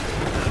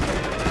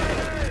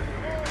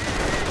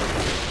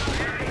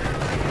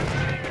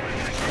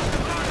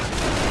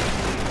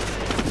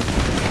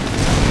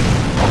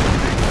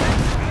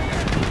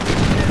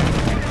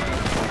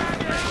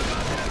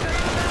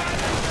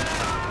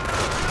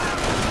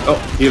 Oh,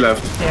 he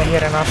left. Yeah, he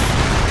had enough.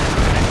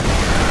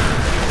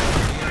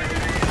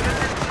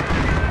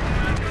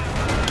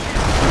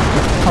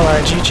 Call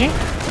out GG.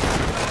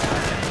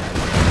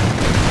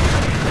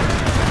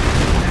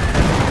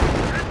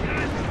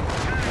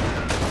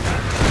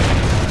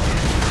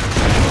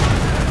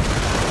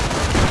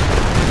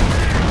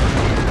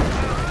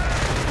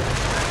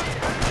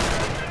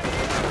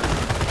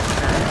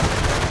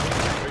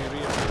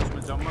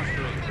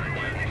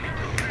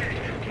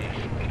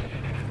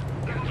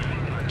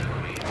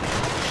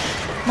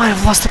 Might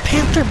have lost the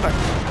Panther, but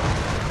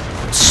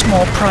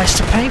small price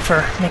to pay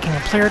for making a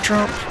player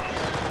drop.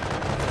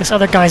 This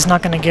other guy's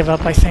not going to give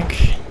up, I think.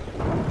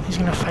 He's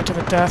going to fight to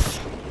the death.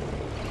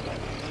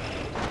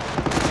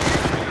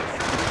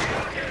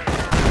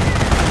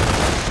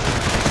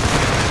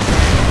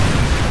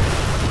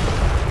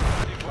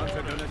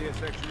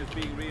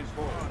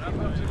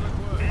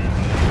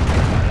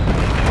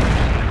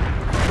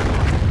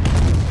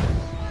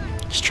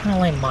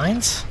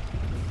 mines.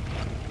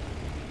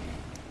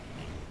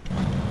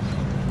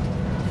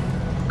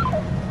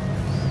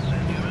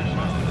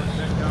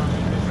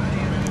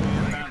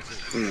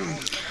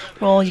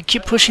 Well, you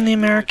keep pushing the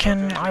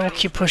American, I will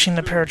keep pushing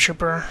the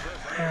paratrooper,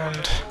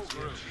 and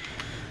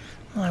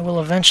I will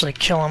eventually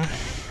kill him.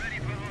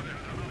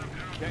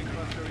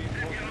 Gangbuster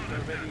reinforcements are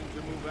ready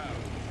to move out.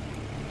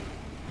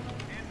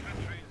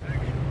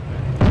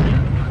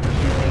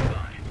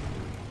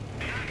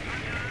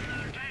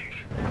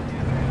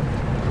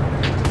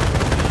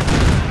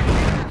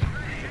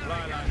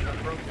 Supply lines are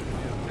broken.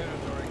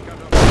 Territory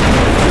cut off.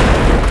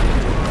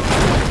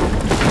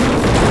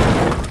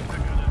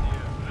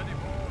 Ready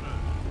for order.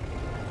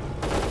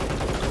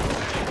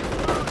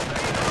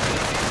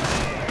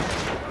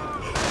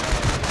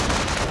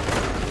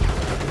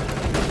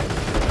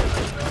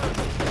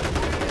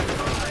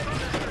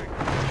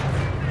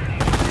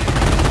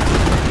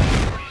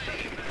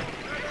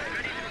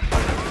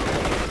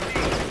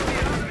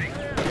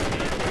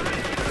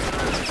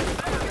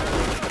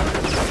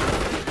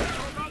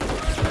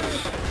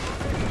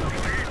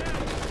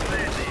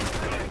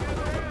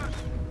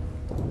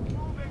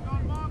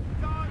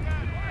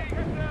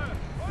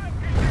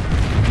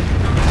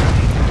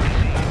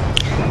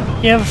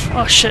 You have...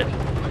 oh shit.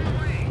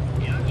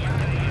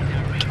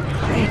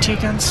 AT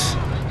guns.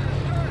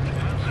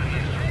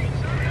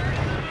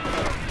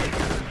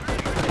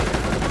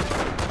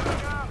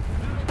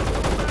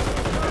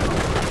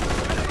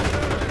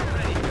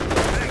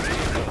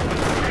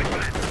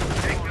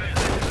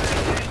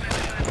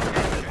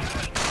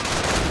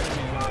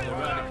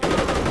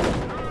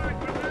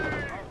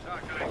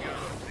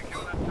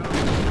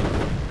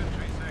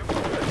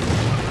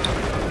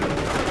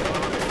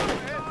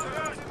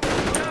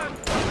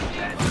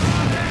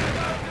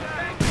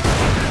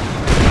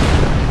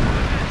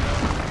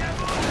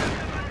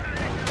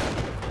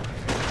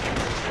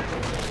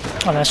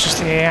 Oh, that's just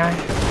the AI.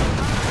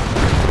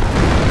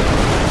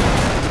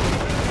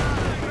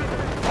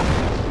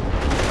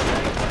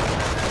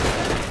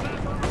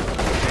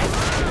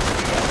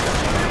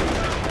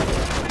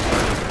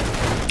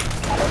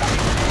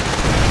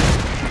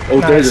 Oh,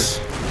 Nice.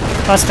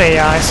 That's the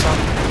AI, so...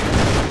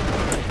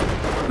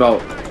 dead. No,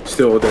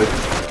 still dead.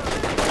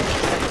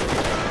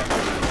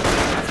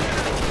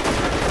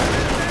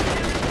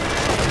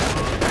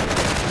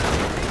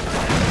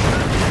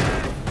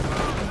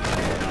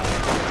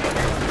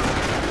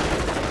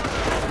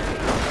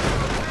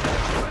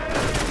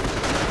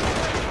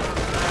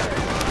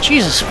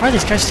 Jesus, why are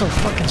these guys still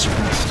fucking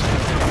suppressed?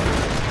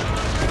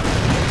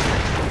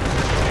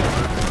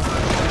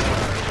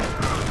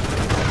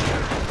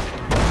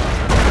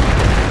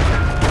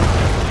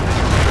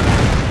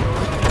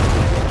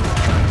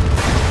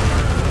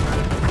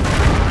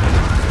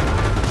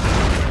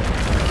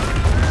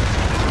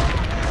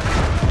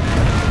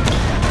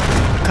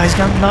 Guy's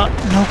got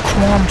no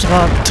qualms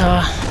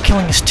about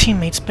killing his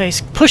teammates' base.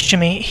 Push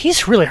Jimmy,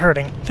 he's really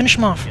hurting. Finish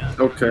him off.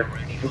 Okay,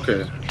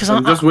 okay. 'Cause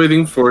I'm just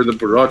waiting for the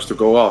barrage to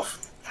go off.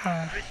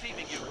 The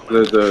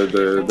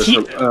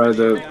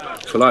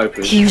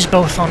calliope. He used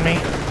both on me.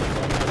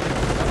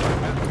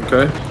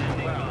 Okay.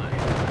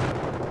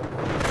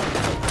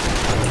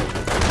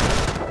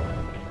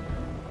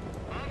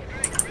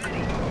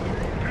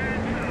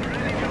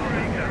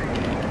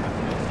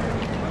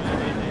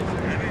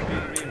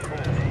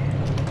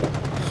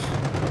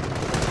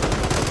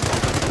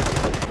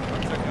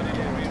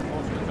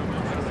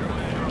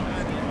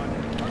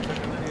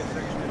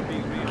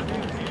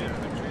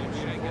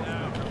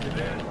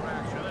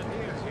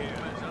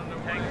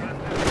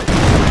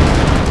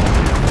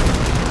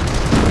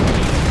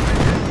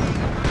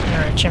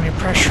 Alright, Jimmy,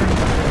 pressure.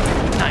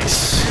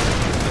 Nice.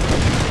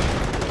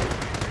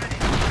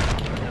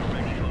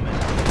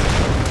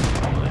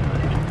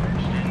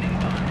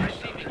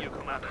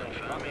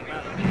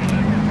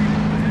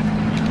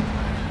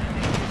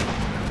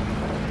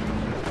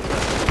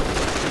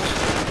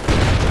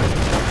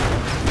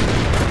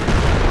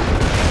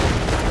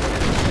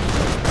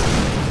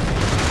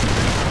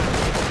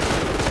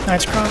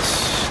 Knight's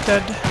Cross,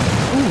 dead.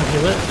 Ooh, he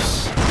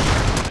lives.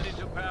 Ready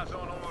to pass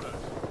on orders.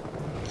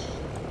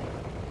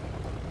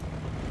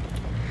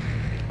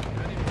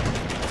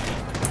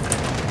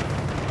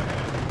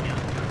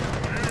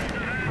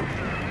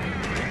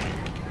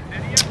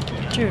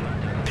 Dude,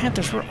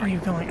 Panthers, where are you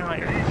going? Oh,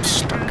 you're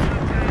stuck.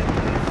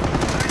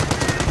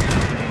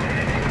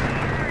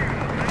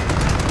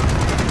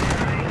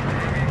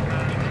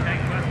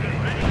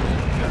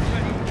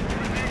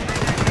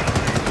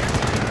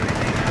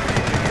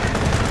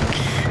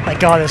 My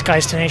god, this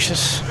guy's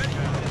tenacious.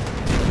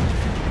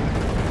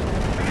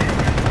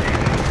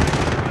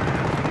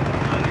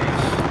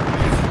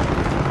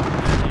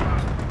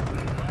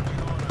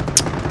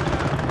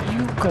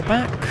 You go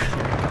back.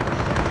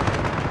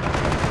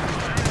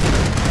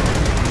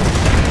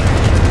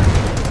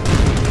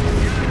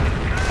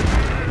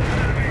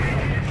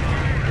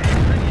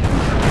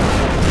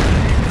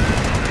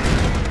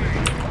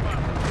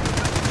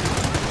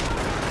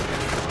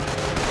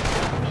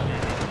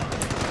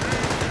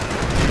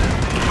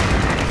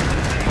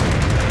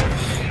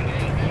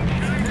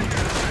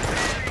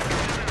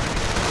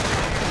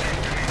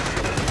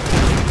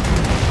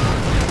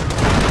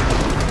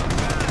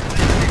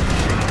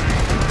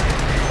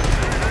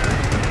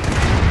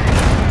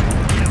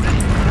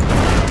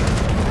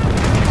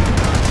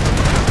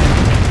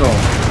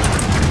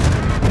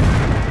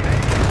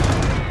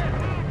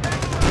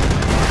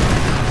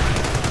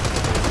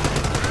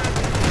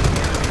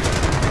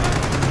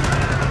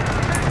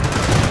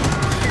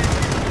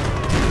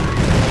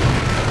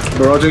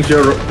 Barraging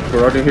here.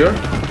 Barraging here.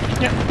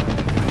 Yep.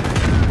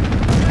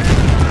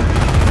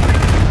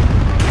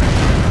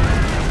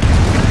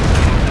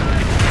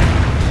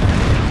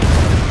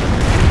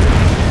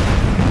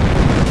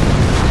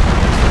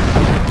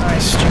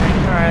 Nice, Jimmy.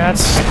 Alright,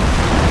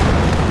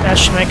 that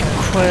should make him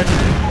quit.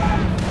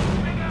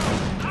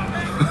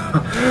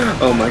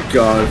 Oh my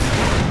god.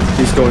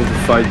 He's going to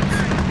fight.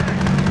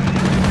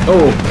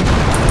 Oh,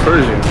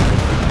 Persian.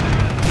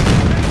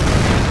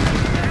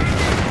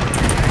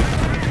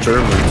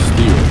 German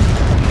steel.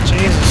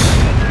 Jesus.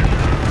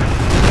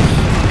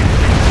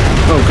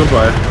 Oh,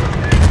 goodbye.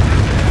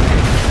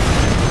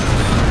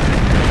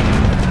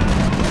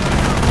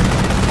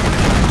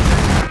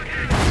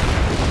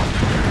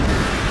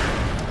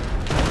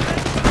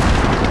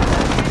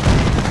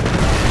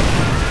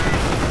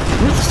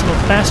 Ruthless little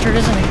bastard,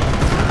 isn't he?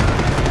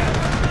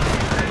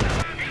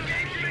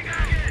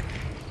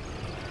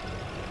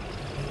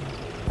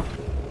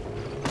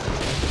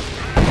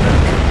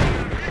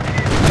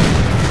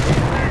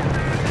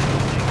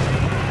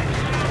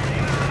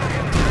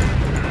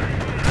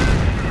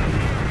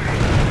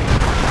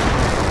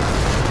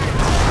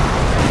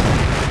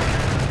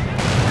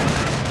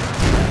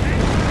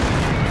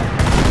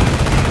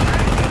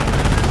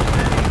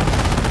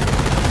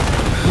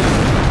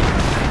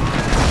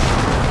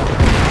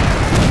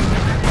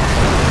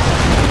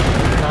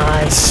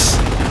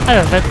 I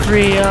have a Vet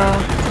 3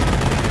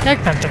 Egg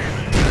Panther.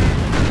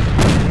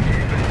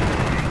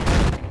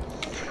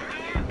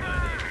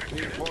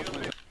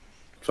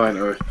 Fine,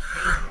 Earth.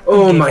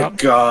 Oh my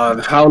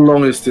god, how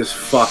long is this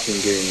fucking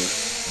game?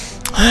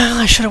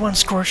 I should have won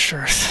Scorched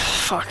Earth.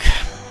 Fuck.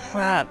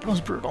 That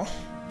was brutal.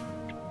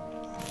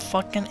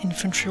 Fucking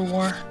infantry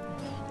war.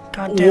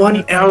 Goddamn.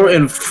 1 hour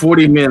and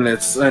 40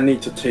 minutes. I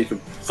need to take a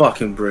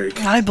fucking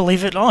break. I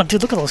believe it. Oh,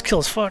 dude, look at those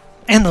kills. Fuck.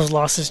 And those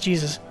losses.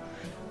 Jesus.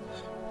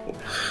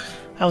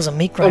 That was a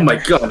meat grinder. Oh my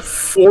god,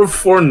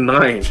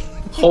 449.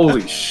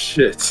 Holy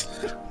shit.